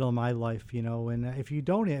so vital in my life, and if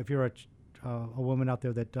you're a woman out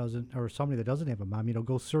there that doesn't, or somebody that doesn't have a mom,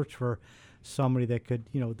 go search for somebody that could,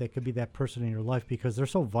 that could be that person in your life, because they're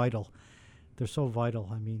so vital. They're so vital.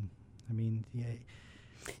 I mean, yeah.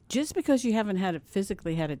 Just because you haven't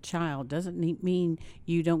physically had a child doesn't mean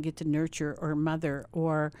you don't get to nurture or mother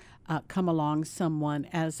or come along someone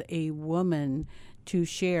as a woman to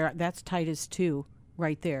share. That's Titus 2.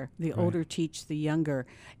 Right there. The older teach the younger.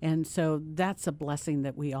 And so that's a blessing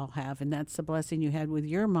that we all have. And that's the blessing you had with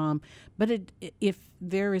your mom. But if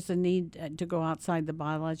there is a need to go outside the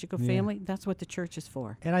biological family, that's what the church is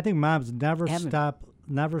for. And I think moms never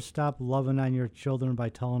stop loving on your children by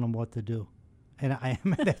telling them what to do. And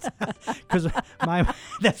because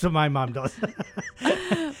that's what my mom does.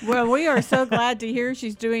 Well, we are so glad to hear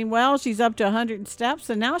she's doing well. She's up to 100 steps,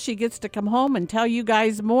 and now she gets to come home and tell you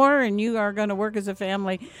guys more, and you are going to work as a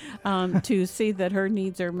family to see that her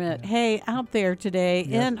needs are met. Hey, out there today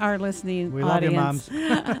in our listening audience. We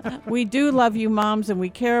love you, moms. We do love you, moms, and we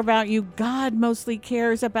care about you. God mostly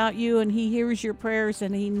cares about you, and He hears your prayers,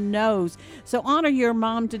 and He knows. So honor your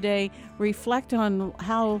mom today. Reflect on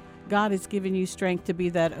how God has given you strength to be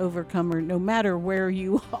that overcomer no matter where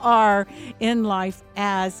you are in life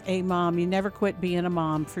as a mom. You never quit being a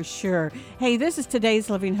mom, for sure. Hey, this is Today's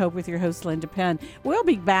Living Hope with your host, Linda Penn. We'll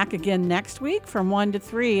be back again next week from 1 to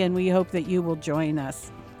 3, and we hope that you will join us.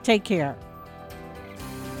 Take care.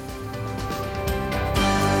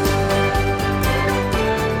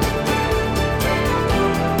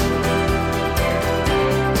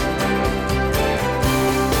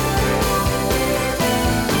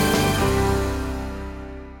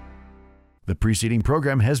 The preceding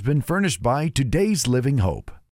program has been furnished by Today's Living Hope.